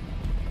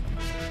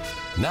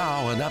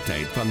 Now an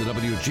update from the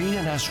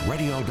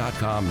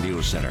WGNSradio.com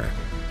News Center.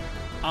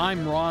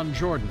 I'm Ron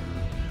Jordan.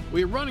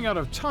 We're running out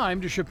of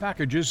time to ship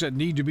packages that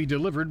need to be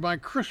delivered by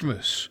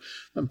Christmas.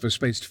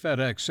 Memphis-based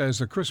FedEx says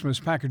the Christmas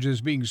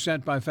packages being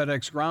sent by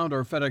FedEx Ground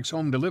or FedEx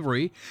Home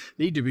Delivery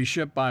need to be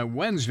shipped by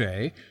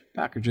Wednesday.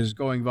 Packages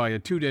going via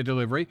two-day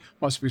delivery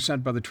must be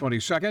sent by the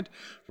 22nd.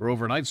 For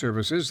overnight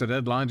services, the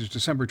deadline is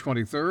December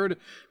 23rd,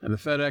 and the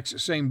FedEx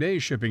same-day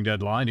shipping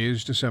deadline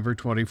is December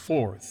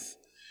 24th.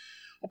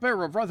 A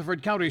pair of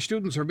Rutherford County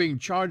students are being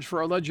charged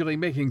for allegedly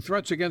making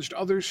threats against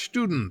other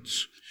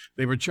students.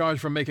 They were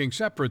charged for making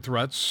separate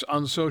threats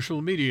on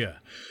social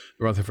media.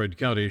 The Rutherford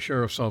County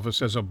Sheriff's Office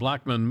says a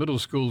Blackman middle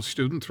school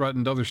student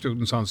threatened other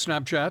students on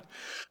Snapchat.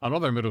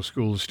 Another middle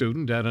school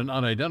student at an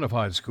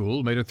unidentified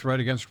school made a threat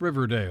against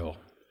Riverdale.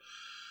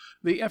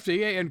 The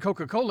FDA and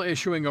Coca-Cola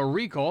issuing a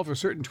recall for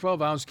certain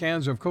 12-ounce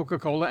cans of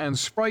Coca-Cola and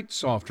Sprite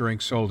soft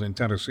drinks sold in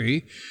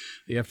Tennessee.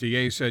 The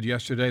FDA said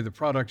yesterday the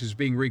product is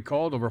being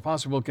recalled over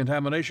possible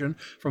contamination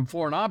from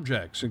foreign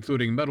objects,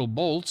 including metal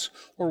bolts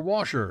or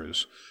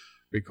washers.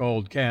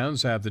 Recalled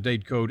cans have the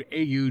date code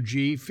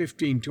AUG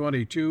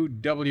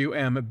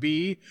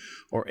 1522WMB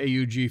or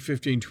AUG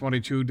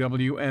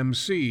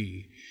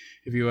 1522WMC.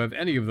 If you have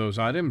any of those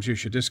items, you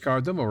should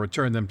discard them or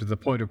return them to the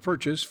point of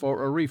purchase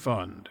for a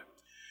refund.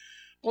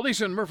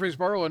 Police in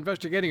Murfreesboro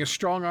investigating a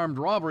strong-armed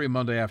robbery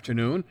Monday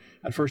afternoon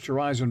at First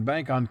Horizon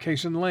Bank on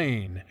Cason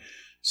Lane.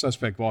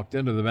 Suspect walked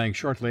into the bank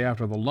shortly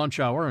after the lunch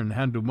hour and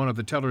handed one of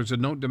the tellers a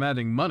note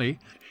demanding money.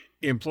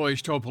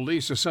 Employees told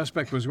police the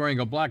suspect was wearing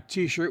a black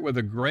T-shirt with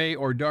a gray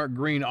or dark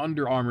green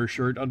Under Armour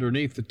shirt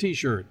underneath the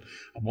T-shirt,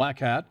 a black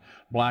hat,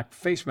 black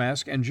face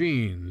mask, and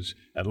jeans.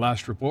 At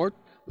last report,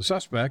 the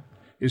suspect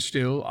is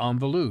still on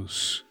the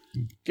loose.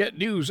 Get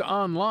news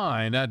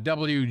online at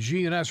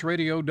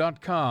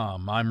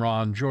WGNSradio.com. I'm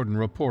Ron Jordan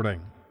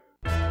reporting.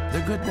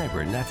 The Good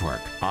Neighbor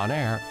Network, on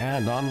air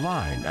and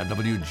online at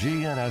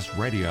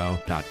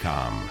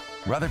WGNSradio.com.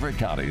 Rutherford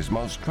County's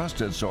most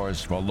trusted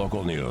source for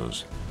local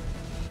news.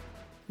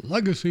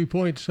 Legacy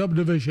Point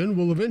subdivision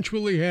will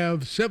eventually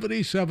have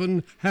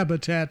 77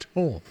 Habitat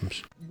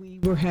homes. We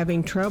were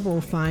having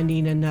trouble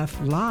finding enough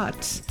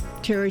lots.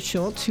 Terry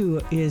Schultz, who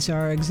is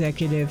our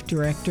executive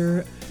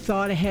director,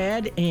 thought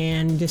ahead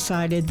and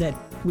decided that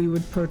we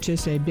would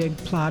purchase a big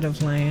plot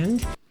of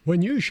land.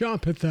 When you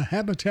shop at the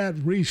Habitat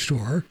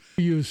Restore,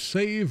 you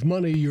save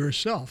money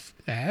yourself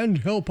and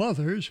help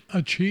others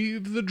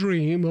achieve the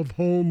dream of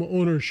home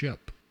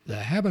ownership.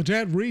 The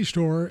Habitat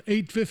Restore,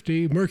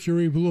 850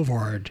 Mercury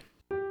Boulevard.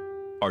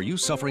 Are you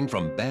suffering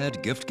from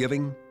bad gift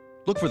giving?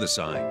 Look for the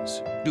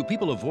signs. Do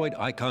people avoid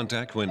eye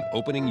contact when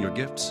opening your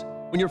gifts?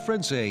 When your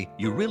friends say,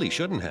 you really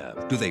shouldn't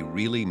have, do they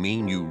really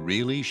mean you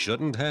really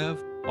shouldn't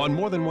have? On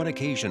more than one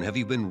occasion, have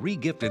you been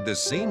re-gifted the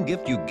same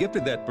gift you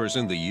gifted that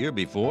person the year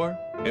before?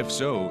 If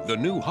so, the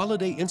new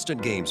Holiday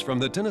Instant Games from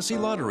the Tennessee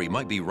Lottery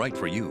might be right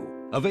for you.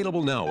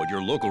 Available now at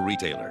your local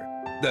retailer.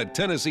 The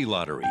Tennessee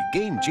Lottery,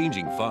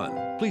 game-changing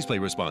fun. Please play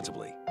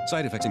responsibly.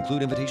 Side effects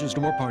include invitations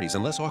to more parties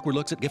and less awkward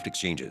looks at gift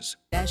exchanges.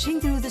 Dashing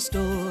through the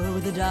store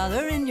with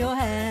 $1 in your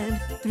hand.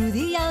 Through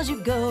the aisles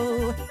you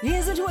go,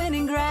 isn't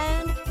winning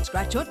grand?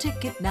 Scratch your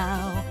ticket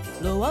now,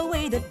 blow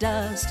away the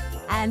dust.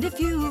 And if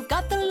you've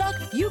got the luck,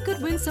 you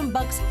could win some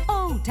bucks.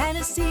 Oh,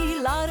 Tennessee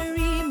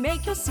Lottery,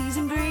 make your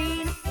season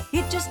green.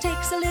 It just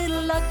takes a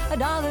little luck,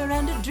 $1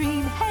 and a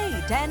dream.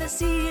 Hey,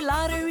 Tennessee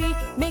Lottery,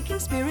 making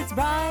spirits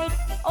bright.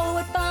 Oh,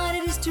 what fun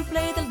it is to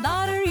play the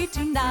lottery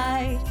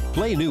tonight.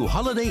 Play new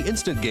holiday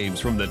instant games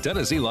from the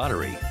Tennessee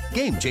Lottery.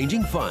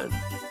 Game-changing fun.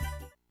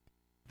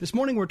 This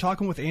morning we're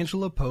talking with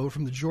Angela Poe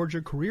from the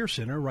Georgia Career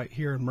Center right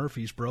here in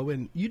Murfreesboro,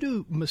 and you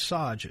do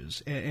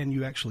massages, and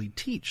you actually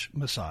teach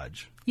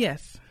massage.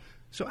 Yes.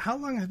 So how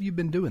long have you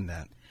been doing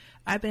that?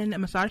 I've been a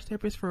massage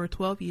therapist for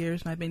 12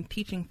 years, and I've been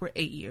teaching for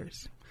 8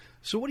 years.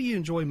 So what do you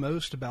enjoy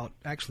most about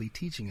actually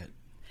teaching it?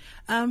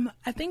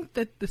 I think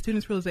that the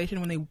students' realization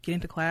when they get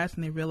into class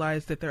and they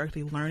realize that they're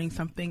actually learning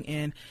something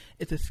and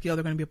it's a skill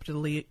they're going to be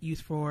able to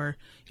use for,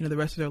 the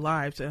rest of their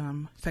lives,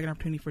 second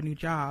opportunity for a new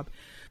job.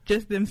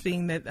 Just them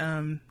seeing that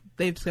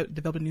they've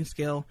developed a new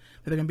skill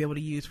that they're going to be able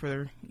to use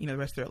for, the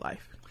rest of their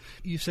life.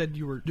 You said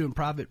you were doing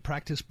private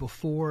practice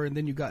before, and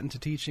then you got into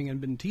teaching and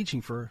been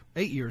teaching for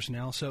 8 years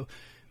now. So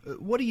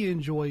what do you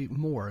enjoy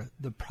more,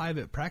 the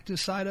private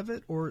practice side of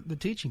it or the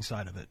teaching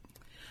side of it?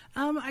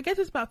 I guess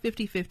it's about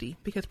 50-50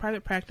 because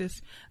private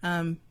practice,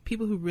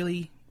 people who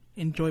really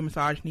enjoy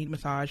massage need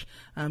massage.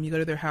 You go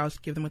to their house,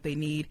 give them what they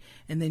need,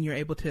 and then you're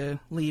able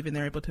to leave and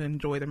they're able to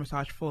enjoy their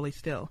massage fully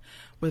still.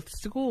 With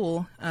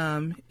school,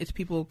 it's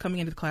people coming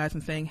into class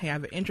and saying, hey, I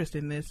have an interest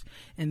in this,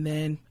 and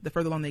then the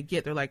further along they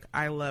get, they're like,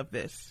 I love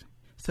this.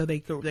 So they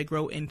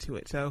grow into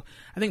it. So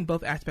I think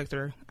both aspects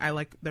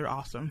they're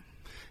awesome.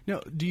 Now,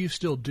 do you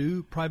still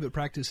do private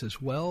practice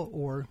as well,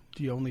 or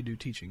do you only do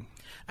teaching?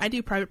 I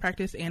do private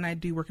practice, and I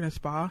do work in a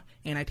spa,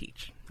 and I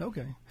teach.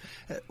 Okay.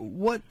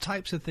 What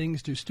types of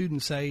things do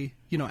students say,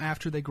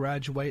 after they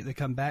graduate, they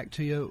come back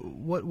to you?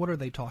 What are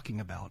they talking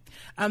about?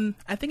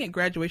 I think at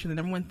graduation, the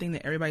number one thing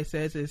that everybody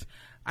says is,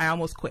 I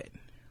almost quit.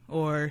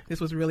 Or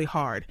this was really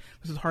hard.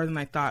 This was harder than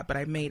I thought, but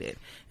I made it.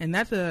 And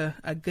that's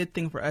a good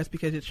thing for us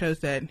because it shows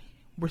that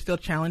we're still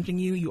challenging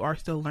you. You are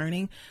still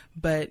learning.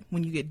 But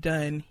when you get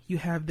done, you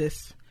have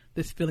this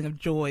feeling of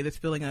joy, this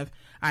feeling of,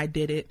 I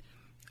did it.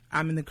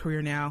 I'm in the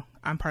career now.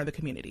 I'm part of the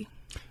community.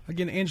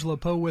 Again, Angela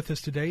Poe with us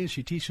today, and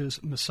she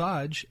teaches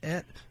massage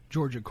at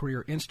Georgia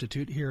Career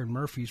Institute here in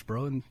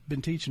Murfreesboro and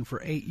been teaching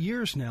for 8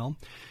 years now.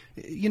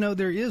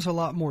 There is a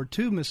lot more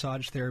to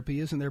massage therapy,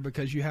 isn't there?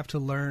 Because you have to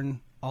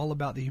learn all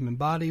about the human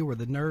body, where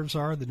the nerves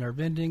are, the nerve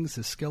endings,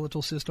 the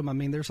skeletal system. I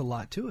mean, there's a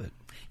lot to it.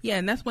 Yeah,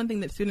 and that's one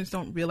thing that students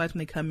don't realize when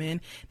they come in.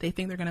 They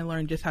think they're going to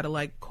learn just how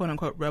to,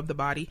 quote-unquote, rub the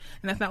body,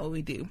 and that's not what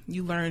we do.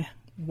 You learn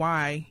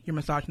why you're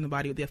massaging the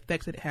body, the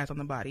effects that it has on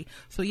the body.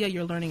 So, yeah,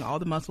 you're learning all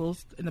the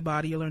muscles in the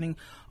body. You're learning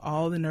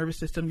all the nervous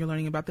system. You're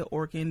learning about the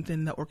organs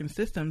and the organ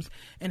systems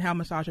and how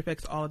massage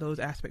affects all of those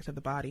aspects of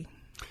the body.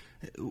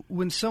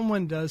 When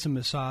someone does a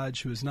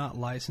massage who is not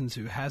licensed,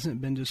 who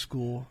hasn't been to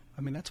school,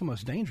 I mean, that's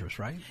almost dangerous,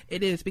 right?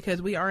 It is,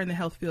 because we are in the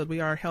health field.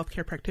 We are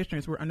healthcare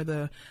practitioners. We're under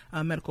the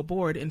medical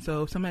board. And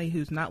so if somebody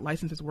who's not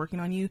licensed is working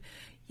on you,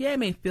 yeah, it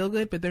may feel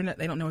good, but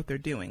they don't know what they're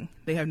doing.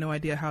 They have no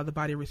idea how the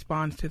body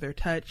responds to their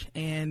touch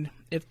and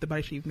if the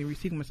body should even be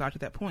receiving massage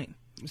at that point.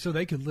 So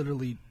they could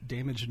literally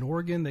damage an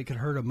organ. They could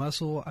hurt a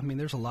muscle. I mean,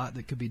 there's a lot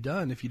that could be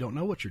done if you don't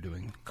know what you're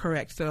doing.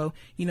 Correct. So,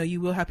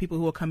 you will have people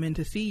who will come in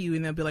to see you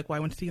and they'll be like, well, I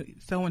went to see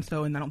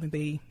so-and-so and I don't think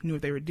they knew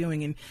what they were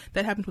doing. And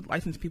that happens with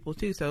licensed people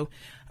too. So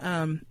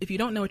if you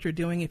don't know what you're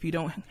doing, if you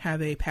don't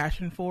have a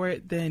passion for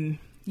it, then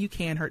you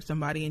can hurt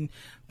somebody. And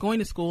going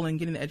to school and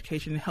getting the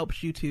education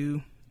helps you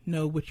to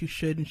know what you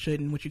should and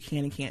shouldn't, what you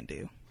can and can't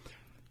do.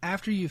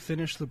 After you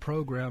finish the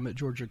program at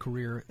Georgia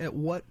Career, at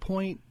what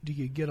point do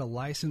you get a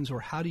license,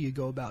 or how do you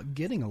go about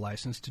getting a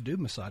license to do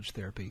massage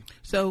therapy?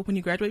 So when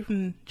you graduate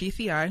from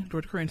GCI,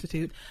 Georgia Career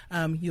Institute,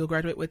 you'll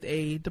graduate with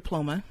a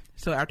diploma.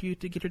 So after you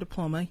get your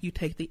diploma, you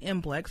take the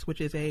MBLEX,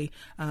 which is a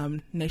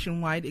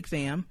nationwide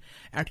exam.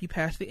 After you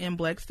pass the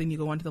MBLEX, then you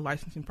go on to the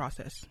licensing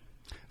process.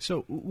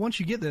 So once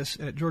you get this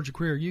at Georgia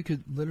Career, you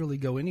could literally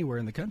go anywhere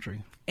in the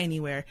country.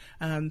 Anywhere.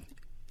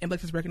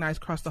 MBLEX is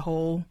recognized across the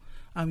whole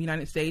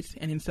United States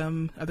and in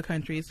some other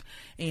countries,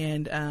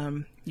 and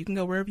you can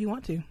go wherever you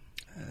want to.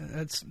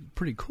 That's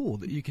pretty cool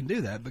that you can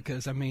do that,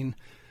 because, I mean,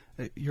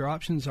 your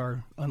options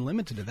are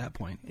unlimited at that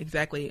point.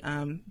 Exactly.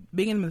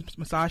 Being in the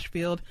massage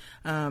field,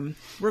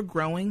 we're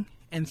growing.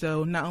 And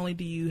so not only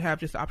do you have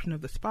just the option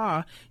of the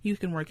spa, you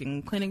can work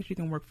in clinics, you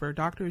can work for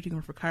doctors, you can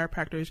work for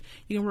chiropractors,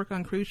 you can work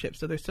on cruise ships.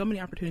 So there's so many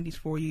opportunities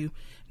for you,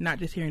 not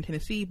just here in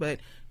Tennessee, but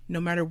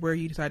no matter where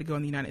you decide to go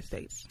in the United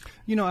States.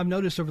 I've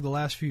noticed over the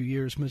last few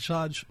years,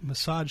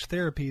 massage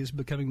therapy is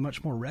becoming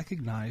much more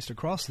recognized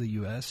across the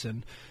U.S.,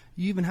 and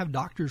you even have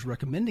doctors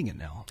recommending it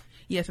now.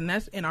 Yes, and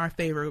that's in our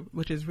favor,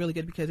 which is really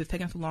good because it's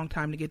taken us a long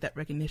time to get that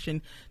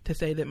recognition to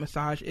say that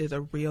massage is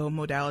a real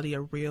modality,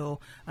 a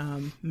real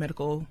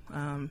medical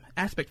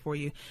aspect for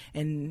you.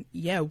 And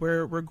yeah,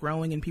 we're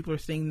growing, and people are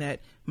seeing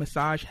that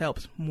massage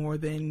helps more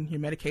than your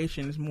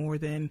medications, more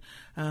than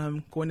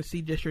going to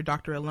see just your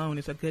doctor alone.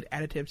 It's a good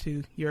additive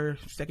to your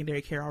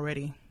secondary care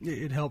already.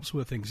 It helps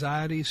with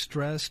anxiety,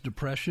 stress,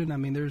 depression. I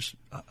mean, there's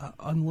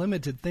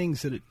unlimited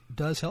things that it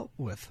does help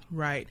with.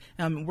 Right.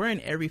 We're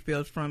in every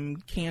field, from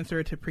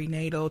cancer to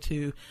prenatal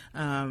to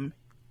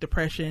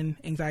depression,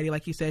 anxiety,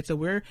 like you said. So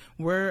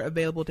we're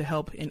available to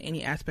help in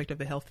any aspect of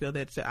the health field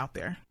that's out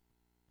there.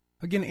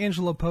 Again,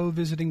 Angela Poe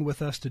visiting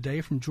with us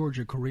today from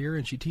Georgia Career,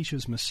 and she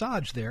teaches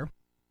massage there.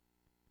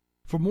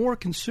 For more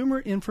consumer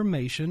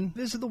information,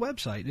 visit the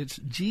website. It's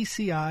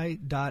gci.edu.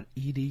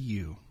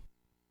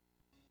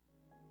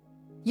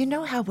 You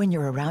know how when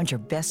you're around your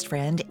best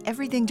friend,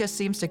 everything just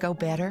seems to go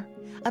better?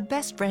 A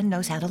best friend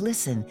knows how to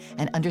listen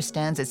and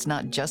understands it's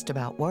not just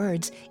about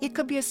words. It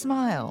could be a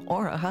smile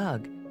or a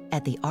hug.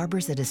 At the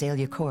Arbors at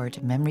Azalea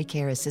Court Memory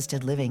Care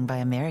Assisted Living by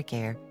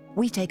AmeriCare,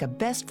 we take a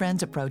best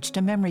friend's approach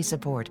to memory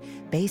support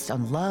based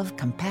on love,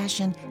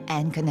 compassion,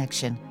 and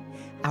connection.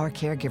 Our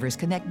caregivers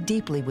connect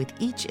deeply with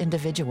each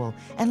individual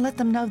and let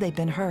them know they've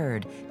been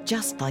heard,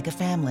 just like a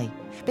family.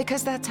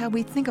 Because that's how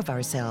we think of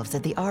ourselves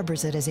at the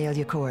Arbors at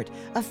Azalea Court,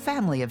 a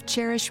family of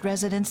cherished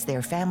residents,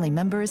 their family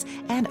members,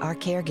 and our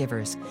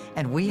caregivers.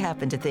 And we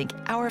happen to think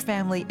our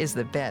family is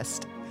the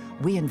best.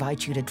 We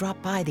invite you to drop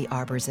by the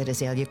Arbors at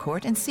Azalea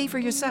Court and see for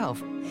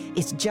yourself.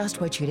 It's just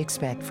what you'd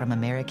expect from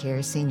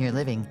AmeriCare Senior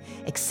Living.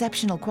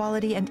 Exceptional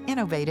quality and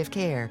innovative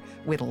care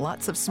with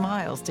lots of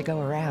smiles to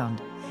go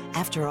around.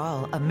 After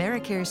all,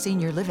 AmeriCare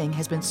Senior Living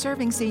has been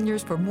serving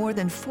seniors for more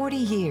than 40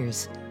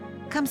 years.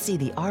 Come see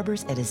the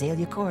Arbors at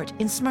Azalea Court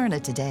in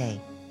Smyrna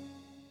today.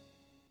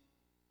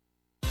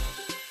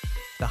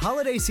 The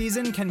holiday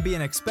season can be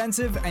an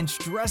expensive and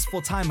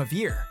stressful time of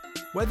year.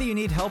 Whether you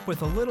need help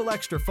with a little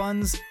extra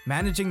funds,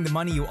 managing the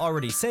money you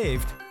already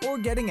saved, or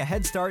getting a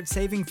head start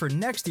saving for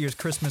next year's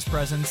Christmas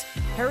presents,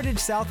 Heritage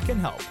South can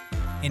help.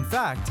 In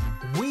fact,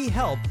 we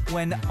help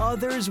when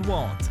others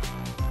won't.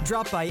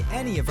 Drop by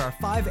any of our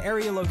 5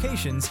 area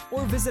locations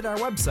or visit our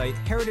website,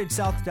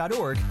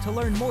 heritagesouth.org, to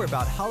learn more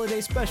about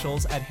holiday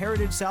specials at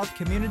Heritage South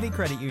Community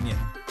Credit Union.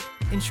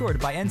 Insured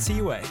by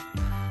NCUA.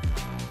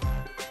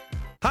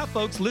 Hi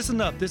folks,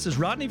 listen up. This is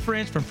Rodney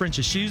French from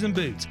French's Shoes and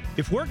Boots.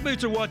 If work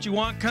boots are what you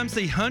want, come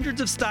see hundreds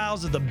of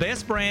styles of the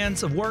best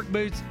brands of work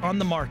boots on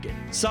the market.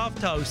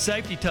 Soft toe,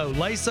 safety toe,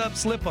 lace up,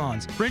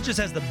 slip-ons. French's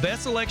has the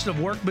best selection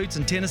of work boots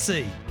in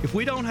Tennessee. If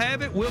we don't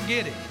have it, we'll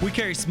get it. We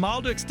carry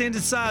small to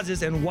extended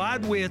sizes and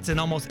wide widths in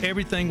almost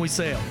everything we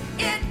sell.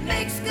 It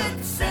makes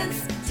good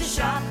sense to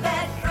shop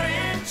at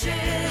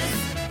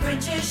French's.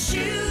 French's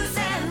Shoes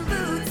and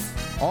Boots.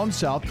 On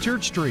South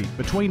Church Street,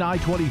 between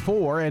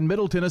I-24 and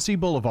Middle Tennessee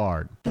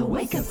Boulevard. The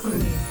Wake Up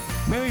Crew.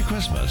 Merry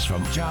Christmas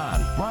from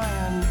John,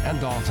 Brian, and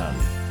Dalton.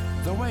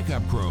 The Wake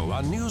Up Crew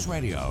on News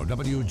Radio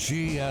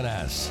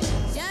WGNS.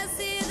 Just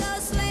see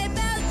those sleigh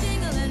bells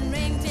jingling,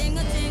 ring,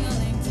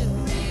 ting-a-ting-a-ling, too.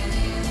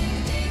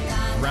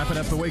 Wrapping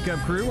up the Wake Up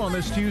Crew on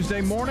this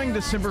Tuesday morning,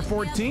 December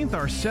 14th,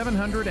 our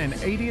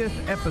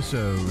 780th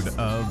episode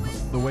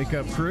of the Wake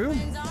Up Crew.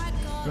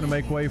 Going to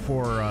make way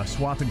for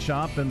Swap and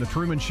Shop, then the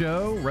Truman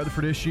Show,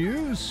 Rutherford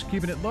Issues,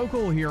 keeping it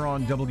local here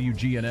on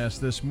WGNS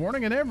this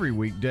morning and every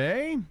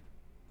weekday.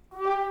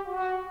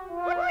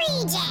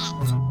 Reject!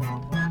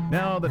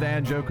 Now the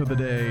dad joke of the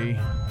day,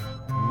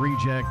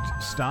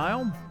 reject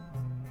style.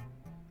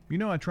 You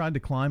know, I tried to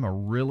climb a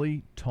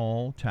really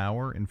tall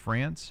tower in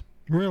France.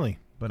 Really?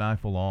 But I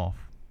fell off.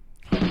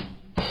 Reject!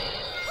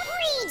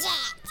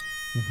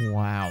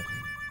 Wow.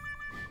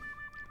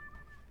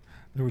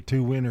 There were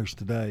 2 winners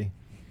today.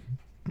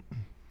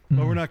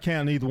 But we're not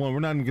counting either one.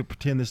 We're not even going to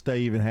pretend this day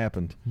even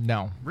happened.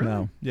 No. Really?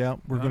 No. Yeah,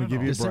 we're going to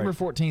give you a break. December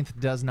 14th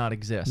does not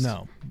exist.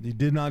 No. You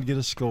did not get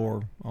a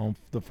score on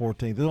the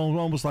 14th. It's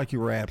almost like you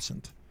were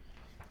absent.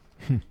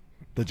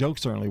 The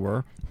jokes certainly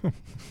were.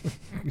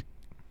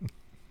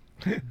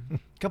 A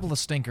couple of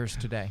stinkers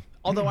today.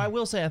 Although I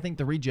will say I think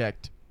the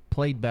reject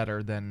played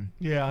better than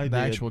the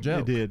actual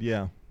joke. It did,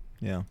 yeah.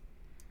 Yeah.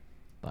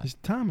 But his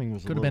timing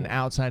was could have been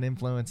outside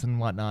influence and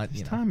whatnot.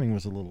 His timing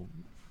was a little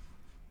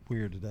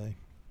weird today.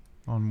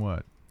 On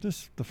what?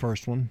 Just the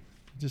first one.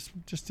 Just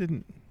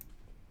didn't.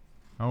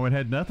 Oh, it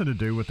had nothing to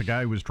do with the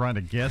guy who was trying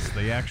to guess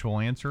the actual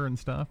answer and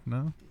stuff?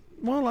 No?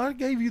 Well, I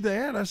gave you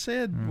that. I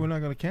said we're not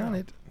going to count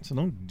it. So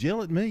don't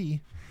yell at me.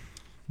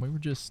 We were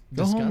just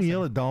Go home and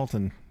yell at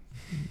Dalton.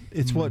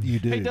 It's what you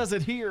do. He does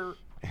it here.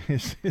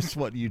 It's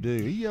what you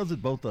do. He yells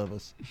at both of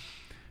us.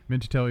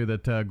 Meant to tell you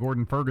that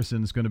Gordon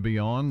Ferguson is going to be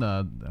on,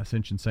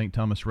 Ascension St.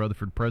 Thomas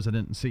Rutherford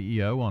President and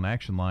CEO on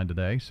Action Line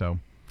today. So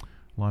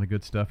a lot of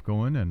good stuff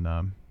going,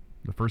 and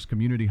the first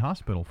community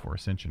hospital for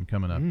Ascension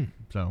coming up.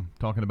 So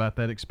talking about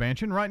that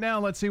expansion. Right now,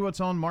 let's see what's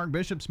on Mark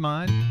Bishop's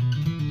mind.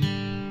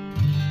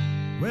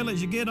 Well,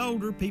 as you get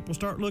older, people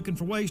start looking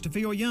for ways to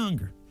feel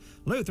younger.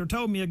 Luther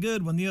told me a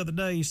good one the other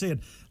day. He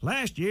said,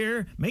 last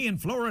year, me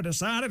and Flora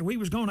decided we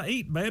was going to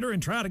eat better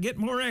and try to get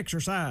more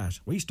exercise.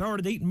 We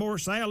started eating more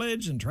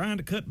salads and trying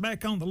to cut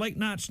back on the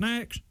late-night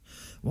snacks.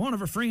 One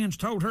of her friends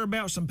told her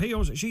about some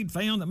pills that she'd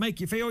found that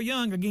make you feel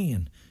young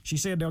again. She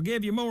said they'll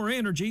give you more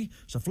energy,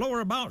 so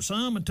Flora bought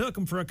some and took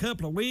them for a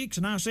couple of weeks,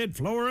 and I said,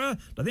 Flora,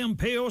 do them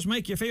pills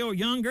make you feel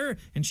younger?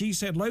 And she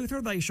said,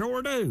 Luther, they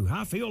sure do.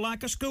 I feel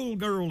like a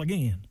schoolgirl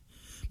again.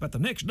 But the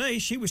next day,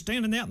 she was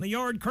standing out in the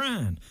yard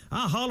crying.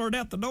 I hollered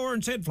out the door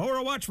and said,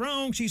 Flora, what's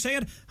wrong? She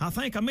said, I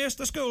think I missed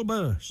the school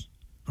bus.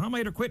 I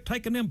made her quit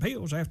taking them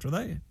pills after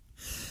that.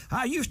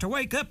 I used to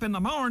wake up in the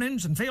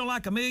mornings and feel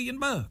like $1 million,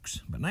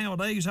 but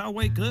nowadays I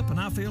wake up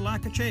and I feel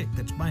like a check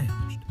that's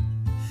bounced.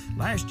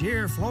 Last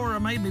year, Flora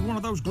made me one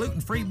of those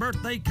gluten-free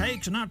birthday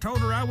cakes, and I told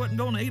her I wasn't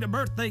going to eat a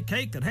birthday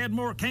cake that had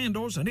more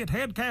candles and it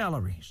had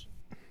calories.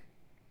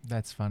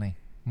 That's funny.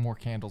 More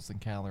candles than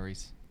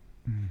calories.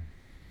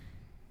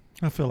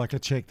 I feel like a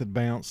check that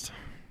bounced.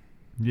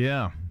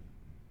 Yeah.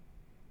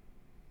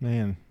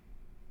 Man.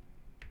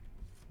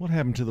 What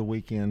happened to the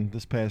weekend,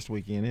 this past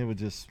weekend? It was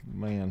just,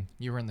 man.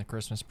 You were in the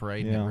Christmas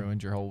parade and it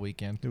ruined your whole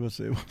weekend. It was.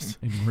 It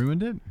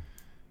ruined it?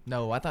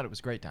 No, I thought it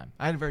was a great time.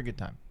 I had a very good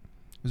time.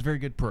 It was a very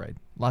good parade.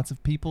 Lots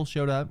of people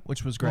showed up,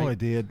 which was great. Oh, I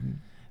did.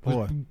 It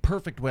was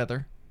perfect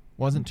weather.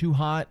 Wasn't too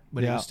hot,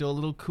 but it was still a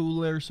little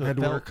cooler, so Had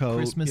it to wear a felt coat.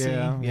 Christmassy.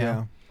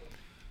 Yeah.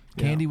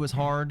 Candy was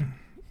hard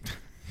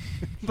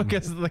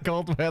because of the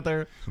cold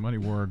weather. Somebody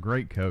wore a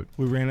great coat.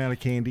 We ran out of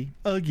candy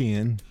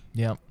again.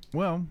 Yep.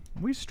 Well,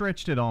 we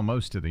stretched it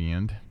almost to the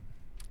end.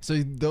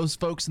 So those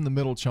folks in the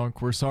middle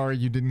chunk, we're sorry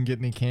you didn't get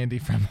any candy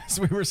from us.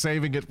 We were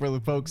saving it for the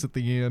folks at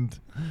the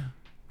end.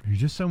 There's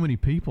just so many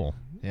people.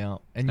 Yeah,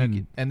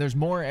 and there's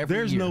more every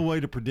There's year. no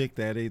way to predict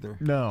that either.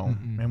 No,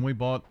 and we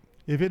bought.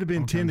 If it had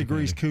been all 10 kinds of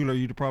degrees candy. cooler,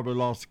 you'd have probably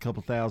lost a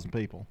couple thousand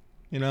people.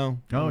 You know?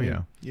 Oh, I mean,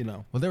 yeah. You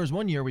know. Well, there was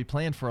one year we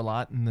planned for a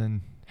lot and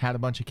then had a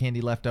bunch of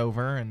candy left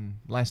over, and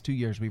last 2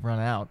 years we've run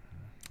out.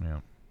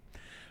 Yeah.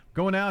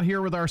 Going out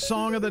here with our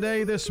song of the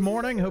day this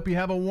morning. Hope you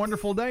have a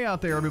wonderful day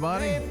out there,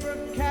 everybody. Pray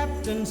for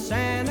Captain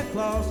Santa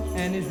Claus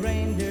and his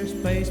reindeer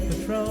space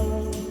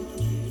patrol.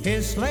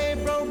 His sleigh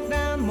broke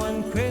down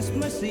one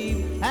Christmas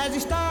Eve as he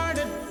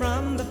started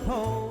from the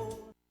pole.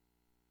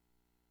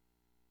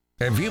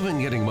 Have you been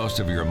getting most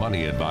of your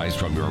money advice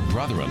from your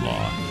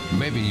brother-in-law?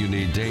 Maybe you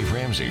need Dave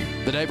Ramsey.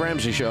 The Dave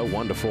Ramsey Show,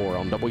 1 to 4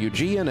 on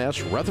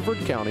WGNS, Rutherford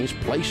County's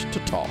Place to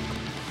Talk.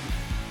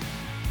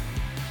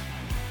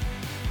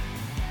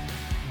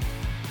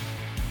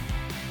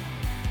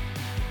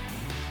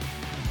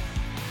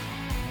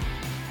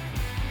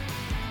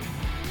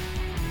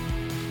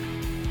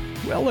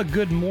 Well, a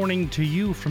good morning to you from